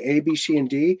why A, B, C, and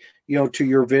D, to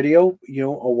your video,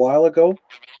 a while ago,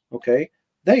 okay,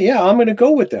 then yeah, I'm going to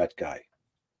go with that guy.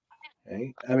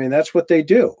 Okay, I mean that's what they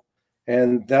do,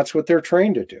 and that's what they're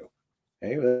trained to do.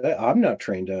 Okay, I'm not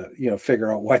trained to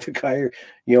figure out why the guy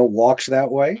walks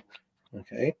that way.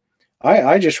 Okay,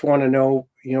 I just want to know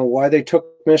why they took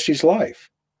Missy's life.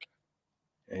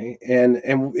 Okay,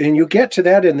 and you get to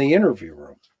that in the interview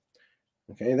room.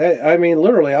 Okay, that I mean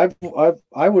literally,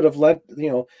 I would have let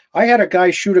I had a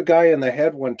guy shoot a guy in the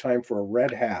head one time for a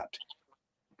red hat,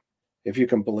 if you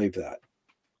can believe that.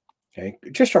 Okay,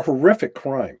 just a horrific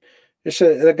crime. It's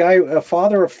a guy, a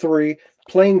father of three,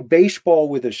 playing baseball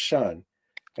with his son,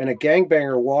 and a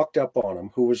gangbanger walked up on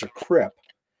him who was a Crip,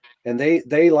 and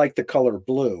they like the color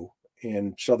blue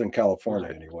in Southern California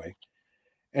anyway.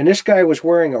 And this guy was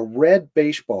wearing a red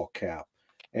baseball cap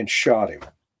and shot him.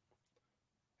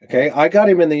 Okay, I got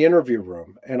him in the interview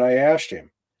room and I asked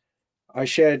him, I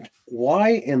said, "Why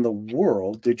in the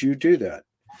world did you do that?"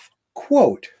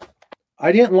 Quote,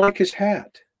 "I didn't like his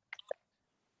hat."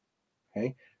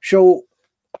 Okay, so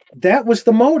that was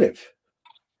the motive.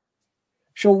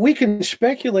 So we can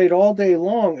speculate all day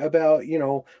long about,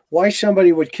 why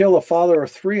somebody would kill a father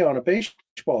of three on a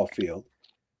baseball field.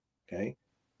 Okay,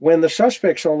 when the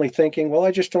suspect's only thinking, well, I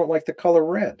just don't like the color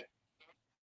red.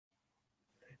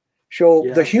 So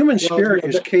the human spirit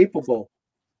is capable.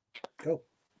 Go.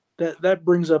 That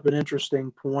brings up an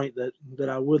interesting point that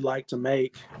I would like to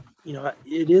make.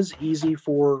 It is easy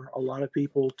for a lot of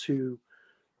people to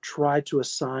try to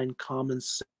assign common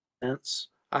sense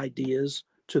ideas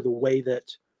to the way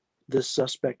that this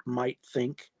suspect might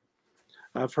think.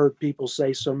 I've heard people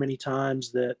say so many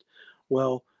times that,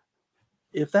 well,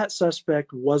 if that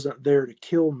suspect wasn't there to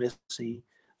kill Missy,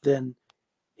 then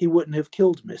he wouldn't have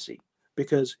killed Missy,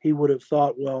 because he would have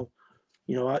thought, well,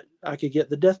 I could get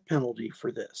the death penalty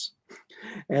for this.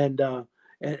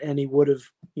 And he would have,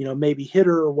 maybe hit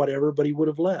her or whatever, but he would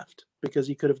have left because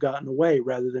he could have gotten away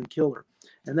rather than kill her.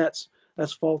 And that's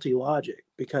faulty logic,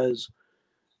 because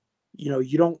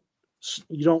you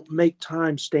don't make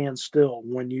time stand still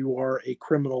when you are a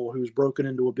criminal who's broken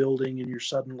into a building and you're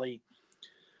suddenly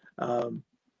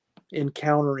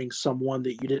encountering someone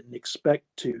that you didn't expect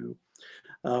to.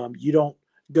 You don't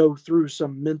go through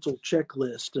some mental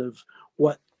checklist of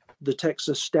what the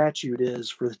Texas statute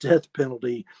is for the death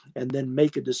penalty and then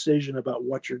make a decision about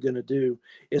what you're going to do.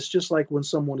 It's just like when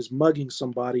someone is mugging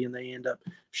somebody and they end up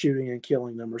shooting and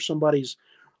killing them, or somebody's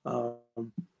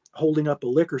holding up a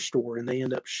liquor store and they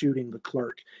end up shooting the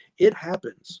clerk. It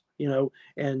happens,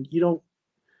 and you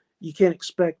can't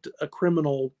expect a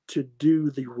criminal to do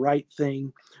the right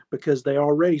thing because they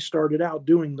already started out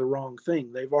doing the wrong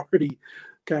thing. They've already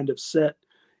kind of set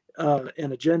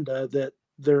an agenda that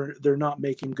they're not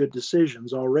making good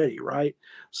decisions already, right?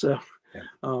 So, yeah.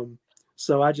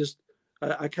 So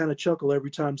I kind of chuckle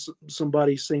every time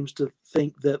somebody seems to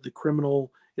think that the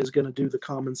criminal is going to do the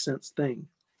common sense thing.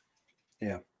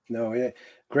 Yeah. No, yeah,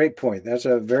 great point. That's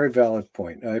a very valid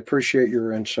point. I appreciate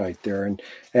your insight there. And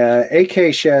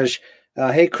AK says,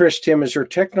 hey, Chris, Tim, is there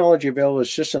technology available to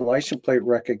assist in license plate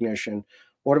recognition?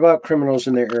 What about criminals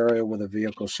in the area with a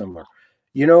vehicle similar?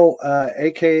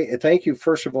 AK, thank you,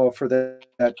 first of all, for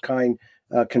that kind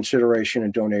consideration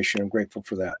and donation. I'm grateful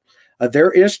for that.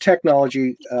 There is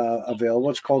technology available.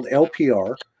 It's called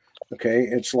LPR. Okay,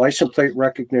 it's license plate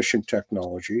recognition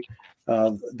technology.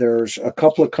 There's a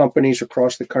couple of companies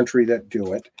across the country that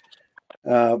do it.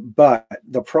 But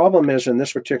the problem is, in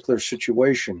this particular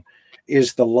situation,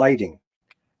 is the lighting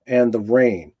and the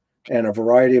rain and a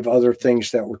variety of other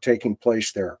things that were taking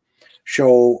place there.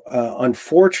 So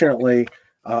unfortunately,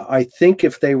 I think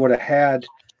if they would have had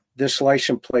this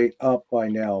license plate up by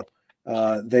now,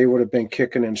 they would have been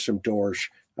kicking in some doors,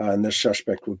 and this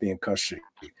suspect would be in custody.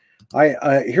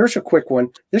 Here's a quick one.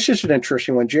 This is an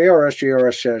interesting one.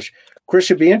 JRS says, Chris,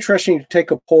 it'd be interesting to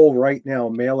take a poll right now,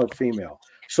 male or female.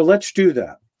 So let's do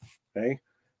that. Okay.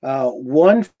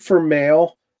 1 for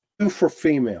male, 2 for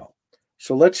female.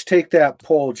 So let's take that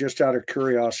poll just out of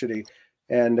curiosity.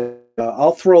 And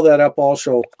I'll throw that up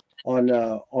also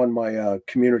on my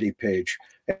community page.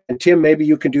 And Tim, maybe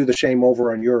you can do the same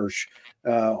over on yours,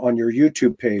 on your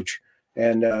YouTube page,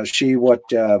 and see what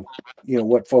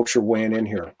what folks are weighing in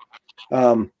here.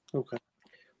 Okay.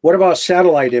 What about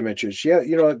satellite images? Yeah,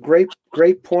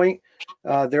 great point.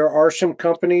 There are some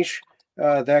companies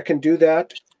that can do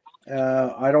that.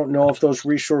 I don't know if those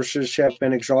resources have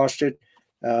been exhausted.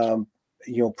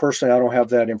 Personally, I don't have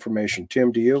that information.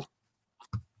 Tim, do you?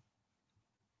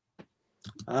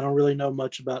 I don't really know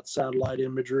much about satellite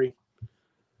imagery.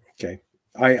 Okay.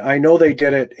 I know they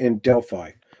did it in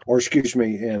Delphi, or excuse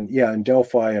me, in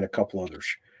Delphi and a couple others.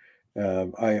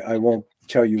 I won't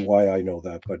tell you why I know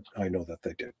that, but I know that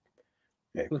they did.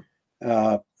 Okay.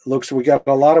 Looks, we got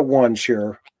a lot of ones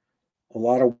here. A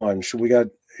lot of ones. We've got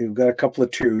a couple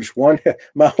of twos. One,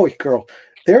 Maui girl.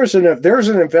 There's an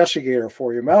investigator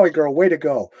for you, Maui girl. Way to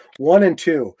go. 1 and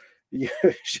 2.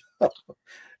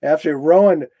 After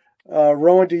Rowan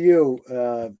to you.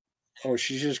 Oh,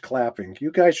 she's just clapping.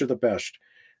 You guys are the best.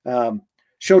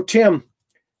 So Tim,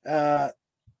 you're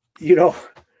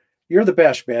the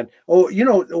best, man. Oh,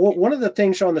 one of the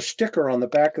things on the sticker on the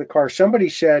back of the car, somebody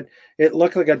said it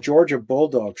looked like a Georgia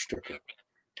Bulldog sticker,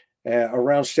 a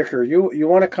round sticker. You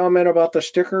want to comment about the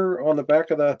sticker on the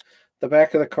back of the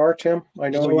car, Tim? I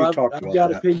know you talked about that. I've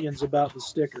got opinions about the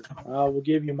sticker. I will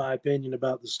give you my opinion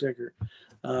about the sticker.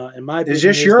 And my opinion is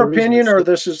this your opinion, or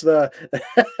this is the?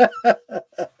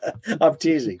 I'm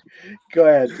teasing. Go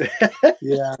ahead.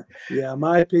 Yeah.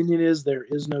 My opinion is there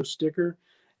is no sticker,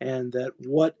 and that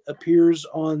what appears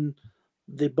on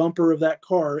the bumper of that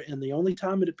car, and the only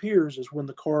time it appears is when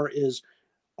the car is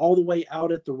all the way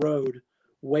out at the road,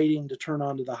 waiting to turn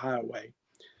onto the highway.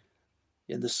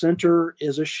 In the center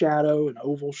is a shadow, an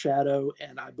oval shadow,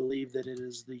 and I believe that it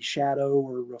is the shadow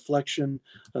or reflection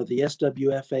of the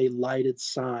SWFA lighted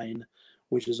sign,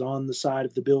 which is on the side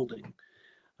of the building,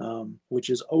 which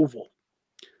is oval.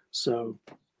 So,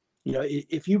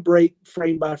 if you break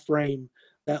frame by frame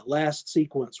that last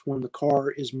sequence when the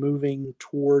car is moving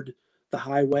toward the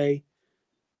highway,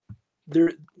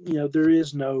 there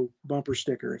is no bumper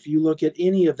sticker. If you look at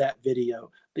any of that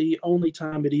video, the only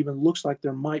time it even looks like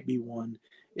there might be one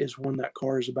is when that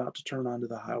car is about to turn onto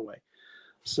the highway.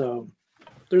 So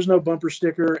there's no bumper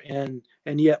sticker, and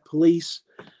yet police,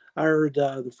 I heard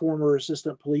the former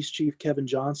assistant police chief, Kevin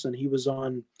Johnson, he was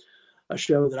on a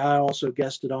show that I also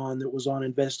guested on that was on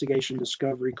Investigation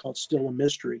Discovery called Still a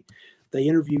Mystery. They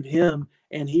interviewed him,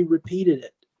 and he repeated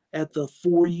it at the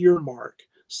 4-year mark,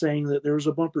 saying that there was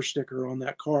a bumper sticker on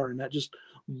that car, and that just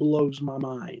blows my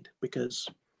mind because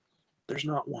there's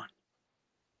not one.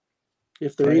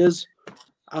 If there is,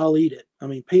 I'll eat it. I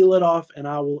mean, peel it off and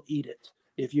I will eat it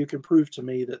if you can prove to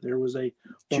me that there was a bumper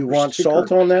Do you want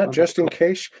salt on that just in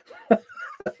case?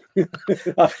 I'm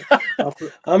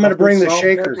going to bring the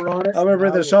shaker. I'm going to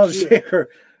bring the salt shaker.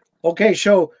 Okay,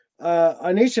 so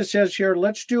Anisha says here,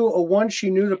 let's do a 1, she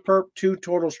knew the perp, 2,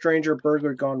 total stranger,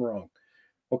 burglary gone wrong.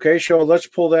 Okay, so let's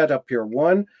pull that up here.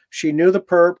 1, she knew the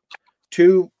perp,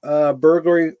 2,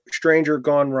 burglary stranger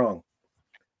gone wrong.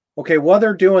 Okay, while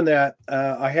they're doing that,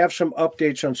 I have some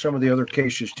updates on some of the other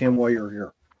cases, Tim, while you're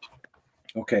here.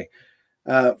 Okay.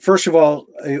 First of all,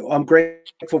 I'm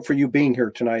grateful for you being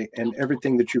here tonight and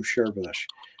everything that you've shared with us.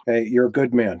 You're a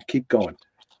good man. Keep going.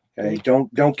 Okay,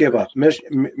 don't give up.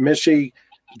 Missy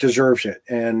deserves it.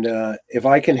 And if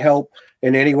I can help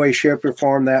in any way, shape, or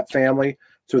form that family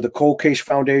through the Cold Case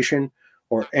Foundation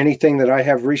or anything that I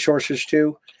have resources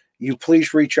to, you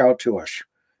please reach out to us.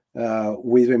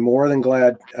 We've been more than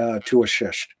glad to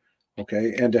assist,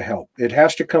 okay, and to help. It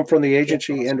has to come from the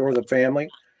agency and or the family.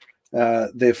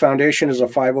 The foundation is a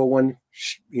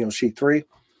 501c3.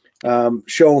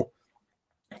 So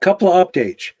a couple of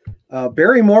updates.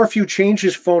 Barry Morphew changed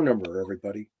his phone number,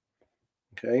 everybody.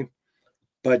 Okay.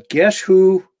 But guess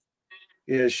who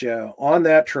is on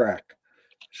that track?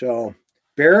 So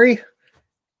Barry,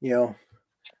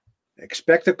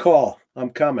 expect a call. I'm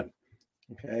coming.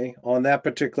 Okay. On that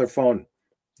particular phone.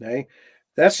 Okay.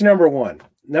 That's number 1.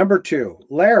 Number 2,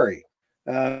 Larry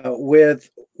with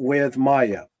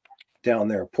Maya down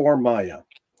there. Poor Maya.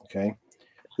 Okay.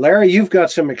 Larry, you've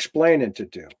got some explaining to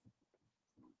do.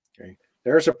 Okay.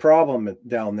 There's a problem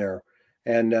down there.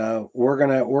 And we're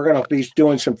gonna be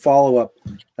doing some follow-up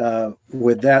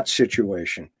with that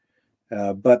situation.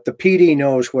 But the PD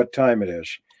knows what time it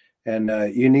is. And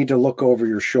you need to look over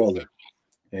your shoulder.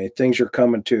 Okay. Things are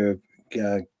coming to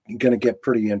going to get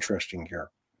pretty interesting here.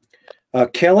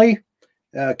 Kelly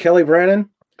Brennan,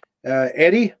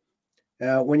 Eddie,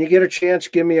 when you get a chance,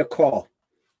 give me a call.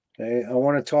 Okay, I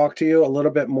want to talk to you a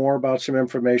little bit more about some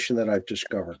information that I've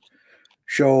discovered.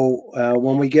 So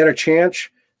when we get a chance,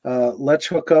 let's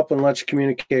hook up and let's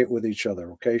communicate with each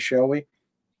other. Okay, shall we?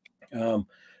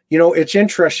 It's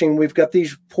interesting. We've got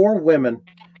these poor women,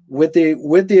 with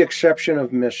the exception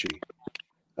of Missy,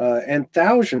 and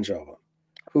thousands of them,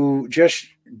 who just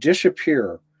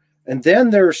disappear. And then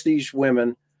there's these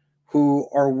women who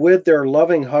are with their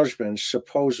loving husbands,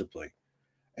 supposedly,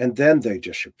 and then they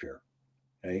disappear.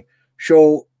 Okay.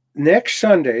 So this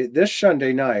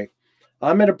Sunday night,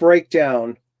 I'm going to break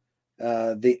down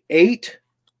the eight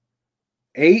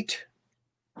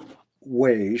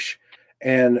ways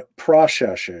and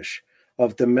processes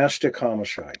of domestic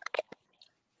homicide.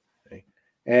 Okay.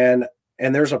 And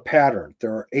there's a pattern.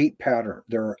 There are 8 patterns.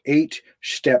 There are 8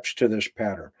 steps to this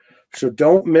pattern. So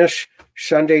don't miss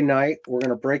Sunday night. We're going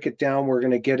to break it down. We're going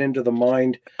to get into the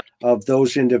mind of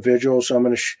those individuals. I'm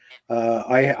going to.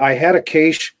 I had a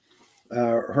case.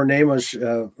 Her name was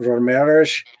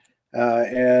Ramirez,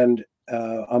 and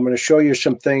I'm going to show you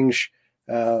some things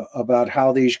about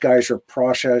how these guys are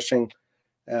processing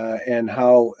and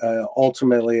how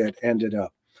ultimately it ended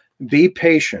up. Be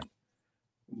patient.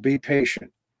 Be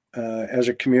patient as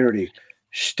a community.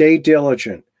 Stay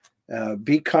diligent.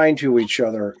 Be kind to each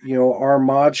other. Our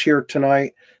mods here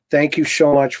tonight, thank you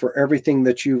so much for everything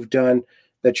that you've done,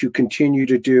 that you continue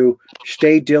to do.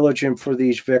 Stay diligent for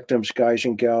these victims, guys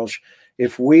and gals.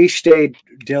 If we stay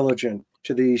diligent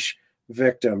to these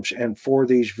victims and for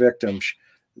these victims,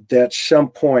 at some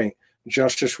point,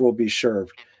 justice will be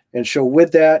served. And so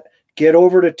with that, get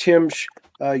over to Tim's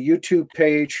YouTube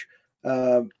page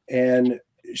and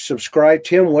subscribe.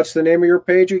 Tim, what's the name of your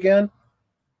page again?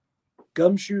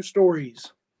 Gumshoe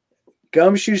Stories.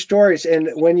 Gumshoe Stories. And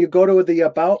when you go to the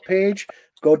About page,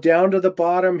 go down to the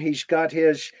bottom. He's got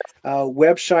his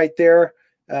website there.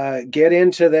 Get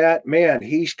into that. Man,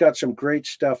 he's got some great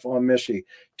stuff on Missy.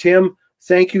 Tim,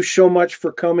 thank you so much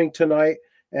for coming tonight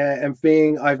and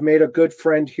I've made a good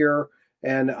friend here,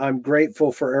 and I'm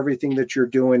grateful for everything that you're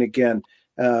doing again.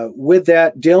 With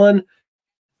that, Dillan,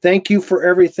 thank you for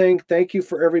everything. Thank you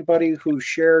for everybody who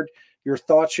shared your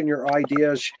thoughts and your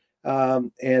ideas.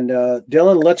 And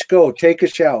Dillan, let's go. Take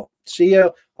us out. See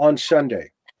you on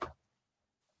Sunday.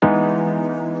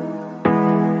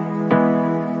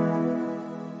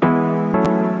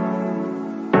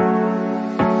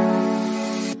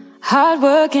 Hard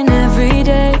working every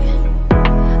day,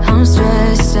 I'm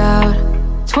stressed out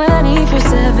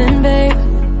 24/7, babe.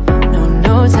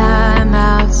 No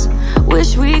timeouts,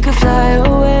 wish we could fly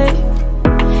away.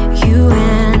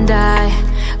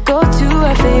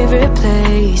 favorite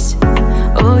place.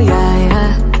 Oh yeah,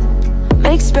 yeah.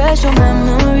 Make special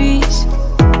memories.